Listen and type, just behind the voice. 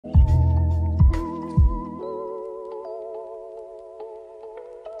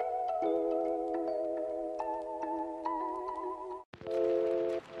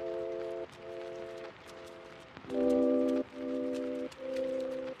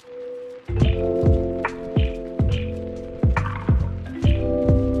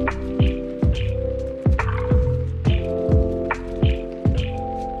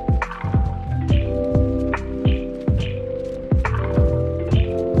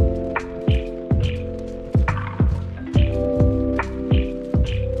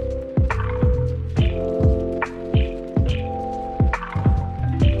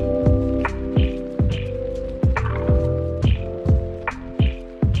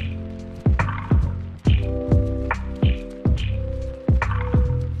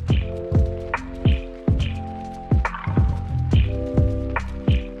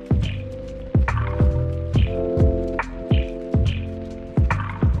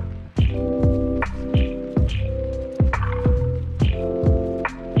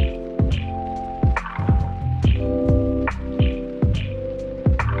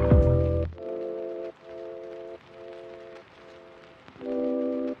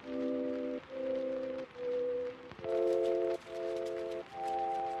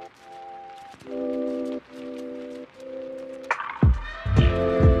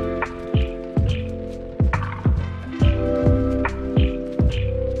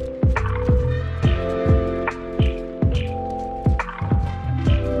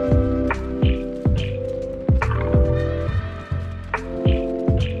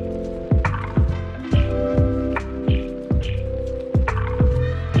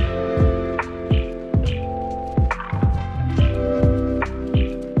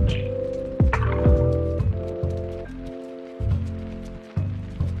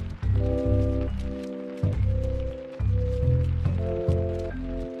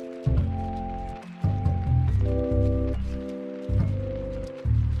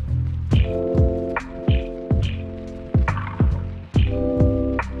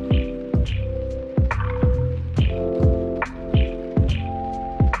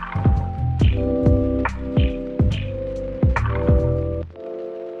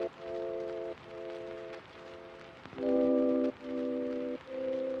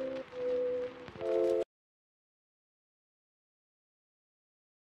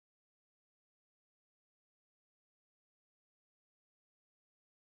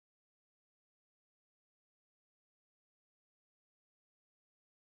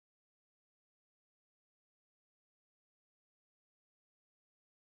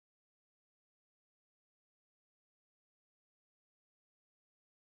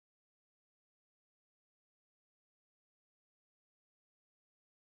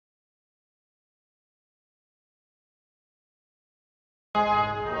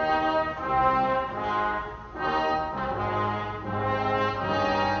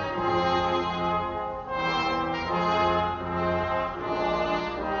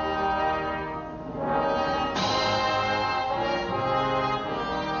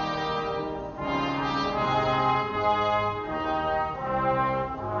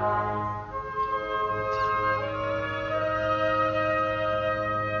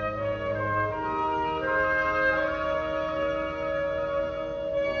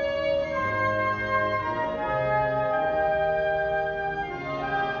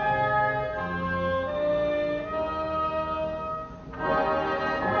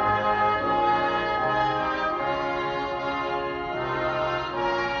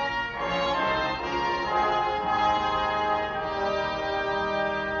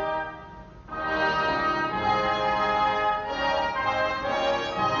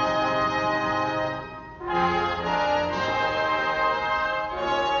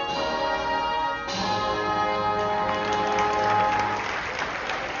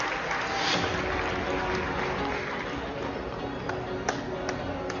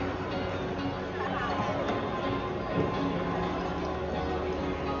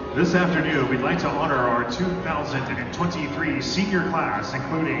This afternoon, we'd like to honor our 2023 senior class,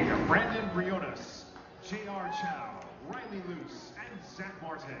 including Brandon Briones, J.R. Chow, Riley Luce, and Zach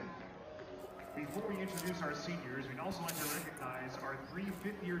Martin. Before we introduce our seniors, we'd also like to recognize our 3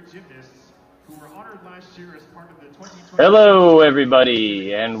 fifth-year gymnasts who were honored last year as part of the 2020. Hello,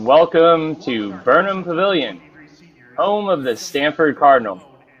 everybody, and welcome to Burnham Pavilion, home of the Stanford Cardinal.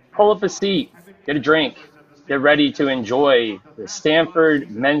 Pull up a seat, get a drink, get ready to enjoy the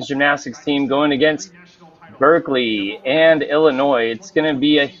Stanford men's gymnastics team going against Berkeley and Illinois. It's going to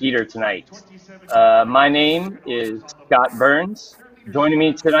be a heater tonight. My name is Scott Burns. Joining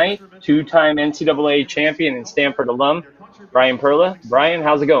me tonight, two-time NCAA champion and Stanford alum, Bryan Perla. Bryan,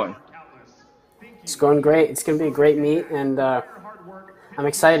 how's it going? It's going great. It's going to be a great meet, and I'm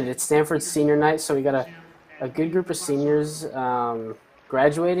excited. It's Stanford's senior night, so we got a good group of seniors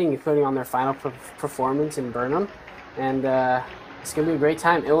graduating and putting on their final performance in Burnham, and it's going to be a great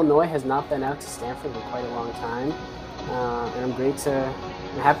time. Illinois has not been out to Stanford in quite a long time, and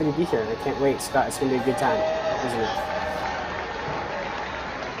I'm happy to be here. I can't wait, Scott. It's going to be a good time, isn't it?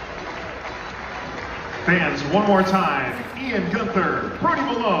 Fans, one more time, Ian Gunther, Brody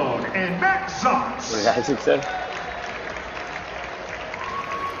Malone, and Max Zox. What did Isaac say?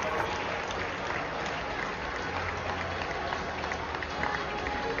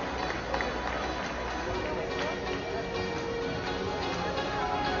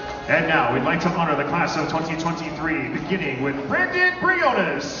 And now we'd like to honor the class of 2023, beginning with Brandon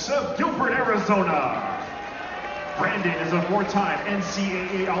Briones of Gilbert, Arizona. Brandon is a 4-time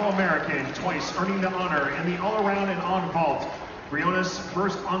NCAA All-American, twice earning the honor in the all-around and on-vault. Briones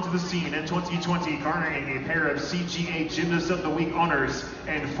first onto the scene in 2020, garnering a pair of CGA Gymnast of the Week honors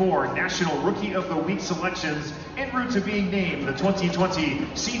and 4 National Rookie of the Week selections en route to being named the 2020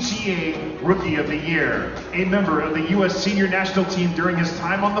 CGA Rookie of the Year. A member of the U.S. Senior National Team during his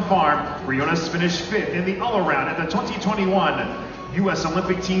time on the farm, Briones finished 5th in the all-around at the 2021 U.S.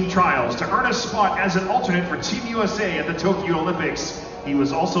 Olympic Team Trials to earn a spot as an alternate for Team USA at the Tokyo Olympics. He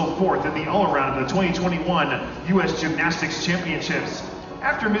was also 4th in the all-around of the 2021 U.S. Gymnastics Championships.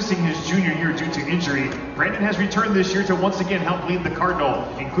 After missing his junior year due to injury, Brandon has returned this year to once again help lead the Cardinal,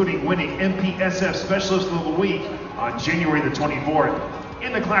 including winning MPSF Specialist of the Week on January the 24th.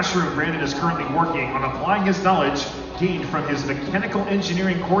 In the classroom, Brandon is currently working on applying his knowledge gained from his mechanical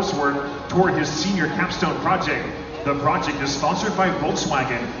engineering coursework toward his senior capstone project. The project is sponsored by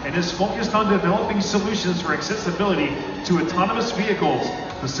Volkswagen and is focused on developing solutions for accessibility to autonomous vehicles.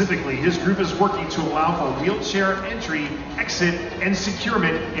 Specifically, his group is working to allow for wheelchair entry, exit, and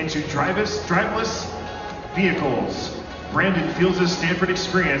securement into driveless vehicles. Brandon feels his Stanford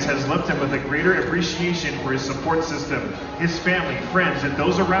experience has left him with a greater appreciation for his support system, his family, friends, and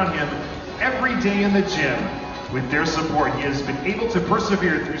those around him every day in the gym. With their support, he has been able to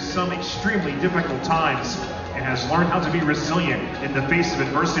persevere through some extremely difficult times and has learned how to be resilient in the face of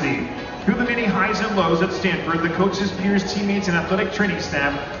adversity. Through the many highs and lows at Stanford, the coaches, peers, teammates, and athletic training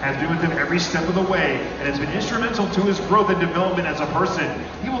staff have been with him every step of the way and has been instrumental to his growth and development as a person.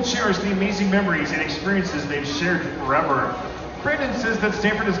 He will cherish the amazing memories and experiences they've shared forever. Brandon says that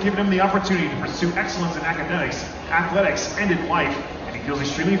Stanford has given him the opportunity to pursue excellence in academics, athletics, and in life, and he feels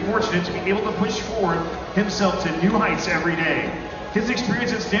extremely fortunate to be able to push forward himself to new heights every day. His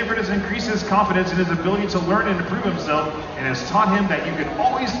experience at Stanford has increased his confidence in his ability to learn and improve himself and has taught him that you can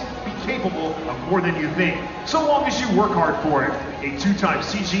always be capable of more than you think, so long as you work hard for it. A 2-time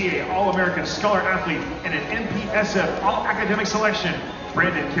CGA All-American Scholar Athlete and an MPSF All-Academic Selection,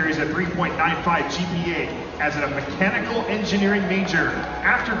 Brandon carries a 3.95 GPA as a mechanical engineering major.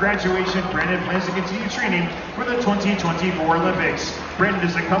 After graduation, Brandon plans to continue training for the 2024 Olympics. Brandon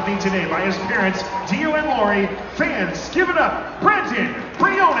is accompanied today by his parents, Dio and Lori. Fans, give it up, Brandon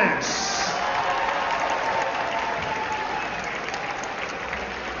Briones!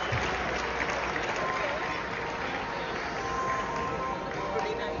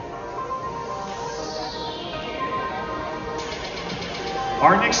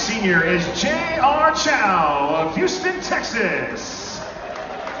 Our next senior is J.R. Chow of Houston, Texas.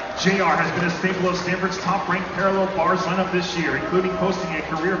 J.R. has been a staple of Stanford's top-ranked parallel bars lineup this year, including posting a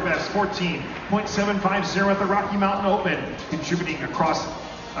career-best 14.750 at the Rocky Mountain Open. Contributing across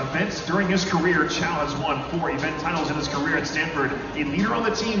events during his career, Chow has won 4 event titles in his career at Stanford. A leader on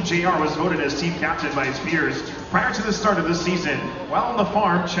the team, J.R. was voted as team captain by his peers prior to the start of the season. While on the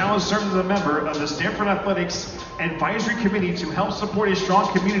farm, Chow has served as a member of the Stanford Athletics advisory committee to help support a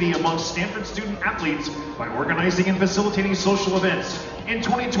strong community among Stanford student athletes by organizing and facilitating social events. In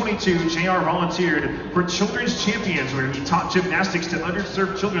 2022, JR volunteered for Children's Champions, where he taught gymnastics to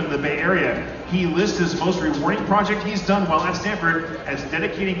underserved children in the Bay Area. He lists his most rewarding project he's done while at Stanford as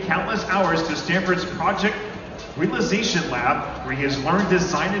dedicating countless hours to Stanford's Project Realization Lab, where he has learned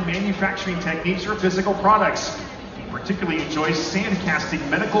design and manufacturing techniques for physical products. He particularly enjoys sand casting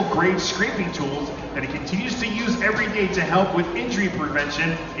medical grade scraping tools that he continues to use every day to help with injury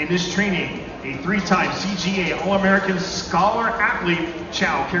prevention in his training. A 3-time CGA All-American Scholar athlete,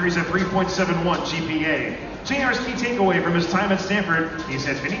 Chow carries a 3.71 GPA. JR's key takeaway from his time at Stanford, he's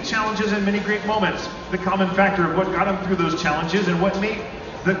had many challenges and many great moments. The common factor of what got him through those challenges and what made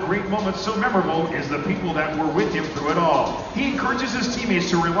the great moments so memorable is the people that were with him through it all. He encourages his teammates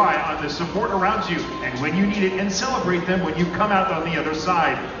to rely on the support around you and when you need it, and celebrate them when you come out on the other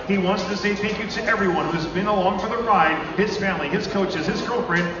side. He wants to say thank you to everyone who's been along for the ride, his family, his coaches, his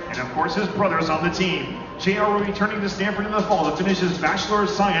girlfriend, and of course his brothers on the team. JR will be returning to Stanford in the fall to finish his Bachelor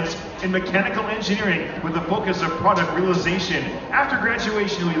of Science in Mechanical Engineering with a focus of product realization. After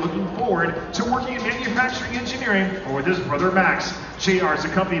graduation, he'll be looking forward to working in manufacturing engineering or with his brother Max. JR is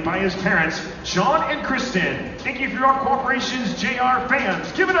accompanied by his parents, John and Kristen. Thank you for your cooperation, JR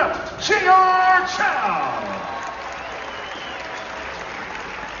fans. Give it up, JR Chow!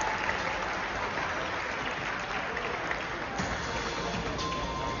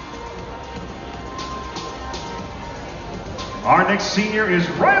 Our next senior is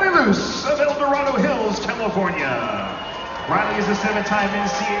Riley Luce of El Dorado Hills, California. Riley is a 7-time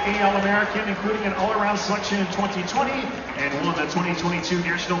NCAA All-American, including an all-around selection in 2020, and won the 2022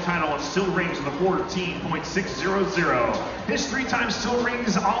 national title on still rings with a 14.600. His 3-time still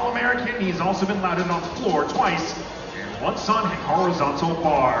rings All-American. He's also been lauded on floor twice, and once on horizontal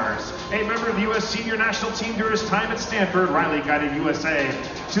bars. A member of the U.S. senior national team during his time at Stanford, Riley guided USA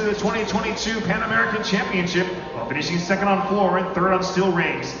to the 2022 Pan American Championship while finishing 2nd on floor and 3rd on still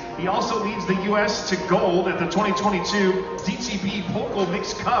rings. He also leads the U.S. to gold at the 2022 DTB Polko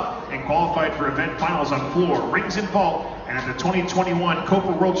Mixed Cup and qualified for event finals on floor, rings, and vault, and at the 2021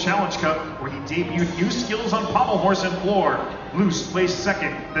 Copa World Challenge Cup, where he debuted new skills on pommel horse and floor. Luce placed 2nd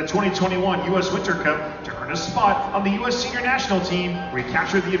at the 2021 U.S. Winter Cup to earn a spot on the U.S. senior national team, where he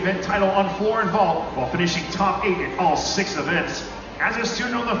captured the event title on floor and vault while finishing top 8 in all 6 events. As a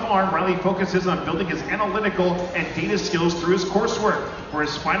student on the farm, Riley focuses on building his analytical and data skills through his coursework. For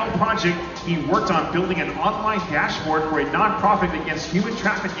his final project, he worked on building an online dashboard for a nonprofit against human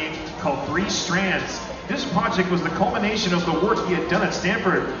trafficking called 3 Strands. This project was the culmination of the work he had done at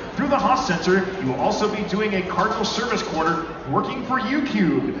Stanford. Through the Haas Center, he will also be doing a Cardinal Service Quarter working for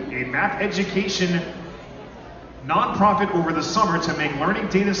UCube, a math education nonprofit, over the summer to make learning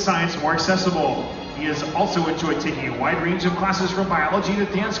data science more accessible. He has also enjoyed taking a wide range of classes from biology to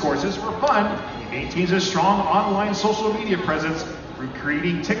dance courses for fun. He maintains a strong online social media presence through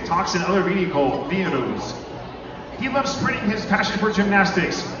creating TikToks and other videos. He loves spreading his passion for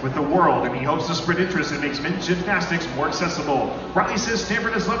gymnastics with the world, and he hopes to spread interest and makes men's gymnastics more accessible. Riley says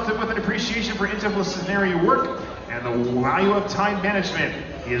Stanford has left him with an appreciation for interdisciplinary work and the value of time management.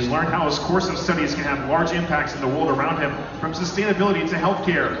 He has learned how his course of studies can have large impacts in the world around him, from sustainability to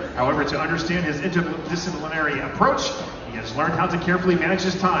healthcare. However, to understand his interdisciplinary approach, he has learned how to carefully manage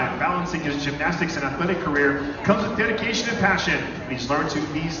his time. Balancing his gymnastics and athletic career comes with dedication and passion. He's learned through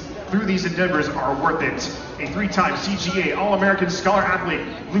these endeavors are worth it. A 3-time CGA All-American Scholar athlete,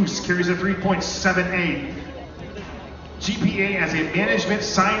 Luce carries a 3.78 GPA as a management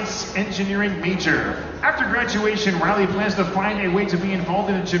science engineering major. After graduation, Riley plans to find a way to be involved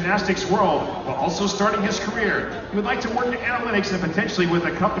in the gymnastics world while also starting his career. He would like to work in analytics and potentially with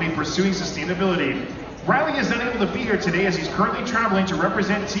a company pursuing sustainability. Riley is unable to be here today as he's currently traveling to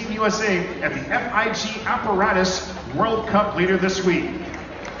represent Team USA at the FIG Apparatus World Cup later this week.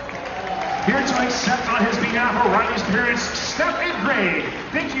 Here to accept on his behalf are Riley's parents, Steph and Greg.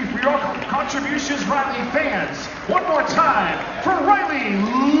 Thank you for your contributions, Riley fans. One more time for Riley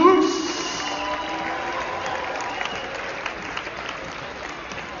Luce.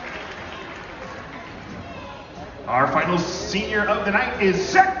 Our final senior of the night is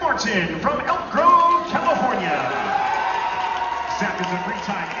Zach Martin from Elk Grove, California. Zach is a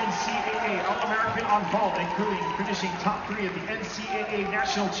 3-time NCAA All-American on vault, including finishing top 3 at the NCAA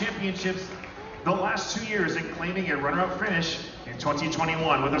National Championships the last 2 years and claiming a runner-up finish in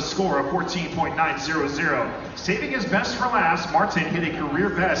 2021 with a score of 14.900. Saving his best for last, Martin hit a career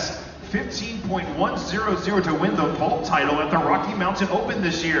best 15.100 to win the vault title at the Rocky Mountain Open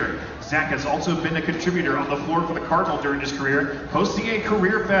this year. Zach has also been a contributor on the floor for the Cardinal during his career, posting a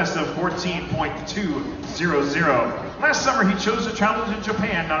career best of 14.200. Last summer, he chose to travel to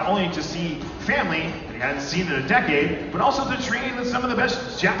Japan not only to see family that he hadn't seen in a decade, but also to train with some of the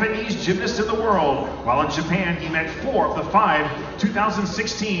best Japanese gymnasts in the world. While in Japan, he met 4 of the 5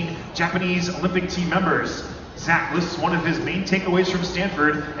 2016 Japanese Olympic team members. Zach lists one of his main takeaways from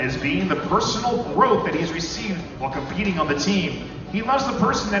Stanford as being the personal growth that he's received while competing on the team. He loves the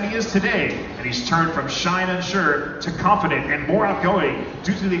person that he is today, and he's turned from shy and unsure to confident and more outgoing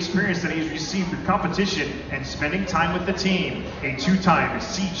due to the experience that he's received in competition and spending time with the team. A 2-time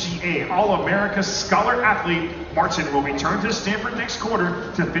CGA All-America Scholar athlete, Martin will return to Stanford next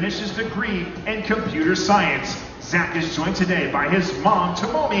quarter to finish his degree in computer science. Zach is joined today by his mom,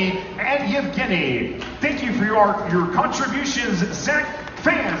 Tomomi, and Yevgeny. Thank you for your contributions, Zach.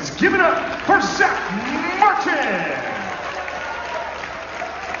 Fans, give it up for Zach Martin!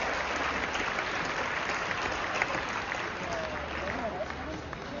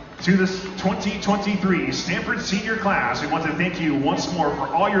 To this 2023 Stanford senior class, we want to thank you once more for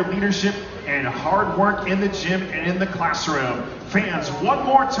all your leadership and hard work in the gym and in the classroom. Fans, one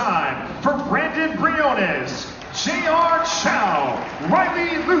more time for Brandon Briones, J.R. Chow,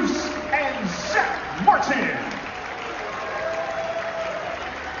 Riley Luce, and Zach Martin.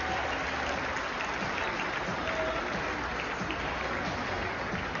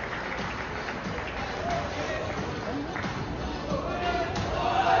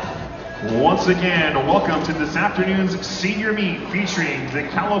 Once again, welcome to this afternoon's senior meet featuring the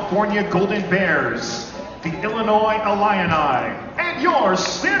California Golden Bears, the Illinois Illini, and your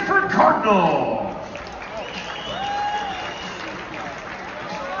Stanford Cardinal.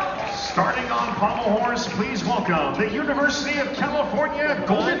 Starting on pommel horse, please welcome the University of California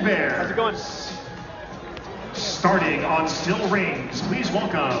Golden Bears. How's it going? Starting on still rings, please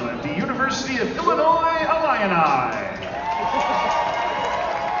welcome the University of Illinois Illini.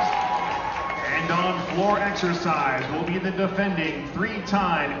 And on floor exercise will be the defending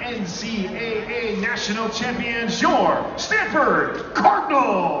 3-time NCAA national champions, your Stanford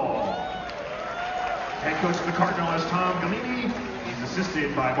Cardinal. Head coach of the Cardinal is Tom Galini. He's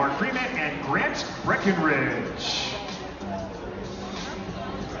assisted by Mark Freeman and Grant Breckenridge.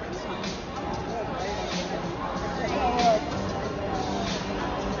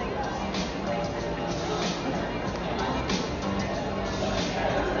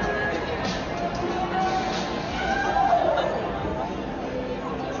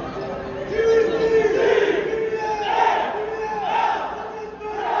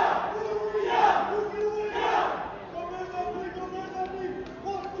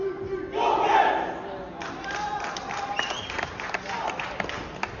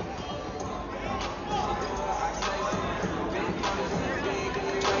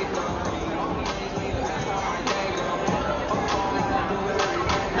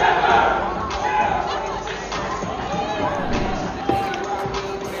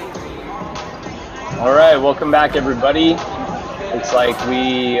 Welcome back, everybody. Looks like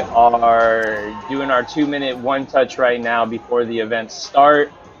we are doing our 2-minute one-touch right now before the events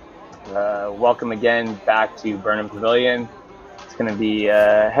start. Welcome again back to Burnham Pavilion. It's going to be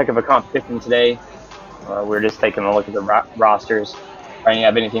a heck of a competition today. We're just taking a look at the rosters. Bryan, you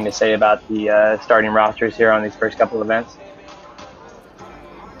have anything to say about the starting rosters here on these first couple of events?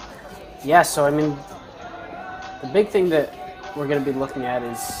 Yeah, so I mean, the big thing that we're going to be looking at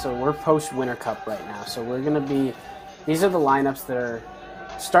is, so we're post-Winter Cup right now, so we're going to be, these are the lineups that are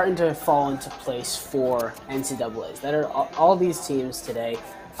starting to fall into place for NCAAs. That are, all these teams today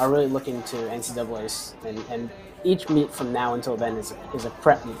are really looking to NCAAs, and each meet from now until then is a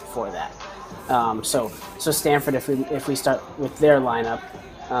prep meet for that. So Stanford, if we start with their lineup,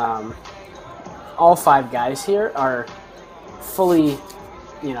 all 5 guys here are fully,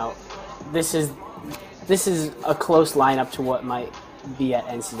 you know, this is a close lineup to what might be at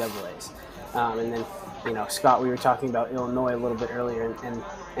NCAAs. And then, you know, Scott, we were talking about Illinois a little bit earlier,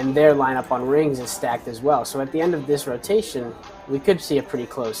 and their lineup on rings is stacked as well. So at the end of this rotation, we could see a pretty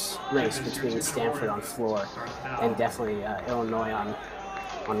close race between Stanford on floor and definitely Illinois on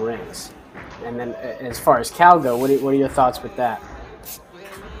rings. And then as far as Cal go, what are your thoughts with that?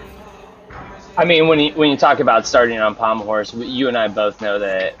 I mean, when you talk about starting on pommel horse, you and I both know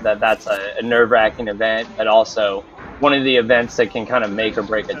that's a nerve-wracking event, but also one of the events that can kind of make or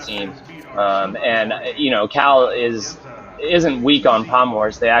break a team. And you know, Cal isn't weak on pommel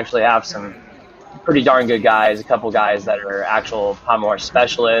horse. They actually have some pretty darn good guys. A couple guys that are actual pommel horse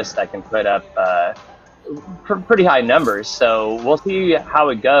specialists that can put up pretty high numbers. So we'll see how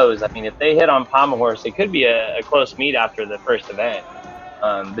it goes. I mean, if they hit on Pommel Horse, it could be a close meet after the first event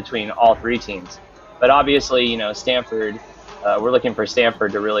between all three teams. But obviously, you know, Stanford, we're looking for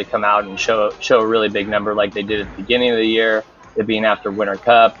Stanford to really come out and show a really big number like they did at the beginning of the year, it being after Winter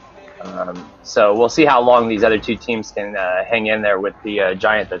Cup. So we'll see how long these other two teams can hang in there with the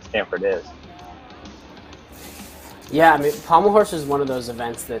giant that Stanford is. Yeah, I mean, Pommel Horse is one of those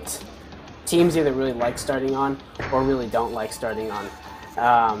events that teams either really like starting on or really don't like starting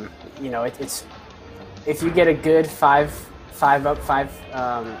on. You know, it's if you get a good five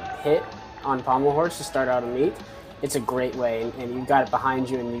hit on Pommel Horse to start out a meet, it's a great way, and you've got it behind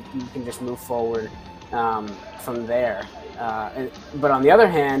you, and you can just move forward from there. But on the other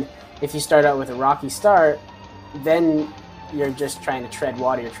hand, if you start out with a rocky start, then you're just trying to tread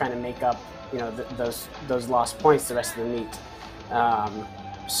water. You're trying to make up, you know, those lost points the rest of the meet.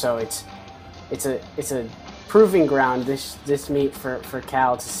 So it's a proving ground this meet for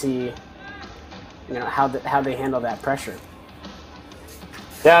Cal to see, you know, how they handle that pressure.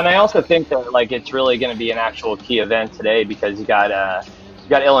 Yeah, and I also think that like it's really going to be an actual key event today because you got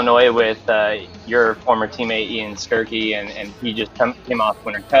Illinois with your former teammate Ian Skirky, and he just came off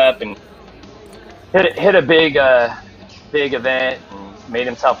Winter Cup and hit a big event and made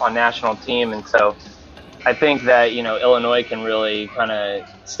himself on national team, and so I think that, you know, Illinois can really kind of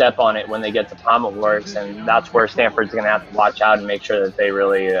step on it when they get to Pommel Horse, and that's where Stanford's going to have to watch out and make sure that they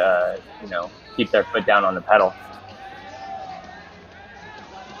really you know, keep their foot down on the pedal.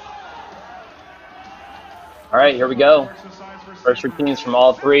 All right, here we go. First routines from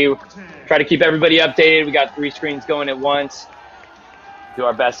all three. Try to keep everybody updated. We got 3 screens going at once. Do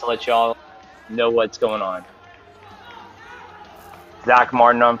our best to let y'all know what's going on. Zach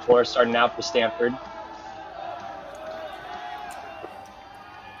Martin on floor, starting out for Stanford.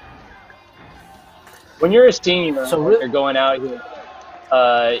 When you're a senior, so really, you're going out here,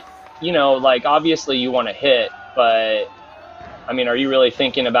 you know, like obviously you want to hit, but I mean, are you really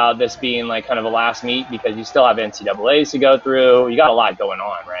thinking about this being like kind of a last meet because you still have NCAAs to go through? You got a lot going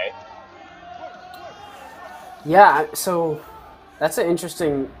on, right? Yeah, so that's an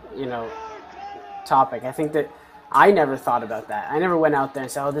interesting, you know, topic. I think that I never thought about that. I never went out there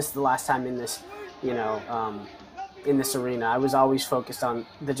and said, oh, this is the last time in this, you know, in this arena. I was always focused on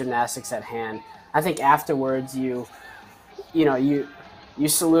the gymnastics at hand. I think afterwards you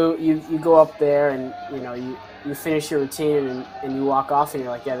salute, you go up there and, you know, you finish your routine and you walk off and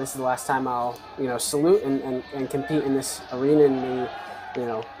you're like, yeah, this is the last time I'll, you know, salute and compete in this arena. And maybe, you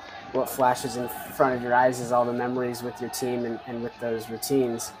know, what flashes in front of your eyes is all the memories with your team and with those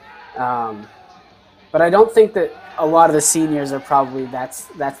routines. But I don't think that a lot of the seniors are probably, that's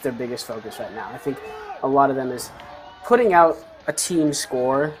their biggest focus right now. I think a lot of them is putting out a team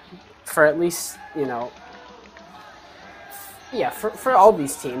score for at least, you know, yeah, for all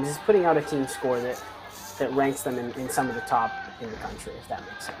these teams, is putting out a team score that ranks them in some of the top in the country, if that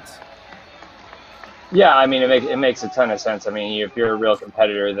makes sense. Yeah, I mean, it makes a ton of sense. I mean, if you're a real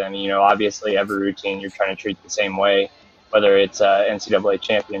competitor, then, you know, obviously every routine you're trying to treat the same way, whether it's NCAA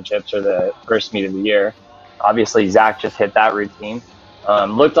championships or the first meet of the year. Obviously, Zach just hit that routine.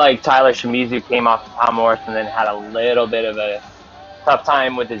 Looked like Tyler Shimizu came off the Pommel Horse and then had a little bit of a tough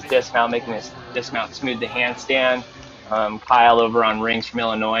time with his dismount, making his dismount smooth the handstand. Kyle over on rings from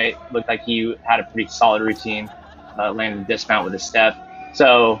Illinois looked like he had a pretty solid routine, landed the dismount with a step.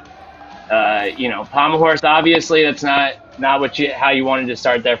 So, you know, Pommel Horse, obviously that's not how you wanted to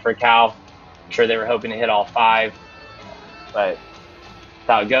start there for Cal. I'm sure they were hoping to hit all 5, but that's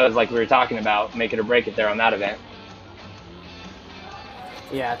how it goes. Like we were talking about, make it or break it there on that event.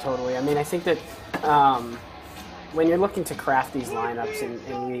 Yeah, totally. I mean, I think that when you're looking to craft these lineups,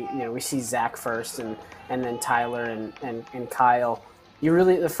 and we see Zach first, and then Tyler and Kyle,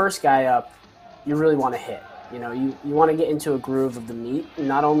 the first guy up, you really want to hit. You know, you want to get into a groove of the meet.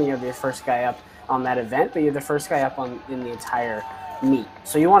 Not only are you the first guy up on that event, but you're the first guy up in the entire meet.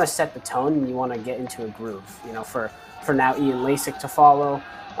 So you want to set the tone, and you want to get into a groove. You know, for now, Ian Lasic to follow,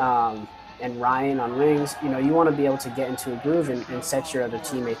 and Ryan on rings. You know, you want to be able to get into a groove and set your other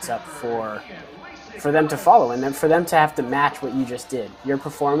teammates up for them to follow, and then for them to have to match what you just did. Your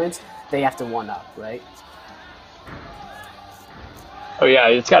performance, they have to one up, right? Oh yeah,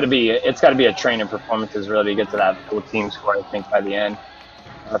 it's got to be a training performances really to get to that full team score. I think by the end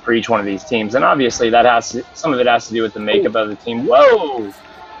for each one of these teams, and obviously some of it has to do with the makeup of the team. Whoa,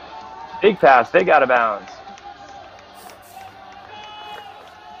 big pass, big out of bounds.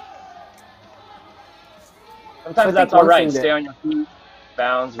 Sometimes that's all right. Stay on your feet,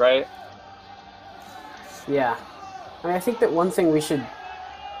 bounds, right? Yeah, I mean, I think that one thing we should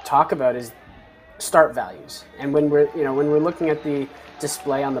talk about is start values. And when we're looking at the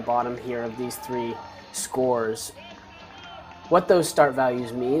display on the bottom here of these three scores, what those start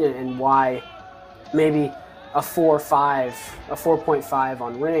values mean and why maybe a 4.5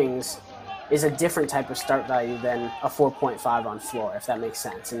 on rings is a different type of start value than a 4.5 on floor, if that makes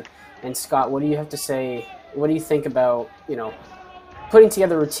sense. And Scott, what do you have to say? What do you think about, putting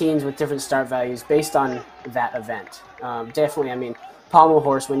together routines with different start values based on that event? Definitely, I mean, pommel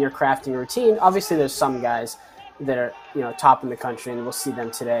horse, when you're crafting a routine, obviously there's some guys that are, top in the country, and we'll see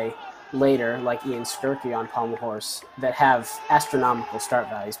them today later, like Ian Skirky on pommel horse, that have astronomical start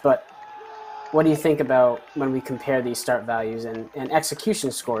values. But what do you think about when we compare these start values and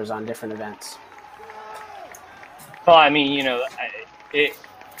execution scores on different events? Well, I mean,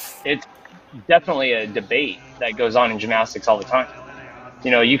 it's definitely a debate that goes on in gymnastics all the time.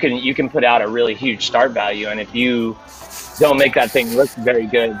 You can put out a really huge start value, and if you don't make that thing look very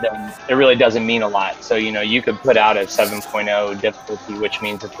good, then it really doesn't mean a lot. So, you could put out a 7.0 difficulty, which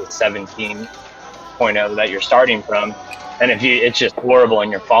means it's a 17.0 that you're starting from. And if it's just horrible and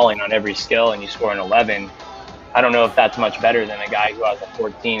you're falling on every skill and you score an 11, I don't know if that's much better than a guy who has a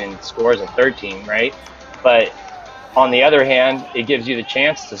 14 and scores a 13, right? But on the other hand, it gives you the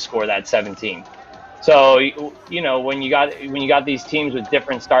chance to score that 17. So, when you got these teams with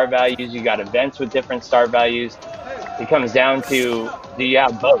different start values, you got events with different start values, it comes down to, do you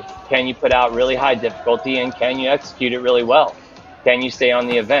have both? Can you put out really high difficulty, and can you execute it really well? Can you stay on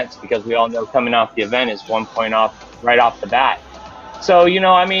the events? Because we all know coming off the event is 1 point off right off the bat. So, when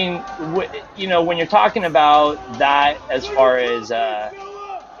you're talking about that as far as a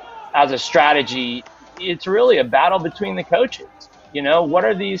strategy, it's really a battle between the coaches. What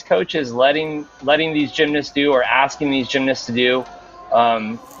are these coaches letting these gymnasts do, or asking these gymnasts to do?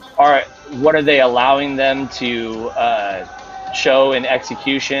 What are they allowing them to show in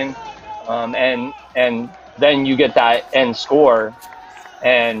execution? And then you get that end score,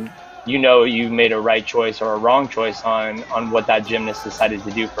 and you made a right choice or a wrong choice on what that gymnast decided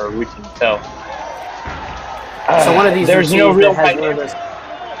to do for a routine. So one of these there's no real right.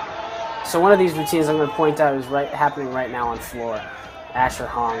 So one of these routines I'm going to point out is happening right now on floor. Asher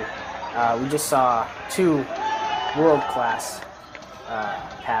Hong. We just saw two world-class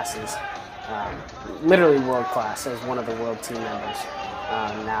passes, literally world-class, as one of the world team members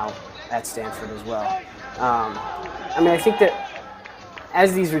now at Stanford as well. I think that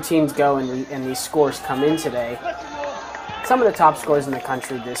as these routines go and these scores come in today, some of the top scores in the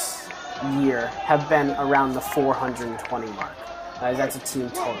country this year have been around the 420 mark. That's a team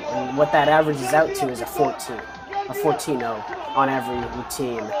total. And what that averages out to is a 14-0 on every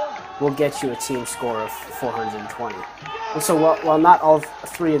routine will get you a team score of 420. And so while not all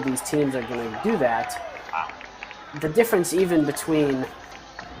three of these teams are going to do that, the difference even between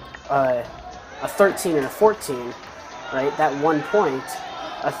a 13 and a 14, right, that 1 point,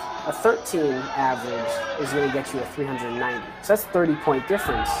 a 13 average is going to get you a 390. So that's 30-point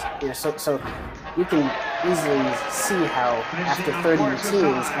difference. So you can easily see how after 30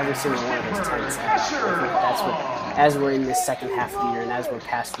 routines, every single one of those 10s add up. I think that's what, as we're in this second half of the year and as we're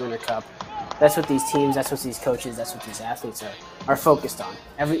past Winter Cup, that's what these teams, that's what these coaches, that's what these athletes are focused on.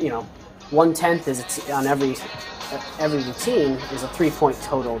 Every 1/10 is on every routine is a 3-point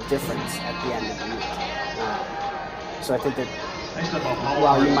total difference at the end of the week. So I think that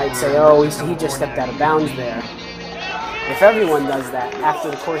while you might say, oh, he just stepped out of bounds there, if everyone does that after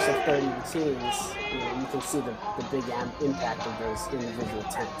the course of 30 routines, you can see the big impact of those individual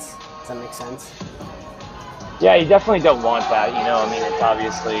tenths. Does that make sense? Yeah, you definitely don't want that. It's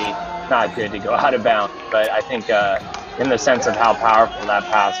obviously not good to go out of bounds, but I think in the sense of how powerful that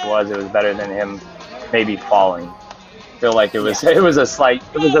pass was, it was better than him maybe falling. I feel like it was a slight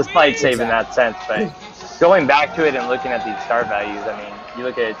save in that sense, but going back to it and looking at these start values, you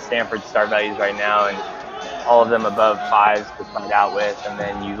look at Stanford's start values right now, and all of them above 5s to start out with, and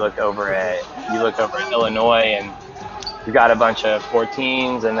then you look over at Illinois, and you got a bunch of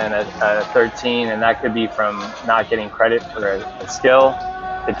 14s and then a 13, and that could be from not getting credit for a skill.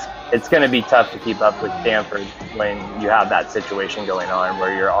 It's going to be tough to keep up with Stanford when you have that situation going on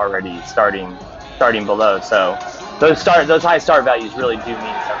where you're already starting below. So those high start values really do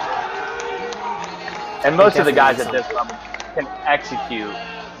mean something. And most of the guys at this level can execute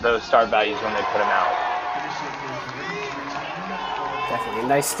those start values when they put them out. Definitely.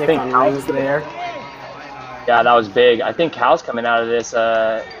 Nice stick on rings there. Yeah, that was big. I think Cal's coming out of this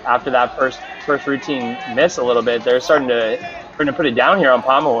after that first routine miss a little bit. They're starting to put it down here on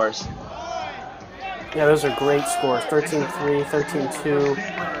pommel horse. Yeah, those are great scores. 13-3, 13-2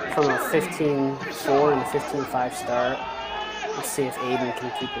 from a 15-4 and a 15-5 start. Let's see if Aidan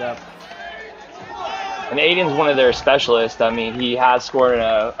can keep it up. And Aidan's one of their specialists. I mean, he has scored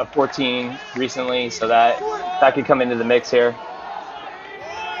a 14 recently, so that could come into the mix here.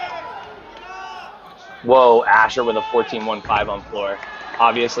 Whoa, Asher with a 14.15 on floor.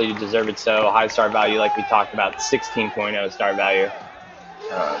 Obviously, you deserve it so. High star value, like we talked about, 16.0 star value.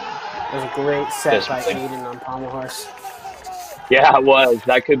 It was a great set by Aidan on pommel horse. Yeah, it was.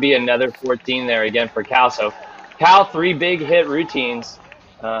 That could be another 14 there again for Cal. So Cal, 3 big hit routines.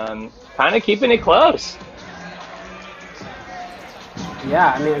 Kind of keeping it close.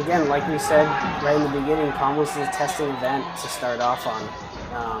 Yeah, I mean, again, like we said right in the beginning, pommel is a testing event to start off on.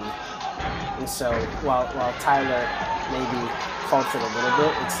 And so while Tyler maybe faltered a little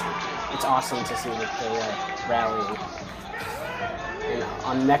bit, it's awesome to see that they rallying.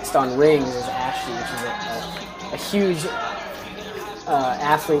 And next on rings is Ashton, which is a huge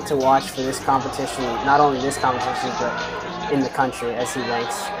athlete to watch for this competition. Not only this competition, but in the country, as he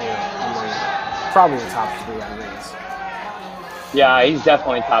ranks among probably the top 3 on rings. Yeah, he's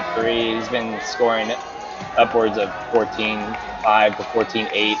definitely top 3. He's been scoring upwards of 14.5 to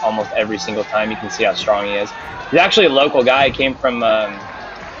 14.8 almost every single time. You can see how strong he is. He's actually a local guy. He came from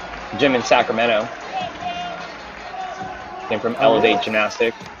gym in Sacramento. Came from Elevate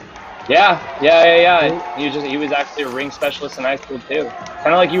Gymnastics. Yeah. He was actually a ring specialist in high school too.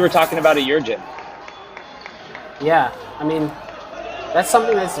 Kind of like you were talking about at your gym. Yeah, I mean, that's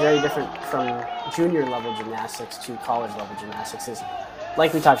something that's very different from junior level gymnastics to college level gymnastics. Is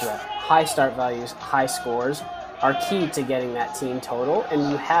like we talked about, high start values, high scores are key to getting that team total, and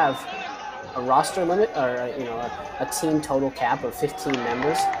you have a roster limit or a team total cap of 15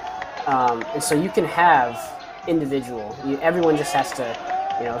 members, and so you can have individual. Everyone just has to,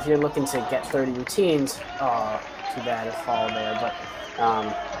 if you're looking to get 30 routines, too bad if fall there. But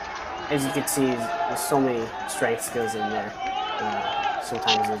as you can see, there's so many strength skills in there.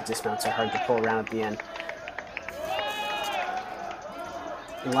 Sometimes those dismounts are hard to pull around at the end.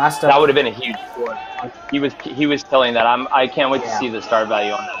 And last up, that would have been a huge score. He was killing that. I can't wait to see the star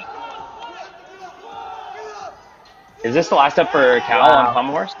value on that. Is this the last up for Cal on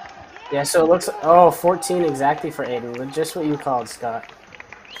pommel horse? Yeah, so it looks 14 exactly for Aidan. Just what you called, Scott.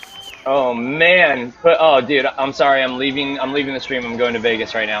 Oh man. Dude, I'm sorry. I'm leaving the stream. I'm going to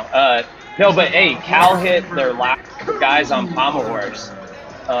Vegas right now. No, but hey, Cal hit their last guys on pommel horse.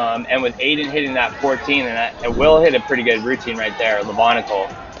 And with Aidan hitting that 14, and Will hit a pretty good routine right there, Lavanakul.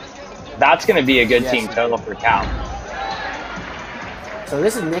 That's going to be a good team total for Cal. So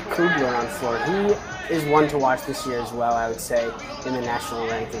this is Nick Kuebler on floor. He is one to watch this year as well, I would say, in the national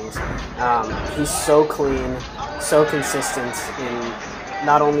rankings. He's so clean, so consistent in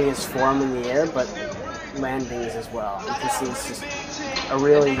not only his form in the air, but landings as well. You can see he's just a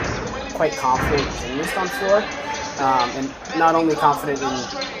really quite confident gymnast on floor. And not only confident in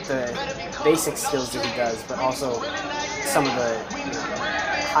the basic skills that he does, but also some of the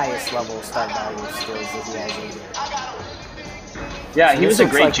highest level start value skills that he has in here. Yeah, he was a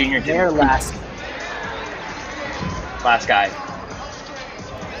great junior their last guy.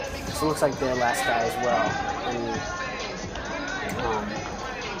 This looks like their last guy as well. And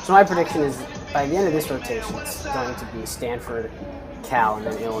so my prediction is by the end of this rotation, it's going to be Stanford, Cal, and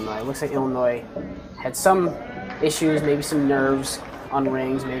then Illinois. It looks like Illinois had some issues, maybe some nerves on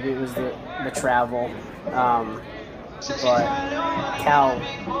rings, maybe it was the travel, but Cal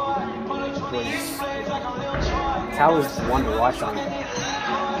was one to watch on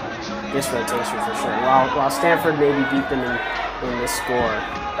this rotation for sure. While Stanford maybe beat them in this score,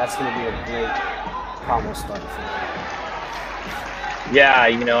 that's going to be a great pommel start for them. Yeah,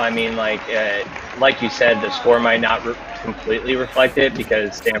 I mean, like you said, the score might not completely reflect it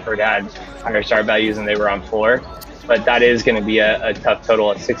because Stanford had higher start values and they were on floor. But that is going to be a tough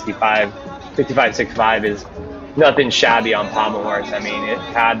total at 65 is nothing shabby on pommel horse. I mean, it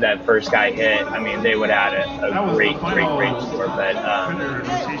had that first guy hit. I mean, they would have had a great score. But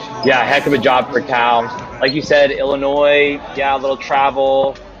yeah, heck of a job for Cal. Like you said, Illinois, a little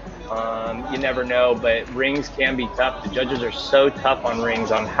travel. You never know, but rings can be tough. The judges are so tough on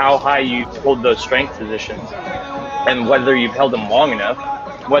rings on how high you hold those strength positions and whether you've held them long enough,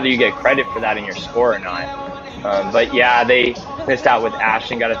 whether you get credit for that in your score or not. But yeah, they missed out with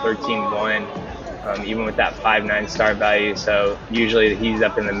Ashton, got a 13.1, even with that 5.9 star value. So usually he's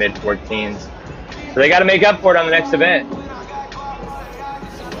up in the mid 14s. So they got to make up for it on the next event.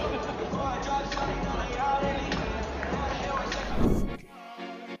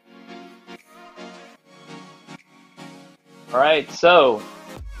 All right, so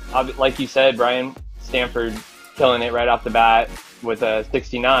like you said, Bryan, Stanford killing it right off the bat with a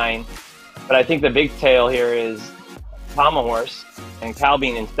 69. But I think the big tail here is pommel horse and Cal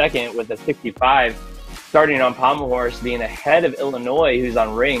being in second with a 65. starting on pommel horse, being ahead of Illinois, who's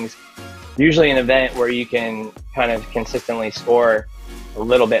on rings, usually an event where you can kind of consistently score a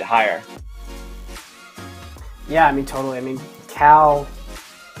little bit higher. Yeah, I mean, totally. I mean, Cal,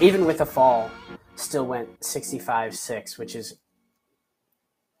 even with the fall, still went 65-6, which is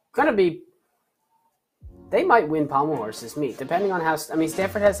going to be, they might win pommel horse this meet, depending on how, I mean,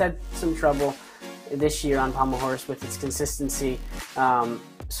 Stanford has had some trouble this year on pommel horse with its consistency.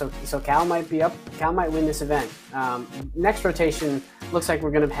 So Cal might be up. Cal might win this event. Next rotation looks like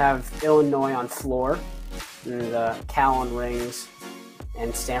we're going to have Illinois on floor, and Cal on rings,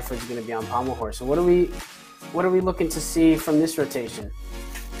 and Stanford's going to be on pommel horse. So what are we looking to see from this rotation?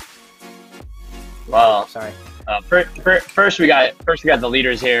 Well, sorry. First we got the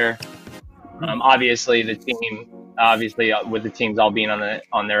leaders here. Obviously the team. Obviously, with the teams all being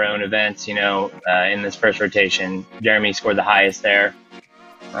on their own events, you know, in this first rotation, Jeremy scored the highest there.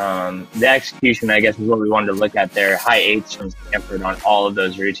 The execution, I guess, is what we wanted to look at there. High 8s from Stanford on all of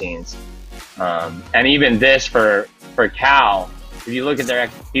those routines. And even this for Cal, if you look at their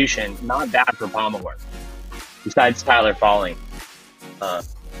execution, not bad for pommel horse, besides Tyler falling.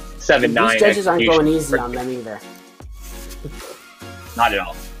 7-9. These judges aren't going easy on them either. Not at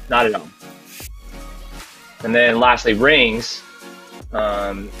all. Not at all. And then lastly, rings.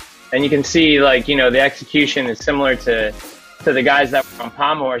 And you can see, like, you know, the execution is similar to the guys that were on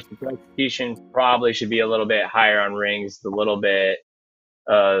pommel horse. The execution probably should be a little bit higher on rings, a little bit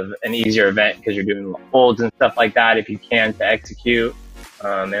of an easier event because you're doing holds and stuff like that if you can to execute.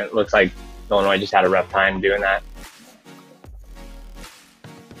 And it looks like Illinois just had a rough time doing that.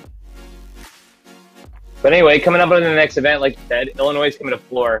 But anyway, coming up on the next event, like you said, Illinois is coming to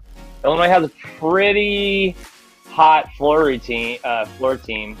floor. Illinois has a pretty hot floor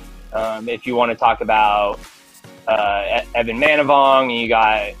team. If you want to talk about Evan Manivong, you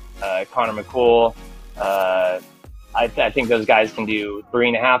got Connor McCool. I think those guys can do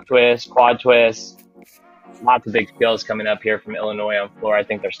 3.5 twists, quad twists. Lots of big skills coming up here from Illinois on floor. I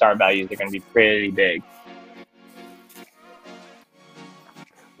think their start values are going to be pretty big.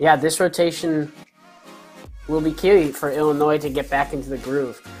 Yeah, this rotation will be key for Illinois to get back into the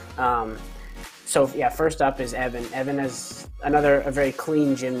groove. So yeah, first up is Evan. Evan is a very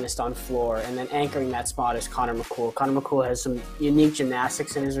clean gymnast on floor, and then anchoring that spot is Connor McCool. Connor McCool has some unique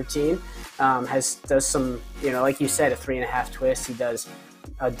gymnastics in his routine. Does some, you know, like you said, a 3.5 twist. He does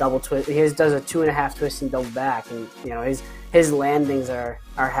a double twist. He does a 2.5 twist and double back, and you know his landings are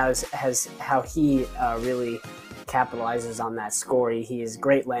how he really capitalizes on that score. He has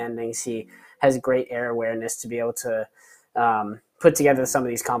great landings. He has great air awareness to be able to put together some of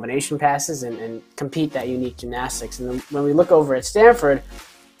these combination passes and compete that unique gymnastics. And then when we look over at Stanford,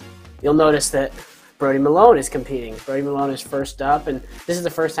 you'll notice that Brody Malone is competing. Brody Malone is first up, and this is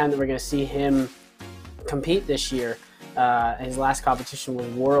the first time that we're going to see him compete this year. His last competition was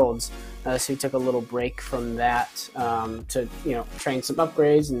Worlds, so he took a little break from that to, you know, train some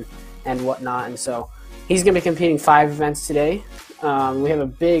upgrades and whatnot. And so he's going to be competing 5 events today. We have a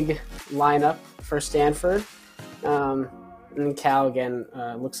big lineup for Stanford. And Cal, again,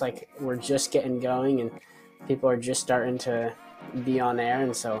 looks like we're just getting going and people are just starting to be on air.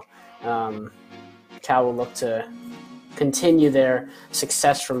 And so Cal will look to continue their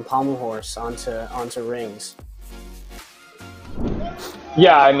success from pommel horse onto rings.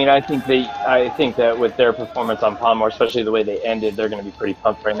 Yeah, I mean, I think that with their performance on pommel horse, especially the way they ended, they're going to be pretty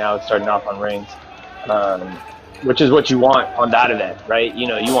pumped right now starting off on rings, which is what you want on that event, right? You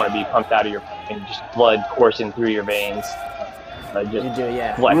know, you want to be pumped out of your and just blood coursing through your veins. You do,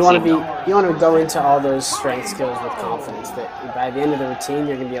 yeah. You want to go into all those strength skills with confidence that by the end of the routine,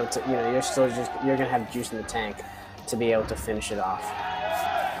 you're going to be able to, you know, you're going to have juice in the tank to be able to finish it off.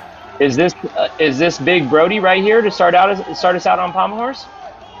 Is this big Brody right here to start us out on pommel horse?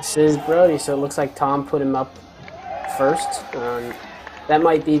 This is Brody, so it looks like Tom put him up first. That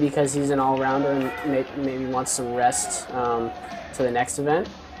might be because he's an all-rounder and maybe wants some rest to the next event,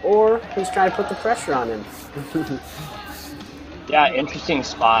 or he's trying to put the pressure on him. Yeah, interesting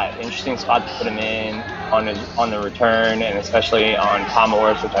spot to put him in on the return, and especially on pommel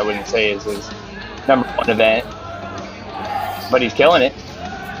horse, which I wouldn't say is his #1 event, but he's killing it.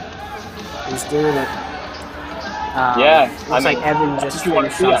 He's doing it. Yeah, looks like Evan just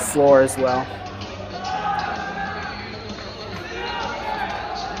finished on the floor as well.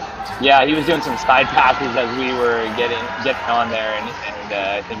 Yeah, he was doing some side passes as we were getting on there, and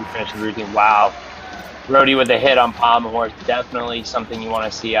I think he finished the routine. Wow. Brody with a hit on pommel horse, definitely something you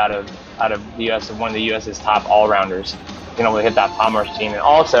want to see out of the U.S. of one of the U.S.'s top all-rounders. You know, hit that pommel horse team. And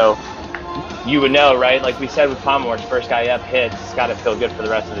also, you would know, right? Like we said with pommel horse, first guy up hits, it's got to feel good for the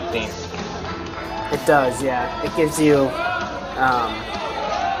rest of the team. It does, yeah. It gives you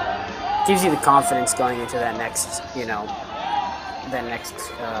the confidence going into that next,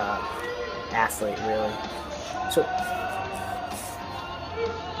 athlete, really. So,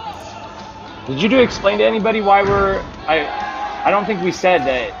 did you explain to anybody why I don't think we said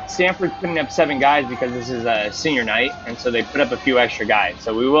that Stanford's putting up 7 guys because this is a senior night, and so they put up a few extra guys.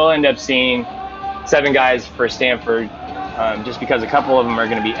 So we will end up seeing 7 guys for Stanford, just because a couple of them are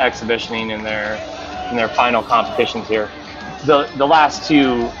going to be exhibitioning in their final competitions here. The last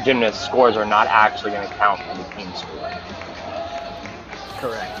 2 gymnast scores are not actually going to count for the team score.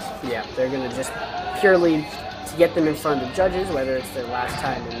 Correct. Yeah, they're going to just purely to get them in front of the judges, whether it's their last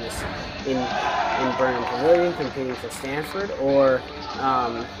time in Burnham Pavilion competing for Stanford, or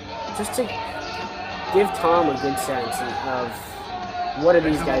just to give Tom a good sense of what are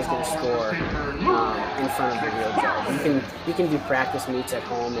these guys going to score in front of the real judge. You can do practice meets at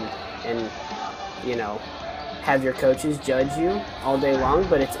home and have your coaches judge you all day long,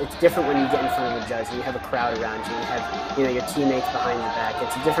 but it's different when you get in front of a judge and you have a crowd around you and you have your teammates behind your back.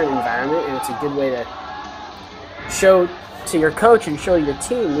 It's a different environment, and it's a good way to show to your coach and show your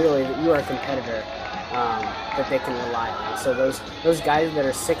team really that you are a competitor that they can rely on. So those guys that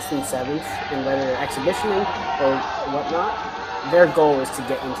are 6th and 7th, and whether they're exhibitioning or whatnot, their goal is to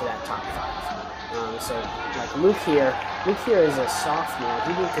get into that top 5. So like Luke here is a sophomore.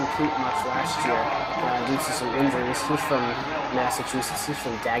 He didn't compete much last year due to some injuries. He's from Massachusetts. He's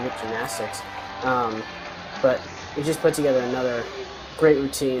from Daggett Gymnastics. But he just put together another great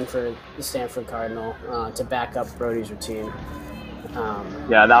routine for the Stanford Cardinal to back up Brody's routine.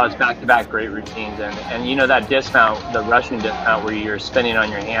 Yeah, that was back-to-back great routines. And that dismount, the Russian dismount where you're spinning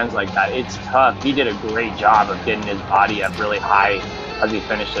on your hands like that, it's tough. He did a great job of getting his body up really high as he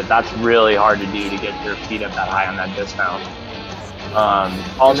finished it. That's really hard to do, to get your feet up that high on that dismount.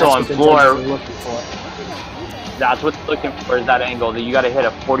 Also on floor, that's what they're looking for, is that angle. That you got to hit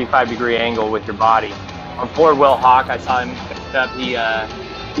a 45-degree angle with your body. On floor, Will Hawk, I saw him pick up.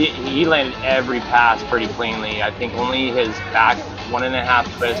 He landed every pass pretty cleanly. I think only his back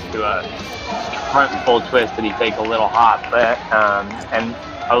 1.5 twist to a front full twist did he take a little hop, but and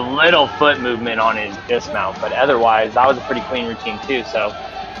a little foot movement on his dismount. But otherwise, that was a pretty clean routine too. So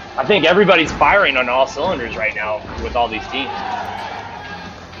I think everybody's firing on all cylinders right now with all these teams.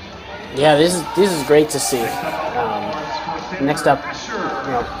 Yeah, this is great to see. Next up,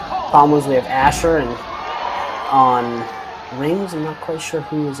 Palmos, we have Asher, and on rings, I'm not quite sure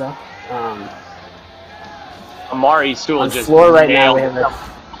who is up. Amari Sewell just floor right now. We have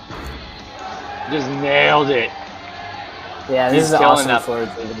just nailed it. Yeah, this is an awesome floor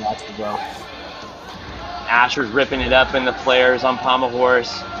to watch as well. Asher's ripping it up in the flares on Pommel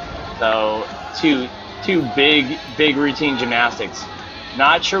Horse. So two big routine gymnastics.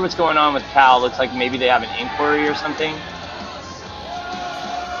 Not sure what's going on with Cal. Looks like maybe they have an inquiry or something.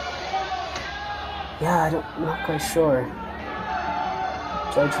 Yeah, I'm not quite sure.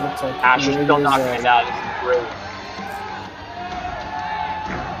 Judge looks like Asher's still knocking it out. This is great.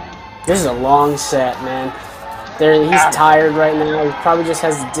 This is a long set, man. He's tired right now. He probably just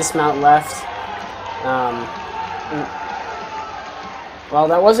has the dismount left. Well,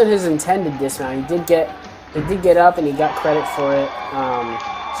 that wasn't his intended dismount. He did get up and he got credit for it.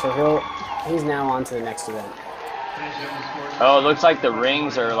 So he's now on to the next event. Oh, it looks like the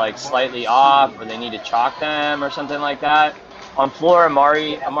rings are like slightly off, or they need to chalk them or something like that. On floor,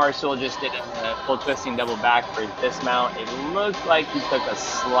 Amari Sewell just did a full twisting double back for his dismount. It looked like he took a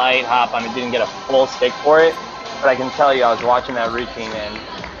slight hop on it, didn't get a full stick for it. But I can tell you, I was watching that routine and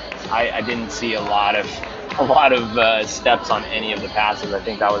I didn't see a lot of steps on any of the passes. I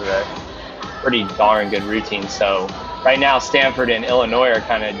think that was a pretty darn good routine. So right now, Stanford and Illinois are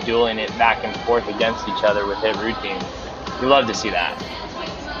kind of dueling it back and forth against each other with hit routines. We love to see that.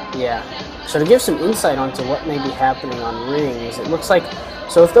 Yeah. So to give some insight onto what may be happening on rings, it looks like,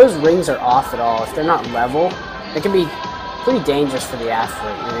 so if those rings are off at all, if they're not level, it can be pretty dangerous for the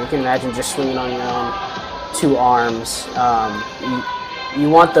athlete. You can imagine just swinging on your own 2 arms. You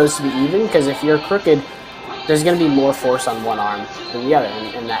want those to be even, because if you're crooked, there's going to be more force on one arm than the other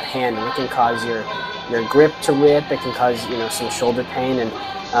in that hand, and it can cause your grip to rip. It can cause some shoulder pain, and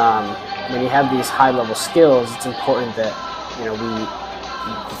when you have these high-level skills, it's important that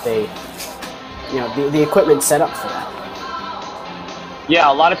the equipment set up for that. Yeah,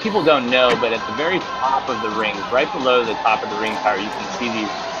 a lot of people don't know, but at the very top of the rings, right below the top of the ring tower, you can see these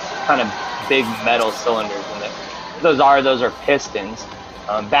kind of big metal cylinders, and those are pistons.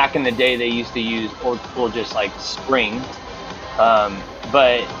 Back in the day, they used to use old school just like springs,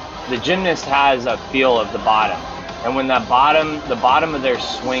 but the gymnast has a feel of the bottom, and when the bottom of their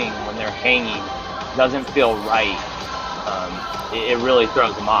swing, when they're hanging, doesn't feel right, it really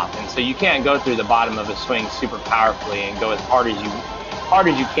throws them off. And so you can't go through the bottom of a swing super powerfully and go as hard as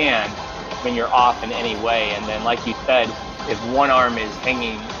you can when you're off in any way. And then, like you said, if one arm is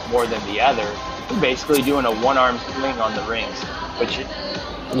hanging more than the other, you're basically doing a one-arm swing on the rings, which is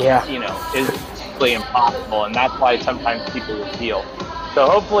simply impossible. And that's why sometimes people will feel. So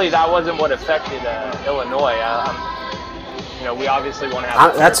hopefully that wasn't what affected Illinois. We obviously want to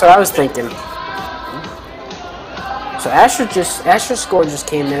have. That's what I was thinking. So Asher's score just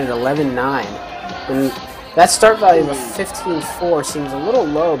came in at 11-9, and that start value of 15-4 seems a little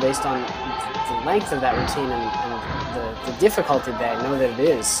low based on the length of that routine and the difficulty that I know that it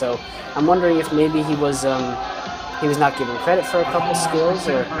is. So I'm wondering if maybe he was not given credit for a couple skills,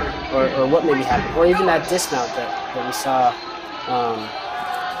 or what maybe happened, or even that dismount that we saw.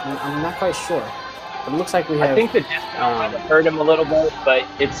 I'm not quite sure. But it looks like we have. I think the dismount hurt him a little bit, but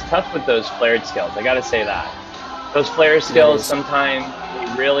it's tough with those flared skills. I got to say that. Those flare skills sometimes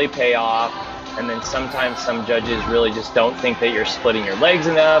they really pay off, and then sometimes some judges really just don't think that you're splitting your legs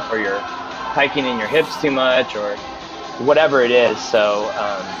enough, or you're hiking in your hips too much, or whatever it is. So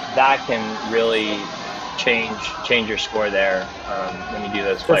that can really change your score there when you do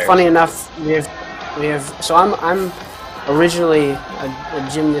those flares. But funny enough, we have. So I'm originally a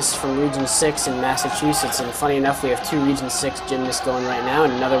gymnast from Region 6 in Massachusetts, and funny enough, we have 2 Region 6 gymnasts going right now,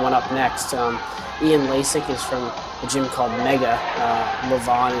 and another one up next. Ian Lasic is from a gym called Mega.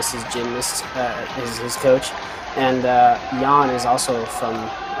 Lavan is his gymnast, is his coach, and Jan is also from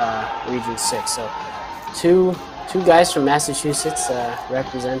Region 6. So two guys from Massachusetts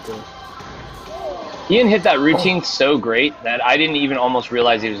representing. Ian hit that routine so great that I didn't even almost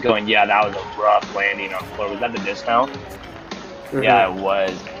realize he was going, yeah, that was a rough landing on the floor. Was that the dismount? Mm-hmm. Yeah, it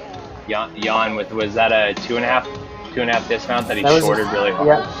was. Jan was that a 2.5 dismount that he shorted really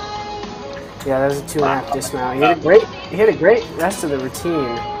hard? Yeah, that was a 2.5 dismount. He had a great rest of the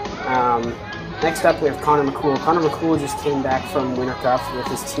routine. Next up, we have Connor McCool. Connor McCool just came back from Winter Cup with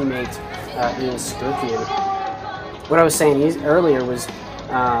his teammate Ian Skirkian. What I was saying earlier was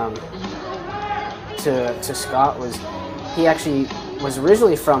to Scott was he actually was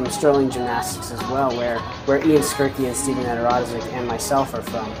originally from Sterling Gymnastics as well, where Ian Skirkian and Steven Adaradzic and myself are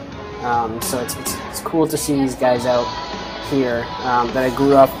from. So it's cool to see these guys out here that I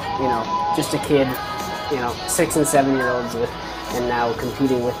grew up, just a kid, 6 and 7 year olds with, and now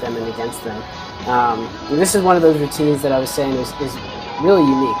competing with them and against them. This is one of those routines that I was saying is really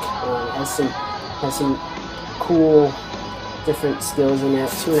unique. Has some cool different skills in it.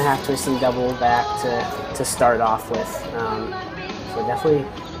 2.5 twisting double back to start off with. So definitely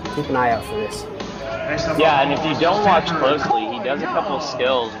keep an eye out for this. Yeah, and if you don't watch closely, he does a couple of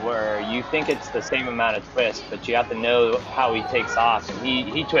skills where you think it's the same amount of twist, but you have to know how he takes off. And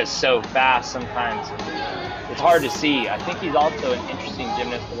he twists so fast sometimes it's hard to see. I think he's also an interesting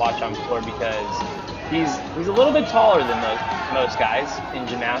gymnast to watch on floor because he's a little bit taller than most guys in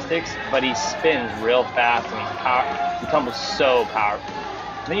gymnastics, but he spins real fast and he tumbles so powerful.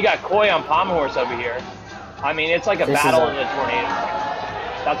 Then you got Coy on Pommel Horse over here. I mean, it's like a battle in the tornado.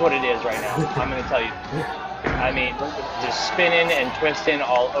 That's what it is right now. I'm going to tell you. I mean, just spinning and twisting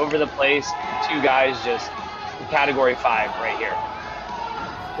all over the place. 2 guys just category 5 right here.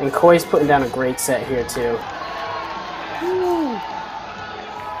 And Coy's putting down a great set here too.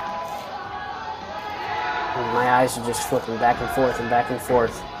 And my eyes are just flipping back and forth and back and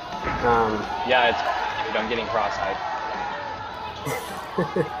forth. Yeah, I'm getting cross-eyed.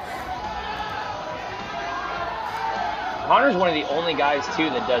 Connor's one of the only guys, too,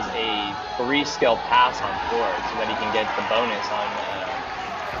 that does a 3-skill pass on floor so that he can get the bonus on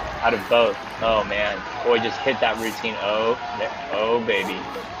out of both. Oh, man. Boy just hit that routine. Oh, baby.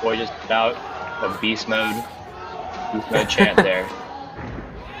 Boy just put out a beast mode chant there.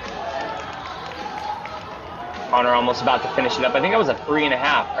 Connor almost about to finish it up. I think that was a 3.5,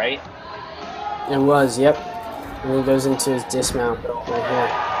 right? It was, yep. And he goes into his dismount right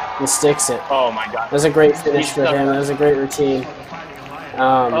here. And sticks it. Oh my God! That was a great finish for him. That was a great routine.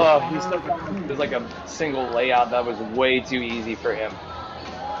 He's stuck. It was like a single layout that was way too easy for him.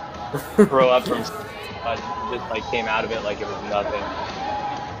 Throw up from just like came out of it like it was nothing.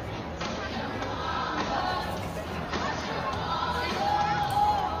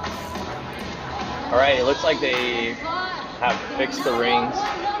 All right, it looks like they have fixed the rings.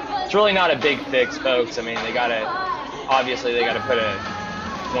 It's really not a big fix, folks. I mean, obviously they gotta put a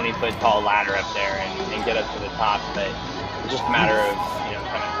 20-foot tall ladder up there and get up to the top, but it's just a matter of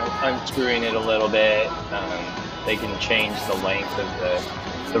kind of unscrewing it a little bit. They can change the length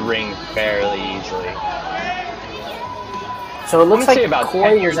of the ring fairly easily. So it looks like about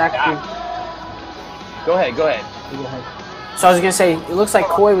Coy is actually. Go ahead. Go ahead. So I was going to say, it looks like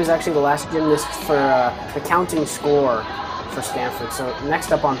Coy was actually the last gymnast for the counting score for Stanford. So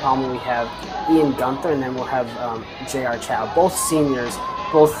next up on pommel we have Ian Gunther, and then we'll have J.R. Chow, both seniors,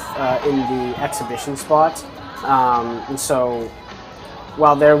 both in the exhibition spot. And so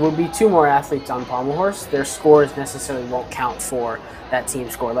while there will be 2 more athletes on pommel horse, their scores necessarily won't count for that team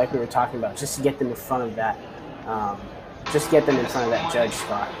score, like we were talking about, just to get them in front of that, judge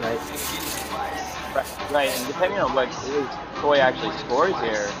spot, right? Right, and depending on what Coy actually scores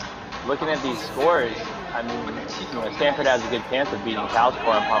here, looking at these scores, I mean, Stanford has a good chance of beating Cal's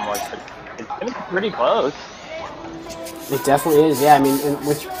score on pommel horse, but it's going to be pretty close. It definitely is, yeah. I mean,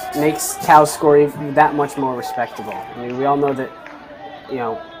 which makes Cal's score that much more respectable. I mean, we all know that,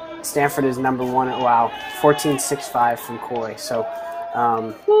 Stanford is number 1 at 14.65 from Coy. So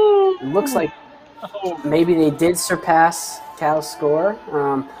it looks like maybe they did surpass Cal's score,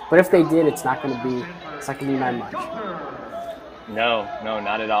 but if they did, it's not going to be by much. No,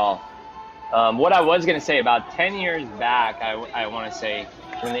 not at all. What I was going to say, about 10 years back, I want to say,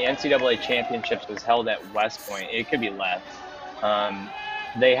 when the NCAA championships was held at West Point, it could be less.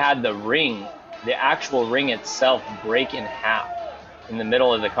 They had the actual ring itself break in half in the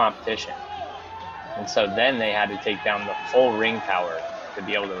middle of the competition. And so then they had to take down the full ring tower to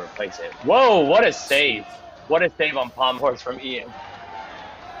be able to replace it. Whoa, what a save. What a save on pommel horse from Ian.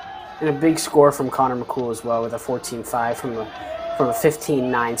 And a big score from Connor McCool as well, with a 14.5 from a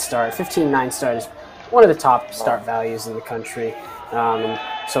 15.9 start. 15.9 start is one of the top start values in the country. And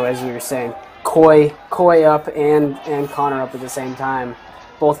so as you were saying, Coy up and Connor up at the same time,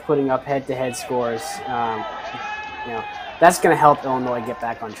 both putting up head-to-head scores. That's going to help Illinois get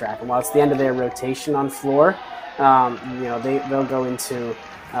back on track. And while it's the end of their rotation on floor, they'll go into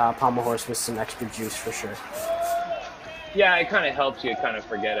pommel horse with some extra juice for sure. Yeah, it kind of helps you kind of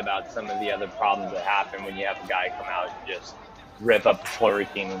forget about some of the other problems that happen when you have a guy come out and just rip up the floor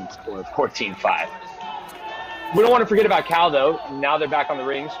routine and score 14.5. We don't want to forget about Cal, though. Now they're back on the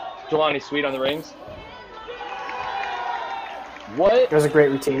rings. Jelani Sweet on the rings. What? It was a great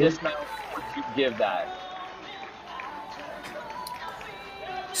routine. Dismount would you give that?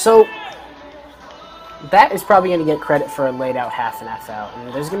 So that is probably going to get credit for a laid out half and half out. I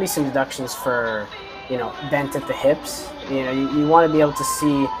mean, there's going to be some deductions for, bent at the hips. You want to be able to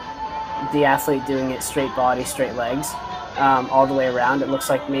see the athlete doing it straight body, straight legs, all the way around. It looks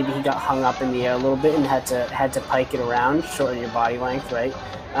like maybe he got hung up in the air a little bit and had to pike it around, shorten your body length, right?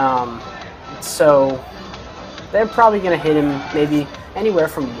 So they're probably going to hit him maybe anywhere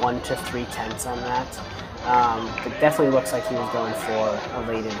from 1 to 3/10 on that. It definitely looks like he was going for a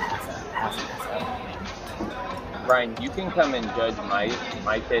late in half and half out. Bryan, you can come and judge my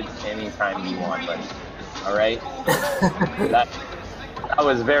kids anytime you want, buddy. All right? that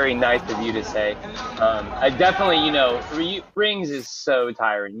was very nice of you to say. I definitely, rings is so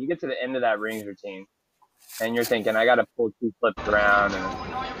tiring. You get to the end of that rings routine, and you're thinking, I got to pull 2 flips around,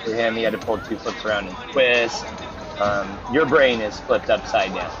 and for him, he had to pull 2 flips around and twist. Your brain is flipped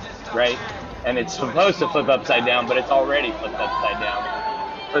upside down, right? And it's supposed to flip upside down, but it's already flipped upside down.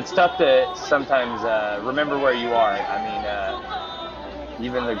 So it's tough to sometimes remember where you are. I mean,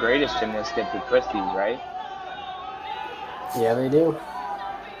 even the greatest gymnasts get the twisties, right? Yeah, they do.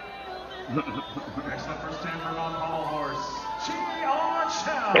 Next up for Stanford on pommel horse,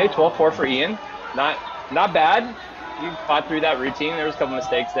 Chow. Okay, 12.4 for Ian. Not bad. You fought through that routine. There was a couple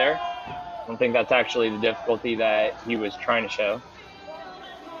mistakes there. I don't think that's actually the difficulty that he was trying to show.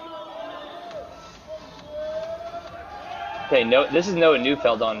 Okay, this is Noah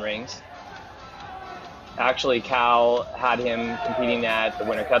Newfeld on rings. Actually, Cal had him competing at the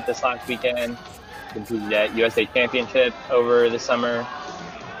Winter Cup this last weekend, competed at USA Championship over the summer.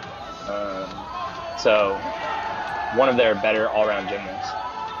 So, one of their better all-around gymnasts.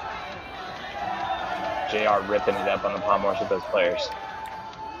 JR ripping it up on the pommel horse with those players.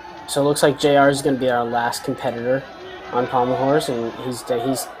 So it looks like JR is going to be our last competitor on pommel horse, and he was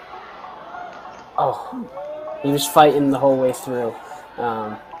fighting the whole way through.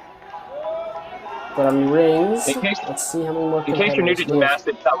 But on rings, let's see how many more. In case you're new to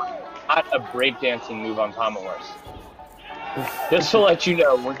gymnastics, that was not a breakdancing move on pommel horse. Just to let you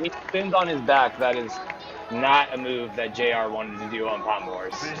know, when he spins on his back, that is not a move that JR wanted to do on pommel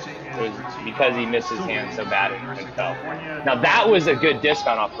horse. It was because he missed his hand so bad and fell. Now that was a good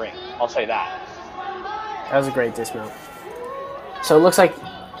dismount off ring. I'll say that. That was a great dismount. So it looks like,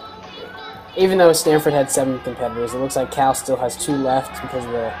 even though Stanford had 7 competitors, it looks like Cal still has 2 left because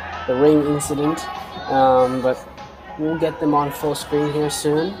of the ring incident. But we'll get them on full screen here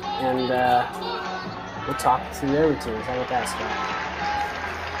soon, and we'll talk through their routines. How about that, Scott?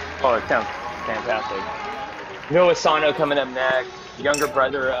 Oh, it Fantastic. You know, with Sano coming up next, younger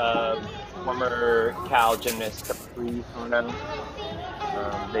brother of former Cal gymnast Sano.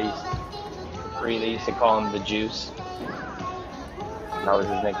 They used to call him the Juice. That was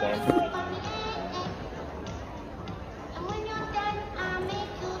his nickname.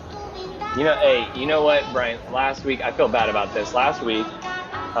 You know, hey, you know what, Brian? Last week, I feel bad about this. Last week,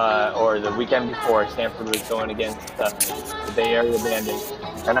 or the weekend before, Stanford was going against the Bay Area Bandits,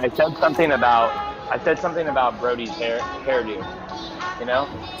 and I said something about Brody's hairdo. You know,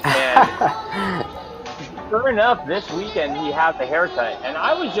 and sure enough, this weekend he had the haircut, and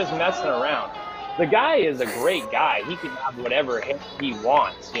I was just messing around. The guy is a great guy. He can have whatever hair he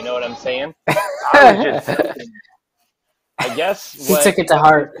wants. You know what I'm saying? I was just, I guess he took it to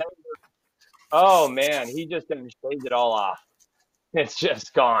heart. Oh man, he just didn't shave it all off. It's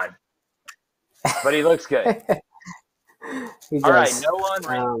just gone. But he looks good. All right, no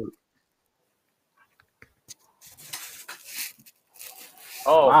one.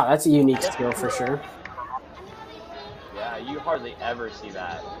 Oh, wow, that's a unique skill for sure. Yeah, you hardly ever see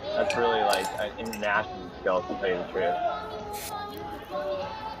that. That's really like an international skill, to tell you the truth.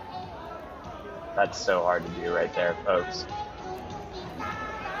 That's so hard to do right there, folks.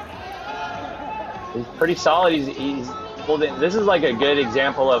 He's pretty solid. He's holding. This is like a good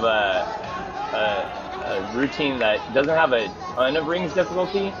example of a routine that doesn't have a ton of rings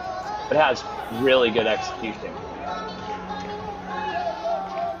difficulty, but has really good execution.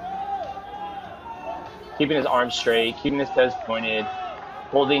 Keeping his arms straight, keeping his toes pointed,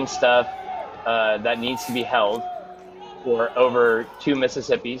 holding stuff that needs to be held for over 2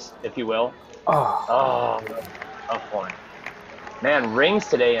 Mississippis, if you will. Oh, tough one. Man, rings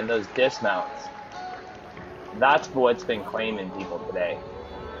today and those dismounts. That's what's been claiming people today.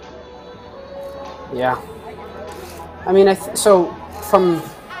 Yeah. I mean, so from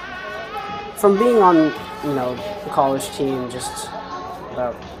being on, you know, the college team just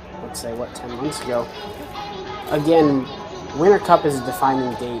about, let's say, 10 months ago, again, Winter Cup is a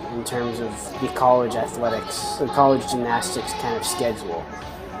defining date in terms of the college athletics, the college gymnastics kind of schedule.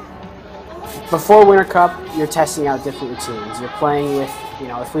 Before Winter Cup, you're testing out different routines. You're playing with, you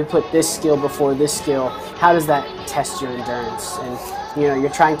know, if we put this skill before this skill, how does that test your endurance? And, you know, you're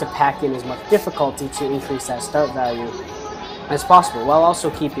trying to pack in as much difficulty to increase that start value as possible, while also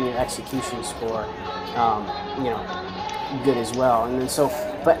keeping your execution score, you know, good as well. And then so,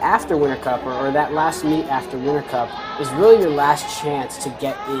 but after Winter Cup, or that last meet after Winter Cup, is really your last chance to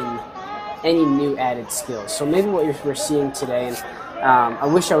get in any new added skills. So maybe what we're seeing today, and I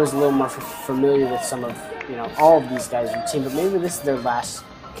wish I was a little more familiar with some of, you know, all of these guys' routine, but maybe this is their last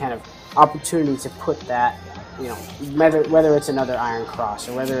kind of opportunity to put that, you know, whether it's another iron cross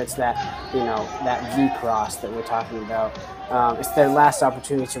or whether it's that, you know, that V cross that we're talking about. It's their last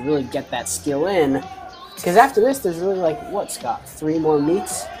opportunity to really get that skill in, because after this, there's really like, what, Scott, 3 more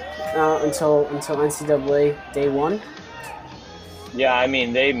meets until NCAA day 1. Yeah, I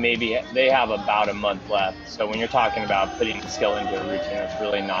mean, they have about a month left. So when you're talking about putting skill into a routine, it's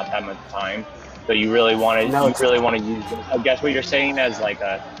really not that much time. So you really want to use this, I guess what you're saying, as like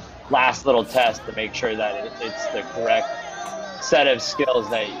a last little test to make sure that it's the correct set of skills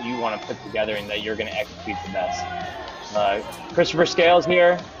that you want to put together and that you're going to execute the best. Christopher Scales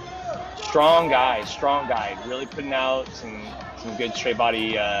here, strong guy, really putting out some good straight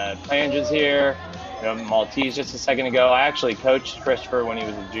body flanges here. You know, Maltese just a second ago. I actually coached Christopher when he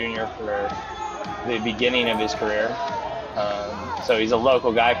was a junior for the beginning of his career. So he's a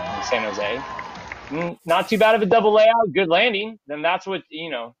local guy from San Jose. Not too bad of a double layout, good landing. Then that's what we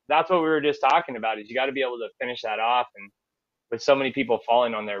were just talking about, is you got to be able to finish that off. And with so many people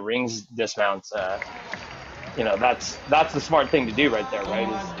falling on their rings dismounts, you know, that's the smart thing to do right there, right?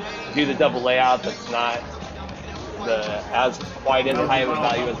 Is do the double layout that's not as quite as high of a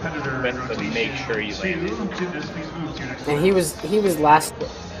value as the but make sure you land it. And he was last.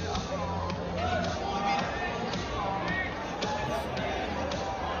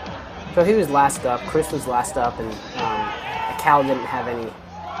 So he was last up. Chris was last up, and Cal didn't have any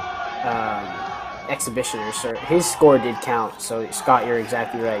exhibitioners. So his score did count. So Scott, you're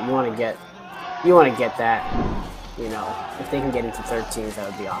exactly right. You want to get that. You know, if they can get into 13s, that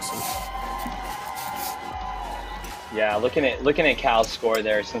would be awesome. Yeah, looking at Cal's score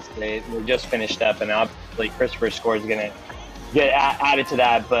there, since they just finished up, and obviously Christopher's score is going to get added to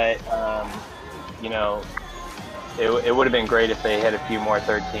that. But you know, it would have been great if they hit a few more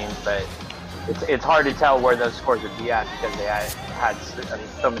 13s. But it's hard to tell where those scores would be at, because they had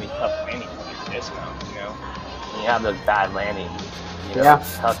so many tough landings on these dismounts. You know, when you have those bad landings, you know,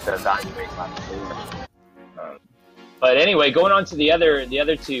 it's tough to evaluate. But anyway, going on to the other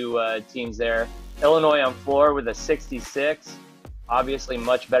two teams there. Illinois on floor with a 66. Obviously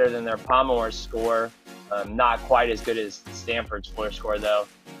much better than their Pommel Horse score. Not quite as good as Stanford's floor score, though.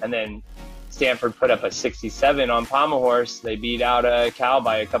 And then Stanford put up a 67 on Pommel Horse. They beat out Cal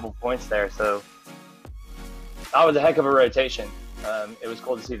by a couple points there. So that was a heck of a rotation. It was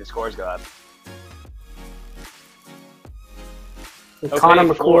cool to see the scores go up. Okay, Connor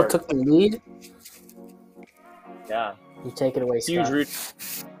McCool took the lead. Yeah. You take it away, Scott. Huge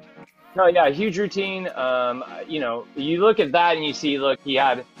routine. You know, you look at that and you see, look, he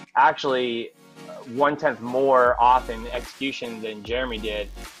had actually 1/10 more off in execution than Jeremy did,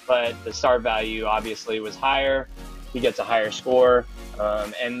 but the start value obviously was higher. He gets a higher score,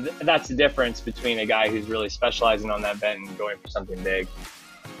 and that's the difference between a guy who's really specializing on that bend and going for something big.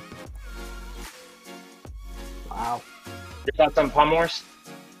 Wow. Your thoughts on Pommel Horse?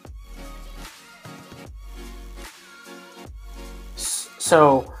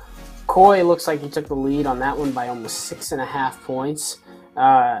 So, Coy looks like he took the lead on that one by almost 6.5 points.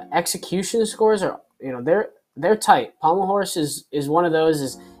 Execution scores are, you know, they're tight. Pommel Horse is one of those.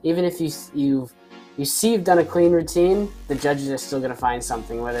 Is even if you see you've done a clean routine, the judges are still going to find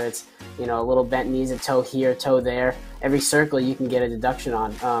something. Whether it's, you know, a little bent knees, a toe here, toe there. Every circle you can get a deduction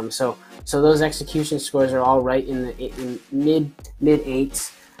on. So those execution scores are all right in the mid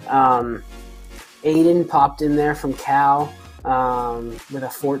 8s. Aidan popped in there from Cal with a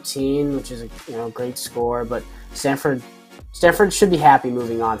 14, which is a great score. But Stanford should be happy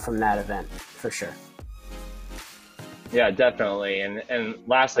moving on from that event for sure. Yeah, definitely. And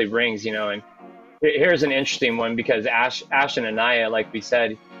lastly, rings. You know, and here's an interesting one because Ashton Anaya, like we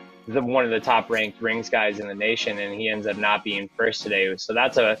said, is one of the top ranked rings guys in the nation, and he ends up not being first today. So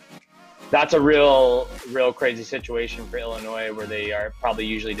that's a real crazy situation for Illinois, where they are probably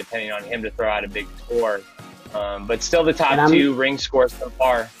usually depending on him to throw out a big score. But still the top two ring scores so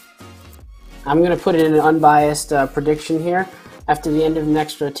far. I'm going to put it in an unbiased prediction here. After the end of the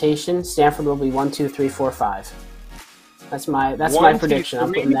next rotation, Stanford will be 1, 2, 3, 4, 5. That's my prediction.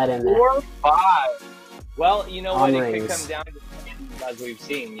 I'm putting that in there. 4, 5. Well, you know what? Rings. It could come down to as we've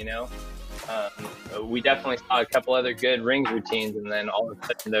seen. You know, we definitely saw a couple other good rings routines, and then all of a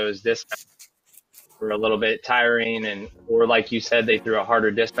sudden those dismounts were a little bit tiring, or like you said, they threw a harder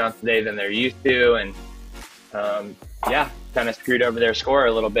dismount today than they're used to, and kind of screwed over their score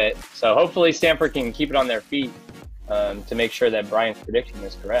a little bit. So hopefully Stanford can keep it on their feet to make sure that Bryan's prediction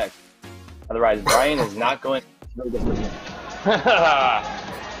is correct. Otherwise, Bryan is not going to this weekend.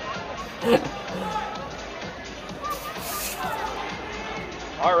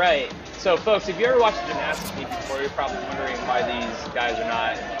 All right. So, folks, if you ever watched a gymnastics meet before, you're probably wondering why these guys are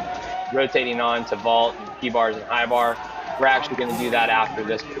not rotating on to vault and P-bars and high bar. We're actually going to do that after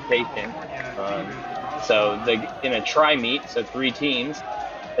this rotation. So in a tri-meet, so 3 teams,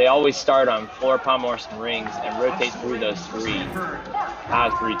 they always start on floor, Pommel Horse, and rings and rotate through those 3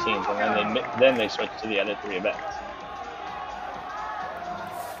 as 3 teams, and then they switch to the other 3 events.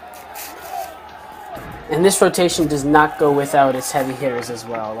 And this rotation does not go without its heavy hitters as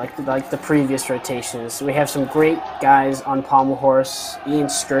well, like the previous rotations. We have some great guys on Pommel Horse. Ian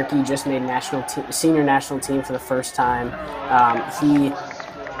Skirky just made senior national team for the first time. He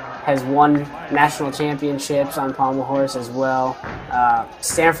has won national championships on Pommel Horse as well.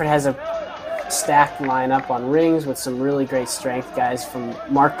 Stanford has a stacked lineup on rings with some really great strength guys, from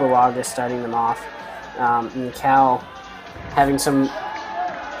Mark Balaga starting them off, and Cal having some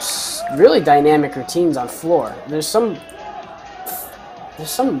really dynamic routines on floor. There's some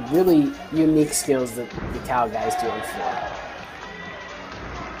really unique skills that the Cal guys do on floor.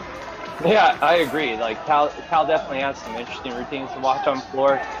 Yeah, I agree. Like Cal definitely has some interesting routines to watch on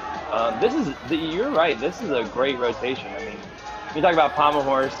floor. You're right. This is a great rotation. I mean, you talk about Pommel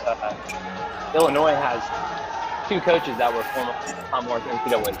Horse. Illinois has 2 coaches that were former Pommel Horse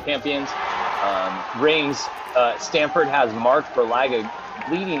NCAA champions. Rings. Stanford has Mark Berlaga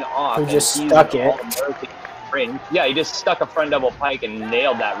leading off. Who just stuck it. Ring. Yeah, he just stuck a front double pike and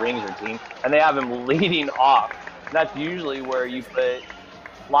nailed that rings routine. And they have him leading off. And that's usually where you put,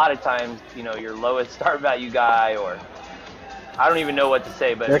 a lot of times, you know, your lowest start value guy, or I don't even know what to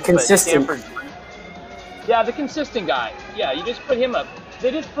say, but they're consistent. Yeah, the consistent guy. Yeah, you just put him up.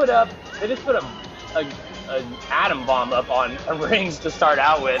 They just put an atom bomb up on rings to start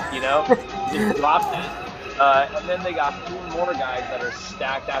out with, you know. Just dropped it. And then they got 4 more guys that are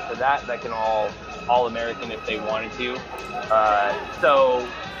stacked after that can all American if they wanted to. So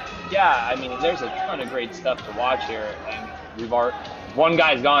yeah, I mean, there's a ton of great stuff to watch here, and one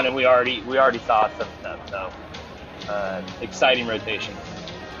guy's gone, and we already saw some stuff. So exciting rotation.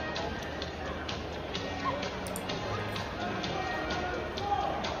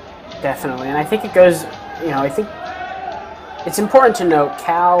 Definitely, and I think it goes, I think it's important to note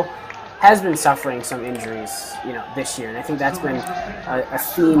Cal has been suffering some injuries, this year, and I think that's been a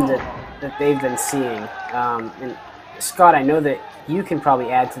theme that they've been seeing. And Scott, I know that you can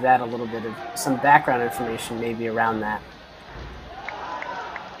probably add to that a little bit of some background information maybe around that.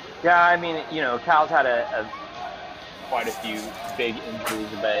 Yeah, I mean, Cal's had quite a few big injuries,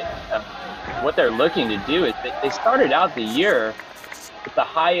 but what they're looking to do is they started out the year with the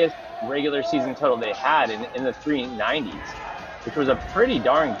highest regular season total they had in the 390s, which was a pretty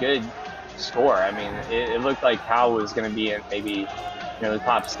darn good score. I mean, it looked like Cal was going to be in maybe the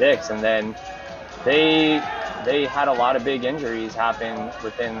top 6, and then they had a lot of big injuries happen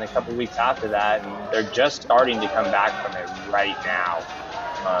within a couple weeks after that, and they're just starting to come back from it right now.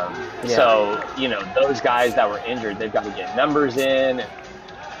 So, those guys that were injured, they've got to get numbers in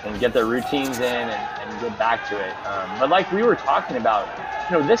and get their routines in and get back to it. But like we were talking about,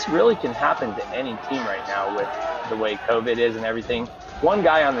 this really can happen to any team right now with the way COVID is and everything. One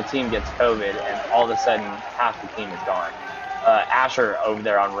guy on the team gets COVID and all of a sudden half the team is gone. Asher over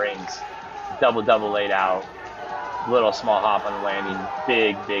there on rings, double laid out, little small hop on the landing,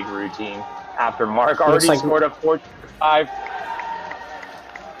 big routine. After Mark already scored a 4.5.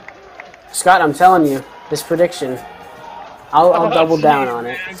 Scott, I'm telling you, this prediction, I'll double down on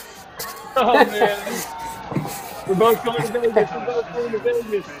it. Oh, man. We're both going to Vegas.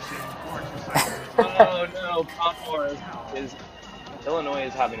 Oh, no. Palmore Illinois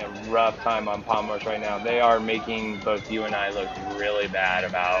is having a rough time on Palmore right now. They are making both you and I look really bad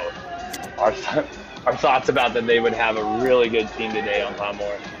about our thoughts about that they would have a really good team today on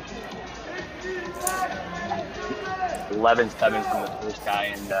Palmore. 11-7 from the first guy,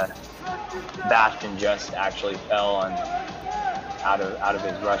 and Bastion just actually fell out of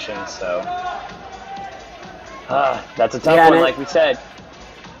his Russian, so that's a tough one, like we said.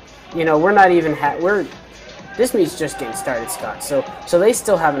 We're not even this meet's just getting started, Scott. So they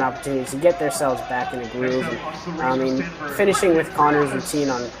still have an opportunity to get themselves back in a groove. And, finishing with Connor's routine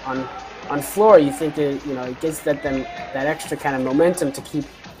on floor, you think that it gives that extra kind of momentum to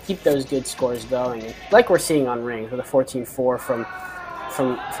keep those good scores going. And like we're seeing on rings with a 14-4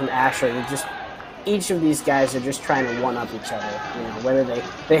 from Asher, they're just, each of these guys are just trying to one up each other. Whether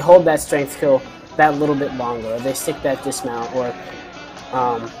they hold that strength kill that little bit longer, or they stick that dismount, or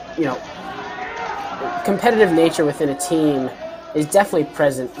competitive nature within a team is definitely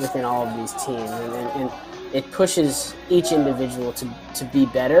present within all of these teams, and it pushes each individual to be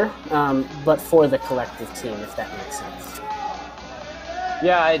better, but for the collective team, if that makes sense.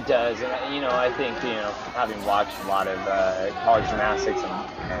 Yeah, it does, and I think having watched a lot of college gymnastics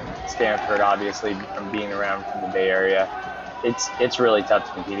and Stanford, obviously from being around from the Bay Area, it's really tough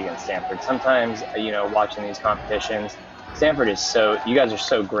to compete against Stanford. Sometimes watching these competitions, Stanford is you guys are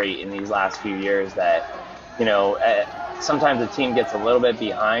so great in these last few years that sometimes the team gets a little bit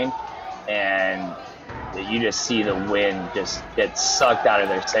behind, and you just see the wind just get sucked out of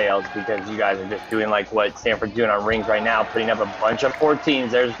their sails because you guys are just doing like what Stanford's doing on rings right now, putting up a bunch of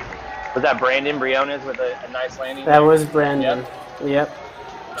 14s. Was that Brandon Briones with a nice landing? That was Brandon. Yep.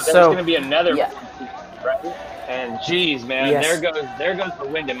 So there's going to be another, right? And geez, man, there goes the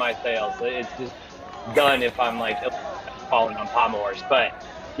wind in my sails. It's just done if I'm like falling on Palmore's. But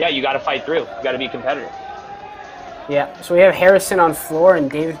yeah, you got to fight through. You got to be competitive. Yeah. So we have Harrison on floor and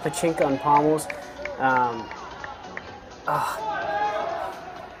David Pachinka on pommels. I'm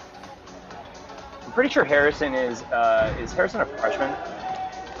pretty sure Harrison is Harrison a freshman?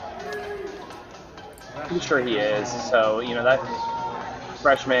 Pretty sure he is. So that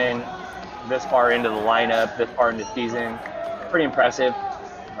freshman this far into the lineup, this far into the season, pretty impressive.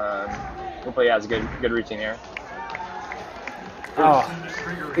 Hopefully he has a good routine here.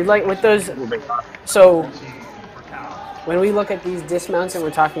 You like with those. So when we look at these dismounts and we're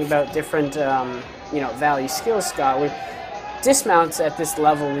talking about different value skills, Scott, with dismounts at this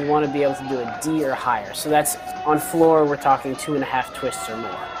level, we want to be able to do a D or higher. So that's on floor, we're talking 2.5 twists or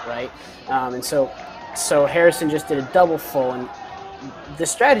more, right? And so Harrison just did a double full, and the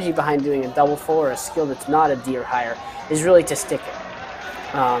strategy behind doing a double full or a skill that's not a D or higher is really to stick it.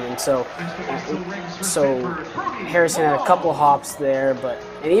 And so Harrison had a couple hops there,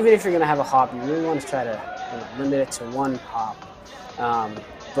 and even if you're going to have a hop, you really want to try to limit it to one hop.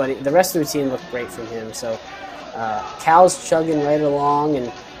 But the rest of the routine looked great from him. So Cal's chugging right along,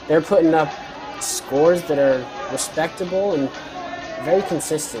 and they're putting up scores that are respectable and very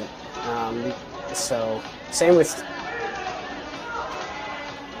consistent. So same with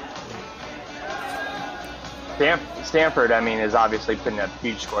Stanford, is obviously putting up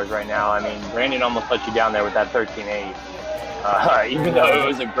huge scores right now. Brandon almost let you down there with that 13.8. Even though it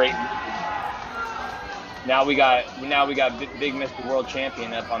was a great now we got big Mr. World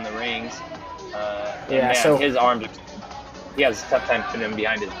Champion up on the rings. And Yeah, man, so his arms, he has a tough time putting them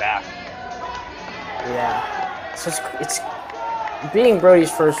behind his back. yeah, so it's being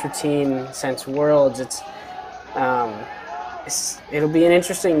Brody's first routine since Worlds. It'll be an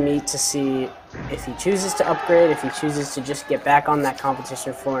interesting meet to see if he chooses to upgrade, if he chooses to just get back on that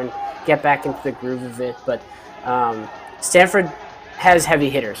competition floor and get back into the groove of it. But Stanford has heavy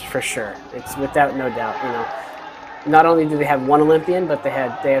hitters for sure. It's without no doubt. You know, not only do they have one Olympian, but they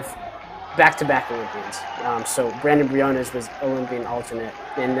have back-to-back Olympians. So Brandon Briones was Olympian alternate,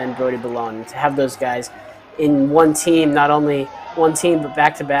 and then Brody Ballone. And to have those guys in one team, not only one team but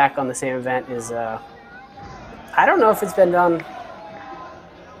back-to-back on the same event is, I don't know if it's been done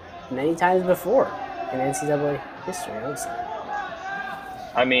many times before in NCAA history, honestly.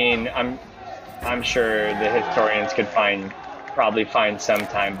 I mean, I'm sure the historians could probably find some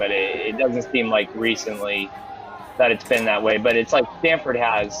time, but it doesn't seem like recently that it's been that way. But it's like Stanford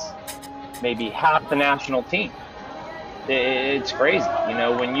has maybe half the national team. It's crazy, you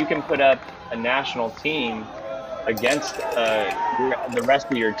know, when you can put up a national team against the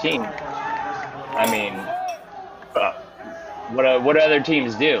rest of your team. I mean, what do other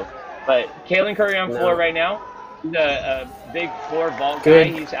teams do? But Kalen Curry on floor right now. He's a big floor vault guy.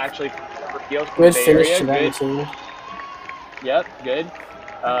 He's actually good finish to that team. Yep, good.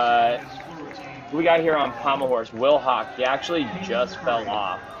 We got here on pommel horse, Will Hawk. He actually just fell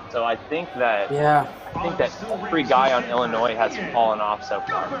off. So I think that every guy on Illinois has fallen off so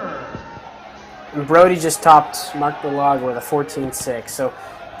far. And Brody just topped Mark DeLog with a 14.6. So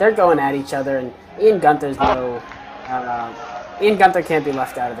they're going at each other, and Ian Gunther's Ian Gunther can't be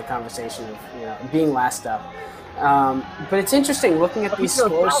left out of the conversation of being last up. But it's interesting looking at these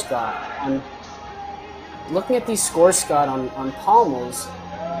scores, Scott. On pommels,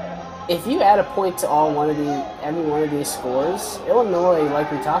 if you add a point to every one of these scores, Illinois,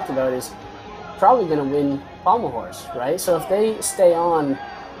 like we talked about, is probably going to win pommel horse, right? So if they stay on,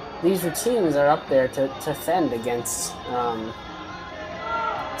 these routines are up there to fend against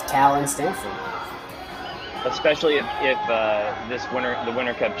Cal and Stanford. Especially if the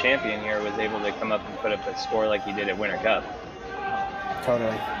Winter Cup champion here was able to come up and put up a score like he did at Winter Cup.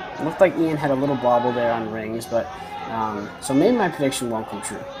 Totally. It looked like Ian had a little bobble there on rings, but so maybe my prediction won't come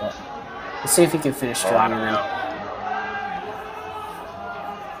true. But let's see if he can finish strong. And then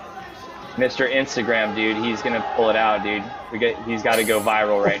Mr. Instagram, dude, he's gonna pull it out, dude. He's got to go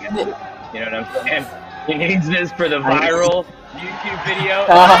viral right now. You know what I'm saying? He needs this for the viral YouTube video.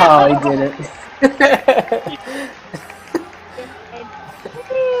 Oh, he did it.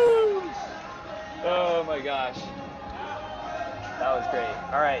 Oh my gosh, that was great.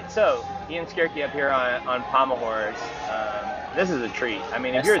 All right, so Ian Skierke up here on pommel horse. This is a treat. I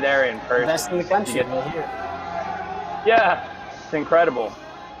mean, if you're there in person, best in the country. Yeah, it's incredible.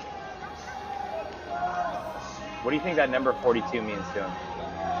 What do you think that number 42 means to him?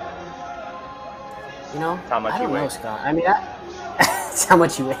 You know, how much I don't he know, weighs. Scott. I mean, that's how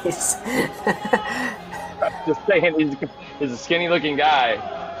much he weighs. Just saying, he's a skinny-looking guy.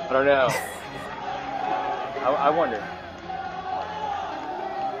 I don't know. I wonder.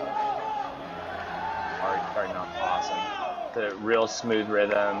 Starting off awesome. The real smooth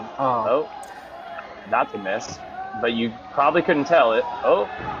rhythm. Oh, that's a miss. But you probably couldn't tell it. Oh,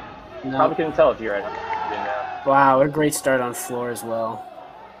 no. Probably couldn't tell if you're at it. Wow, what a great start on floor as well.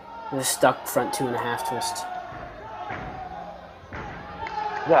 Just stuck front 2.5 twist.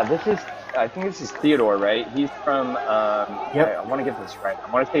 Yeah, I think this is Theodore, right? He's from, yep. I want to get this right.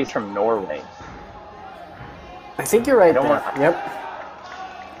 I want to say he's from Norway. I think you're right there. Yep.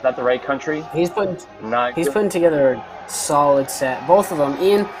 Is that the right country? He's putting together a solid set. Both of them.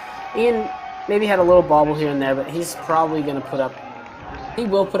 Ian maybe had a little bobble here and there, but he's probably going to he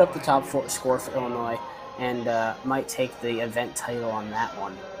will put up the top score for Illinois and might take the event title on that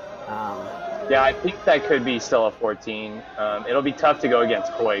one. Yeah, I think that could be still a 14. It'll be tough to go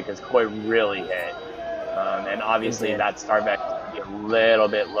against Coy because Coy really hit. And obviously that start back will be a little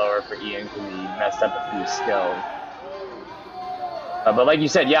bit lower for Ian because he messed up a few skills. But like you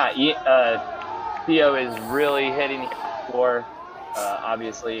said, yeah, Theo is really hitting the floor,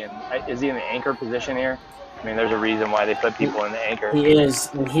 obviously. And is he in the anchor position here? I mean, there's a reason why they put people in the anchor. He is,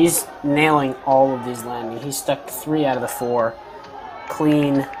 and he's nailing all of these landings. He stuck 3 out of the 4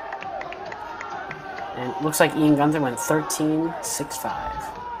 clean. And it looks like Ian Gunther went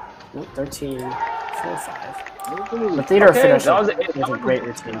 13.65. Nope, 13.45. But Theodore finished with a great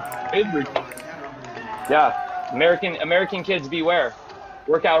routine. Yeah, American kids beware.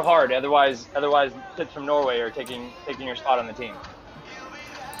 Work out hard, otherwise kids from Norway are taking your spot on the team.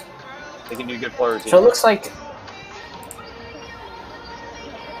 They can do good floor routine. So it looks like.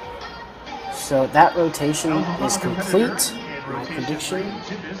 So that rotation is complete. My prediction.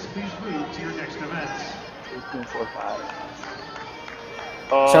 Gymnasts, please move to your next event. 18.45.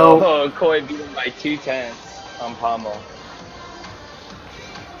 So- Oh, Koi beat him by 2/10 on pommel.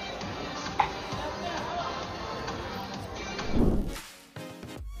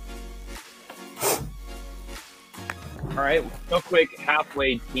 All right, real quick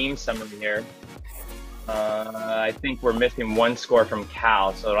halfway team summary here. I think we're missing one score from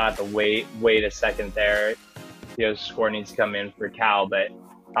Cal, so I'll have to wait a second there. The score needs to come in for Cal, but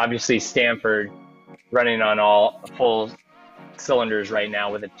obviously Stanford running on all full cylinders right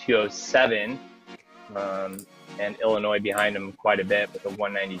now with a 207, and Illinois behind them quite a bit with a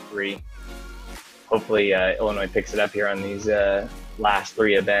 193. Hopefully Illinois picks it up here on these last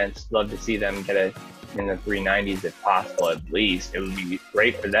three events. Love to see them get it in the 390s if possible, at least. It would be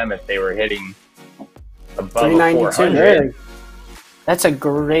great for them if they were hitting above 400. That's a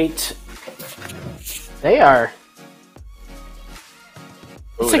great. They are.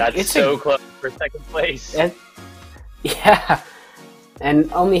 Ooh, that's so close for second place. Yeah,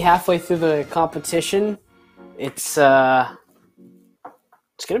 and only halfway through the competition, it's gonna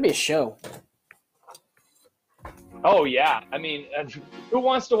be a show. Oh yeah, I mean, who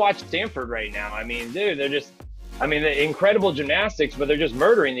wants to watch Stanford right now? I mean, dude, they're incredible gymnastics, but they're just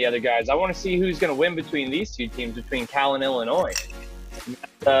murdering the other guys. I want to see who's going to win between these two teams, between Cal and Illinois.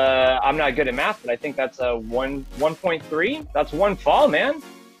 I'm not good at math, but I think that's a 1.3. That's one fall, man.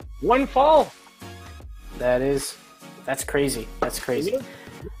 One fall. That's crazy. That's crazy.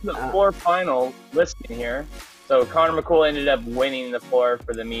 The floor final listing here. So Connor McCool ended up winning the floor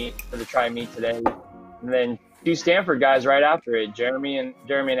for the try meet today, and then two Stanford guys right after it, Jeremy and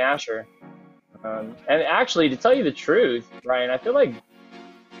Asher. And actually, to tell you the truth, Bryan, I feel like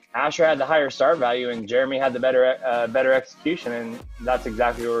Asher had the higher start value and Jeremy had the better execution, and that's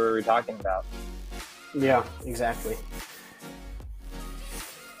exactly what we were talking about. Yeah, exactly.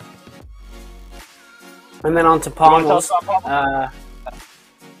 And then on to pommels.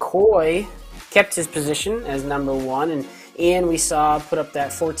 Koi kept his position as number one, and Ian we saw put up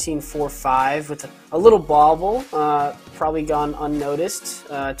that 14.45 with a little bobble, probably gone unnoticed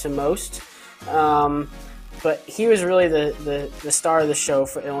to most. But he was really the star of the show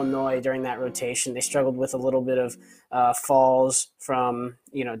for Illinois during that rotation. They struggled with a little bit of falls from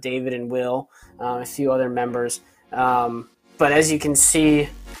David and Will, a few other members. But as you can see,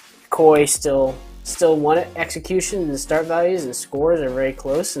 Koi still won it. Execution and start values and scores are very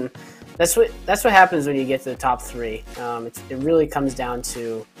close, and that's what happens when you get to the top three. It really comes down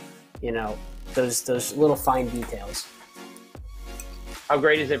to those little fine details. How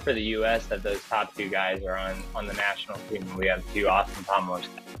great is it for the U.S. that those top two guys are on the national team? We have two awesome pommelers.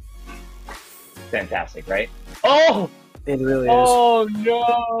 Fantastic, right? Oh! It really is. Oh,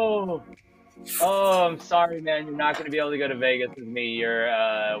 no! Oh, I'm sorry, man. You're not going to be able to go to Vegas with me. Your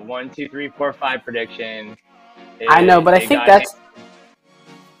 1, 2, 3, 4, 5 prediction. I know, but I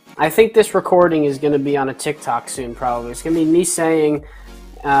think this recording is going to be on a TikTok soon, probably. It's going to be me saying,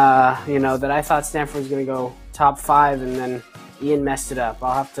 that I thought Stanford was going to go top 5, and then Ian messed it up.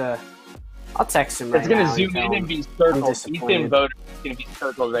 I'll text him right now. It's going to zoom in and be circled. Ethan Boder is going to be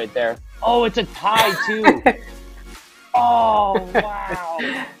circled right there. Oh, it's a tie, too. Oh, wow.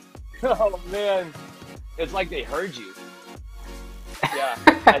 Oh, man. It's like they heard you. Yeah,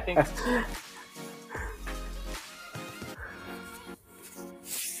 I think...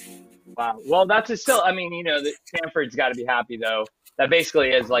 Wow. Well, that's still... Stanford's got to be happy, though. That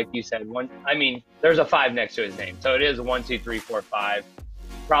basically is, like you said, there's a 5 next to his name. So it is 1, 2, 3, 4, 5.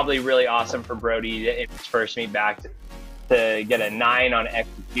 Probably really awesome for Brody in his first meet back to get a 9 on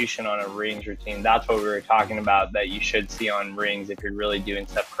execution on a rings routine. That's what we were talking about that you should see on rings if you're really doing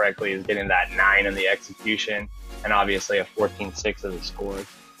stuff correctly, is getting that 9 on the execution, and obviously a 14.6 of the score.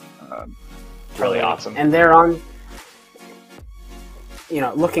 Really awesome. And they're on,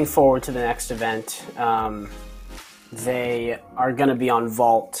 looking forward to the next event. They are going to be on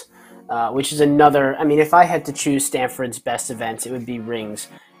vault, which is another. If I had to choose Stanford's best events, it would be rings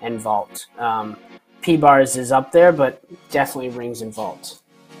and vault. P-bars is up there, but definitely rings and vault.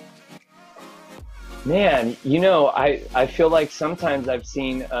 Man, I feel like sometimes I've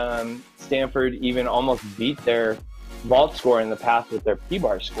seen Stanford even almost beat their vault score in the past with their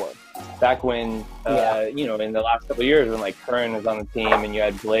P-bar score. Back when, in the last couple of years when Curran was on the team and you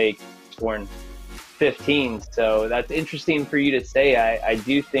had Blake scoring 15. So that's interesting for you to say. I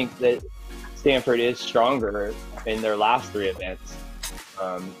do think that Stanford is stronger in their last 3 events.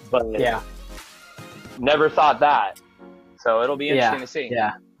 But never thought that. So it'll be interesting to see.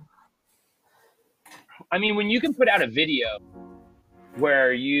 Yeah. I mean, when you can put out a video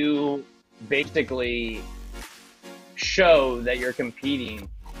where you basically show that you're competing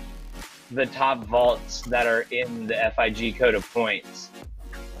the top vaults that are in the FIG code of points,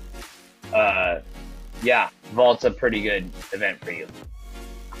 yeah, vault's a pretty good event for you.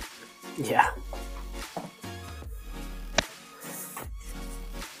 Yeah.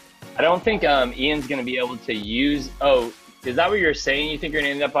 I don't think Ian's going to be able to use. Oh, is that what you're saying? You think you're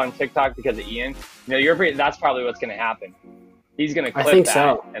going to end up on TikTok because of Ian? No, that's probably what's going to happen. He's going to clip I think that,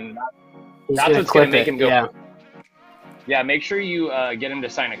 so. and He's that's what's going to make him go. Yeah. Yeah, make sure you get him to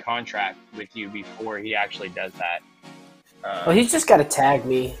sign a contract with you before he actually does that. Well, he's just got to tag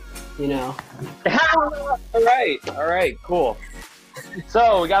me, you know. All right, cool.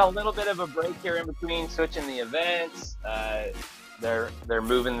 So we got a little bit of a break here in between switching the events. They're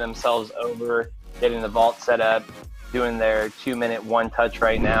moving themselves over, getting the vault set up, doing their 2-minute one touch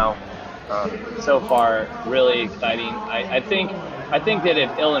right now. So far, really exciting. I think that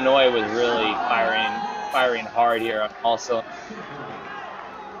if Illinois was really firing hard here, also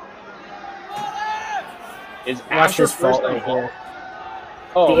is Watch Asher this vault first right here.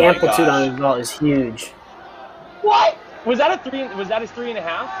 Oh, the my amplitude gosh. on his vault is huge. What was that? Was that his 3.5?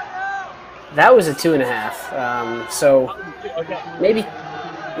 That was a 2.5. So Okay.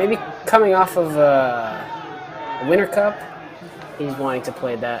 maybe coming off of a Winter Cup, he's wanting to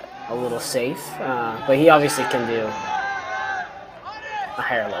play that a little safe. But he obviously can do a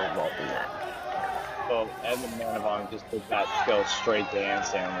higher level vault than that. So Edmund Manivong just took that skill straight to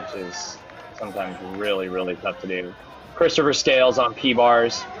handstand, which is sometimes really, really tough to do. Christopher Scales on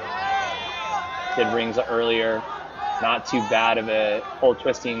P-bars. Did rings earlier. Not too bad of a pole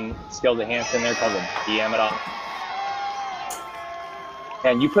twisting skill to handstand there called a DM at all.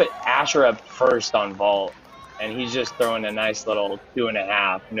 And you put Asher up first on vault, and he's just throwing a nice little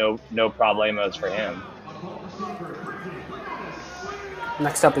 2.5. No problemos for him.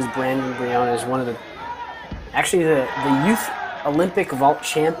 Next up is Brandon Briones, one of the youth Olympic vault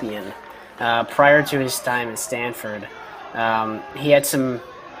champion prior to his time at Stanford. He had some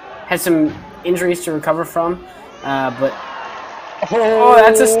injuries to recover from, but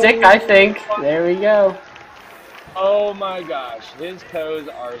that's a stick, I think. There we go. Oh my gosh, his toes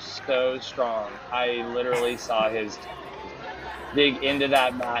are so strong. I literally saw his dig into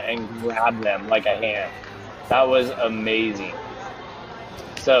that mat and grab them like a hand. That was amazing.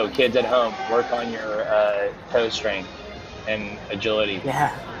 So, kids at home, work on your toe strength and agility.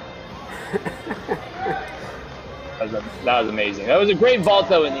 Yeah. That was amazing. That was a great vault,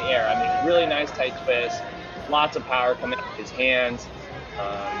 though, in the air. I mean, really nice tight twist, lots of power coming out of his hands.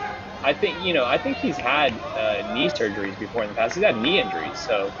 I think he's had knee surgeries before in the past. He's had knee injuries,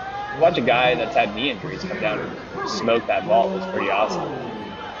 so to watch a guy that's had knee injuries come down and smoke that vault was pretty awesome.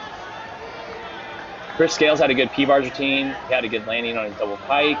 Chris Scales had a good P-bars routine. He had a good landing on his double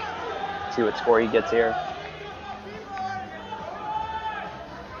pike. Let's see what score he gets here.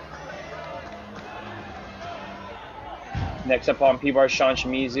 Next up on P-bars, Sean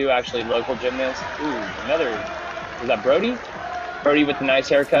Shimizu, actually local gymnast. Ooh, was that Brody? Brody with the nice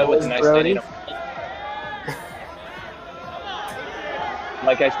haircut, with the nice standing.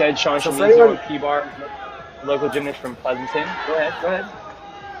 Like I said, Sean Shimizu on P-bar, local gymnast from Pleasanton. Go ahead.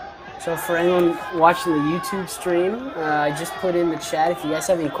 So for anyone watching the YouTube stream, I just put in the chat. If you guys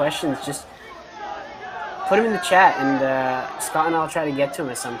have any questions, just put them in the chat, and Scott and I will try to get to them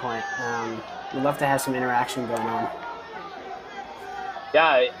at some point. We'd love to have some interaction going on.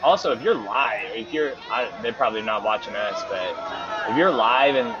 Yeah, also, if you're live, they're probably not watching us, but if you're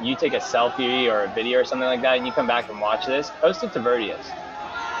live and you take a selfie or a video or something like that and you come back and watch this, post it to Virtius.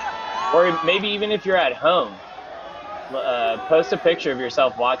 Or maybe even if you're at home, post a picture of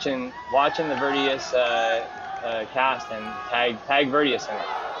yourself watching the Virtius cast and tag Virtius in it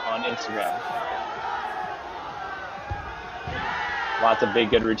on Instagram. Lots of big,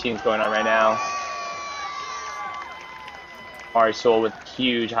 good routines going on right now. Ari Sewell with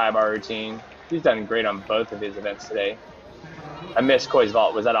huge high bar routine. He's done great on both of his events today. I missed Coy's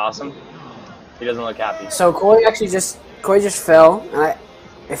vault. Was that awesome? He doesn't look happy. So Coy just fell, and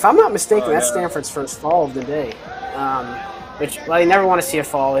if I'm not mistaken, that's Stanford's first fall of the day. You never want to see a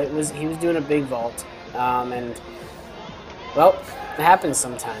fall. He was doing a big vault, and well, it happens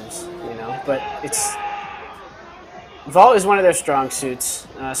sometimes, you know. But vault is one of their strong suits.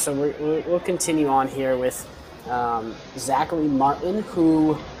 So we'll continue on here with Zachary Martin,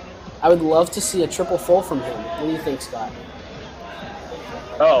 who I would love to see a triple full from him. What do you think, Scott?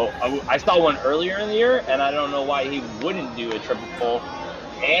 Oh, I saw one earlier in the year, and I don't know why he wouldn't do a triple full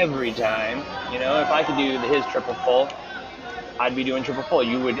every time. You know, if I could do his triple full, I'd be doing triple pull.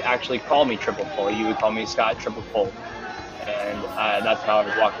 You would actually call me triple pull. You would call me Scott triple pull. And that's how I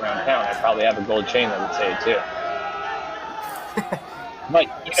was walking around town. I'd probably have a gold chain that would say it too. But,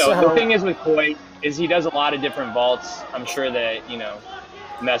 the thing is with Koi is he does a lot of different vaults. I'm sure that,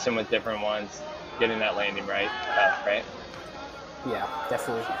 messing with different ones, getting that landing right, right? Yeah,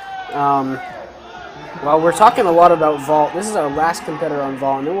 definitely. Well, we're talking a lot about vault. This is our last competitor on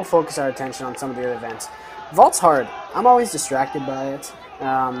vault, and then we'll focus our attention on some of the other events. Vault's hard. I'm always distracted by it.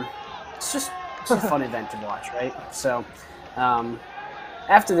 It's just a fun event to watch, right? So,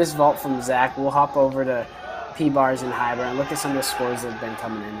 after this vault from Zach, we'll hop over to P-bars and Inhaber and look at some of the scores that have been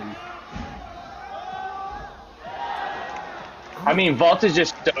coming in. I mean, vault is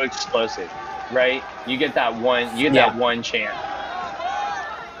just so explosive, right? You get that one chance.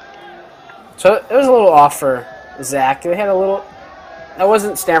 So it was a little off for Zach. They had a little. That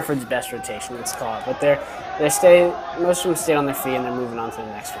wasn't Stanford's best rotation, let's call it. But most of them stayed on their feet and they're moving on to the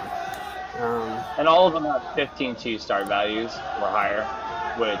next one. And all of them have 15-2 start values or higher,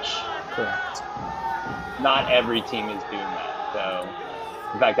 which Correct. Not every team is doing that. So,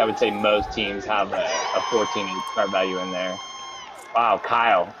 in fact, I would say most teams have a 14-8 start value in there. Wow,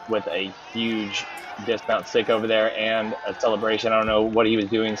 Kyle with a huge dismount stick over there and a celebration. I don't know what he was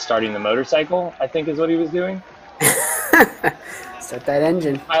doing, starting the motorcycle, I think is what he was doing. Start that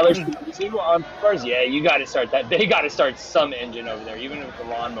engine. Tyler Shimizu on Spurs. Yeah, you got to start that. They got to start some engine over there, even with the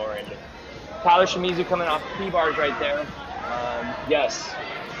lawnmower engine. Tyler Shimizu coming off P-bars right there. Yes,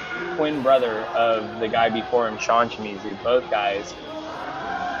 twin brother of the guy before him, Sean Shimizu. Both guys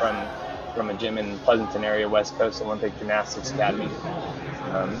from a gym in Pleasanton area, West Coast Olympic Gymnastics Academy.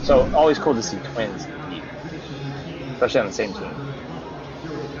 So always cool to see twins compete, especially on the same team.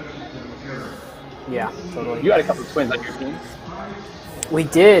 Yeah, totally. You had a couple of twins on your team. We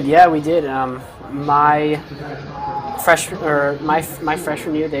did, yeah, we did. My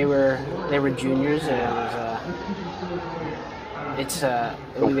freshman year, they were juniors, and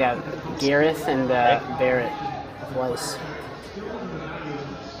we got Gareth and Barrett Weiss.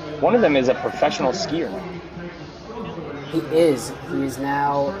 One of them is a professional skier. He is. He's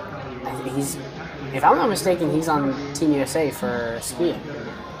now. If I'm not mistaken, he's on Team USA for skiing.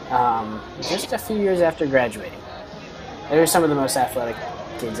 Just a few years after graduating. They're some of the most athletic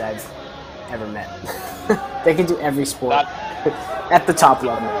kids I've ever met. They can do every sport at the top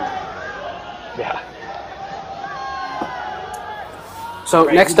level. Yeah. So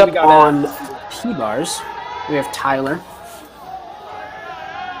next up on P-bars, we have Tyler.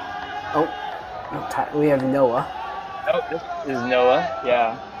 Oh, no, we have Noah. Oh, this is Noah,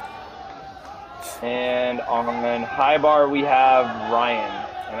 yeah. And on high bar, we have Ryan.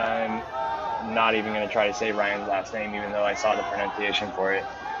 And I'm not even going to try to say Ryan's last name, even though I saw the pronunciation for it.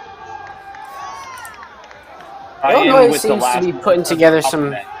 Illinois seems to be putting together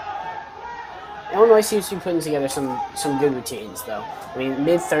some. Illinois seems to be putting together some good routines, though. I mean,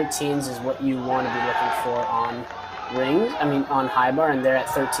 mid-13s is what you want to be looking for on rings. I mean, on high bar, and they're at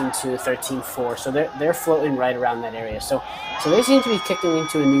 13.2, 13.4, so they're floating right around that area. So they seem to be kicking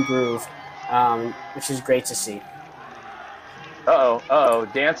into a new groove, which is great to see. Uh-oh,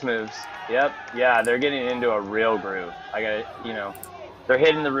 dance moves. Yep, yeah, they're getting into a real groove. They're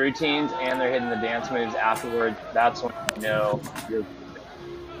hitting the routines and they're hitting the dance moves afterwards. That's when you know you're.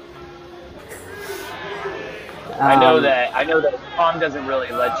 I know that Tom doesn't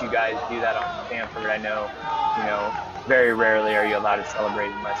really let you guys do that on Stanford. I know, very rarely are you allowed to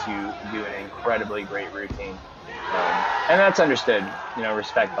celebrate unless you do an incredibly great routine. And that's understood,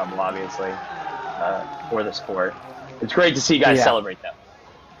 respect level, obviously, for the sport. It's great to see you guys celebrate that.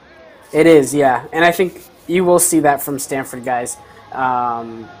 It is, yeah. And I think you will see that from Stanford guys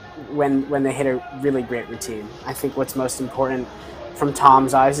when they hit a really great routine. I think what's most important from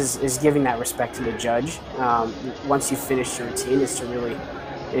Tom's eyes is giving that respect to the judge. Once you finish your routine, is to really,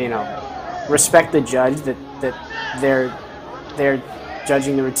 respect the judge that they're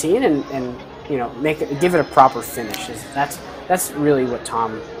judging the routine and give it a proper finish. That's really what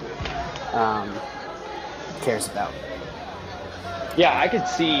Tom cares about. Yeah, I could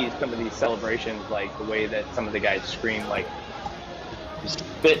see some of these celebrations, like the way that some of the guys scream, like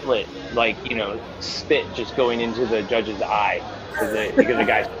spitlet, like spit just going into the judge's eye because the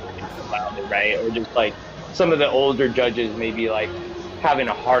guy's so loudly, right? Or just like some of the older judges maybe like having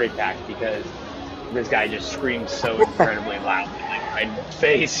a heart attack because this guy just screams so incredibly loudly, like right in the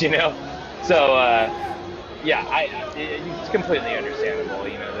face, So, it's completely understandable.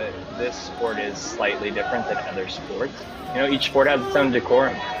 That this sport is slightly different than other sports. Each sport has its own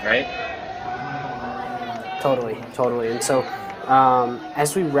decorum, right? Totally. And so,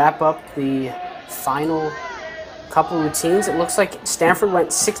 as we wrap up the final couple routines. It looks like Stanford went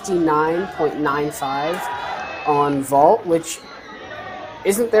 69.95 on vault, which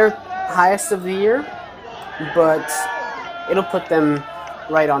isn't their highest of the year, but it'll put them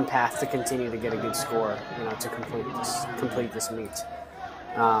right on path to continue to get a good score, to complete this meet.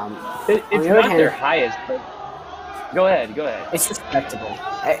 It's not their highest, but go ahead. It's respectable.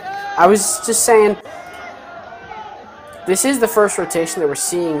 I was just saying, this is the first rotation that we're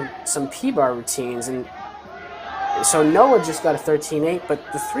seeing some P-bar routines, and so Noah just got a 13.8, but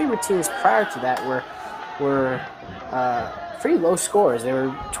the 3 routines prior to that were pretty low scores. They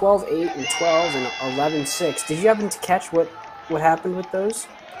were 12.8 and 12 and 11.6. Did you happen to catch what happened with those?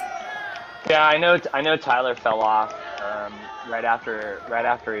 Yeah, I know Tyler fell off right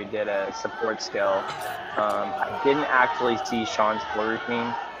after he did a support skill. I didn't actually see Sean's floor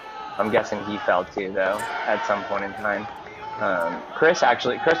routine. I'm guessing he fell too, though, at some point in time. Chris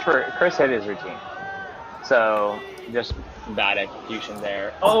hit his routine. So just bad execution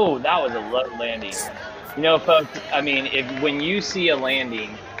there. Oh, that was a low landing. Folks, when you see a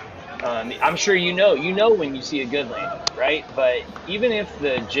landing, I'm sure you know when you see a good landing, right? But even if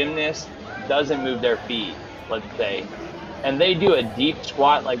the gymnast doesn't move their feet, let's say, and they do a deep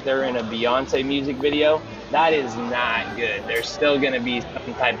squat like they're in a Beyonce music video, that is not good. There's still going to be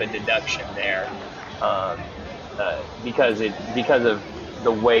some type of deduction there because of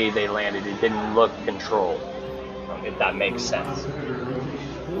the way they landed. It didn't look controlled, if that makes sense.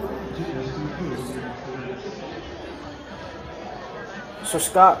 So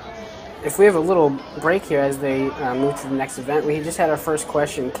Scott, if we have a little break here as they move to the next event, we just had our first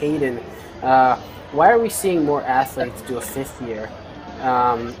question, Caden. Why are we seeing more athletes do a 5th year?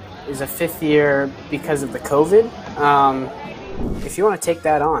 Is a 5th year because of the COVID? If you want to take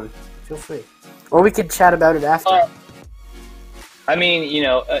that on, feel free. Or we could chat about it after.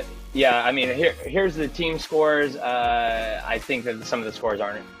 Here's the team scores. I think that some of the scores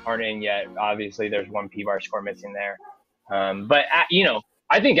aren't in yet. Obviously, there's one P-bar score missing there. But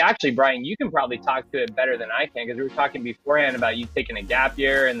I think actually, Bryan, you can probably talk to it better than I can, because we were talking beforehand about you taking a gap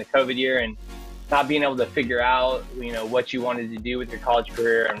year and the COVID year and not being able to figure out, what you wanted to do with your college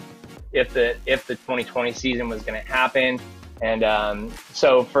career and if the 2020 season was going to happen. And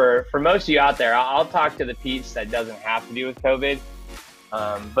so for most of you out there, I'll talk to the piece that doesn't have to do with COVID.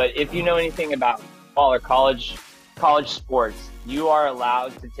 But if you know anything about all or college sports, you are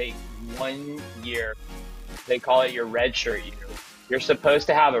allowed to take 1 year. They call it your redshirt year. You're supposed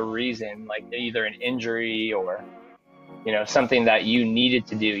to have a reason, like either an injury or, something that you needed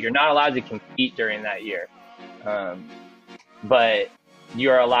to do. You're not allowed to compete during that year. But you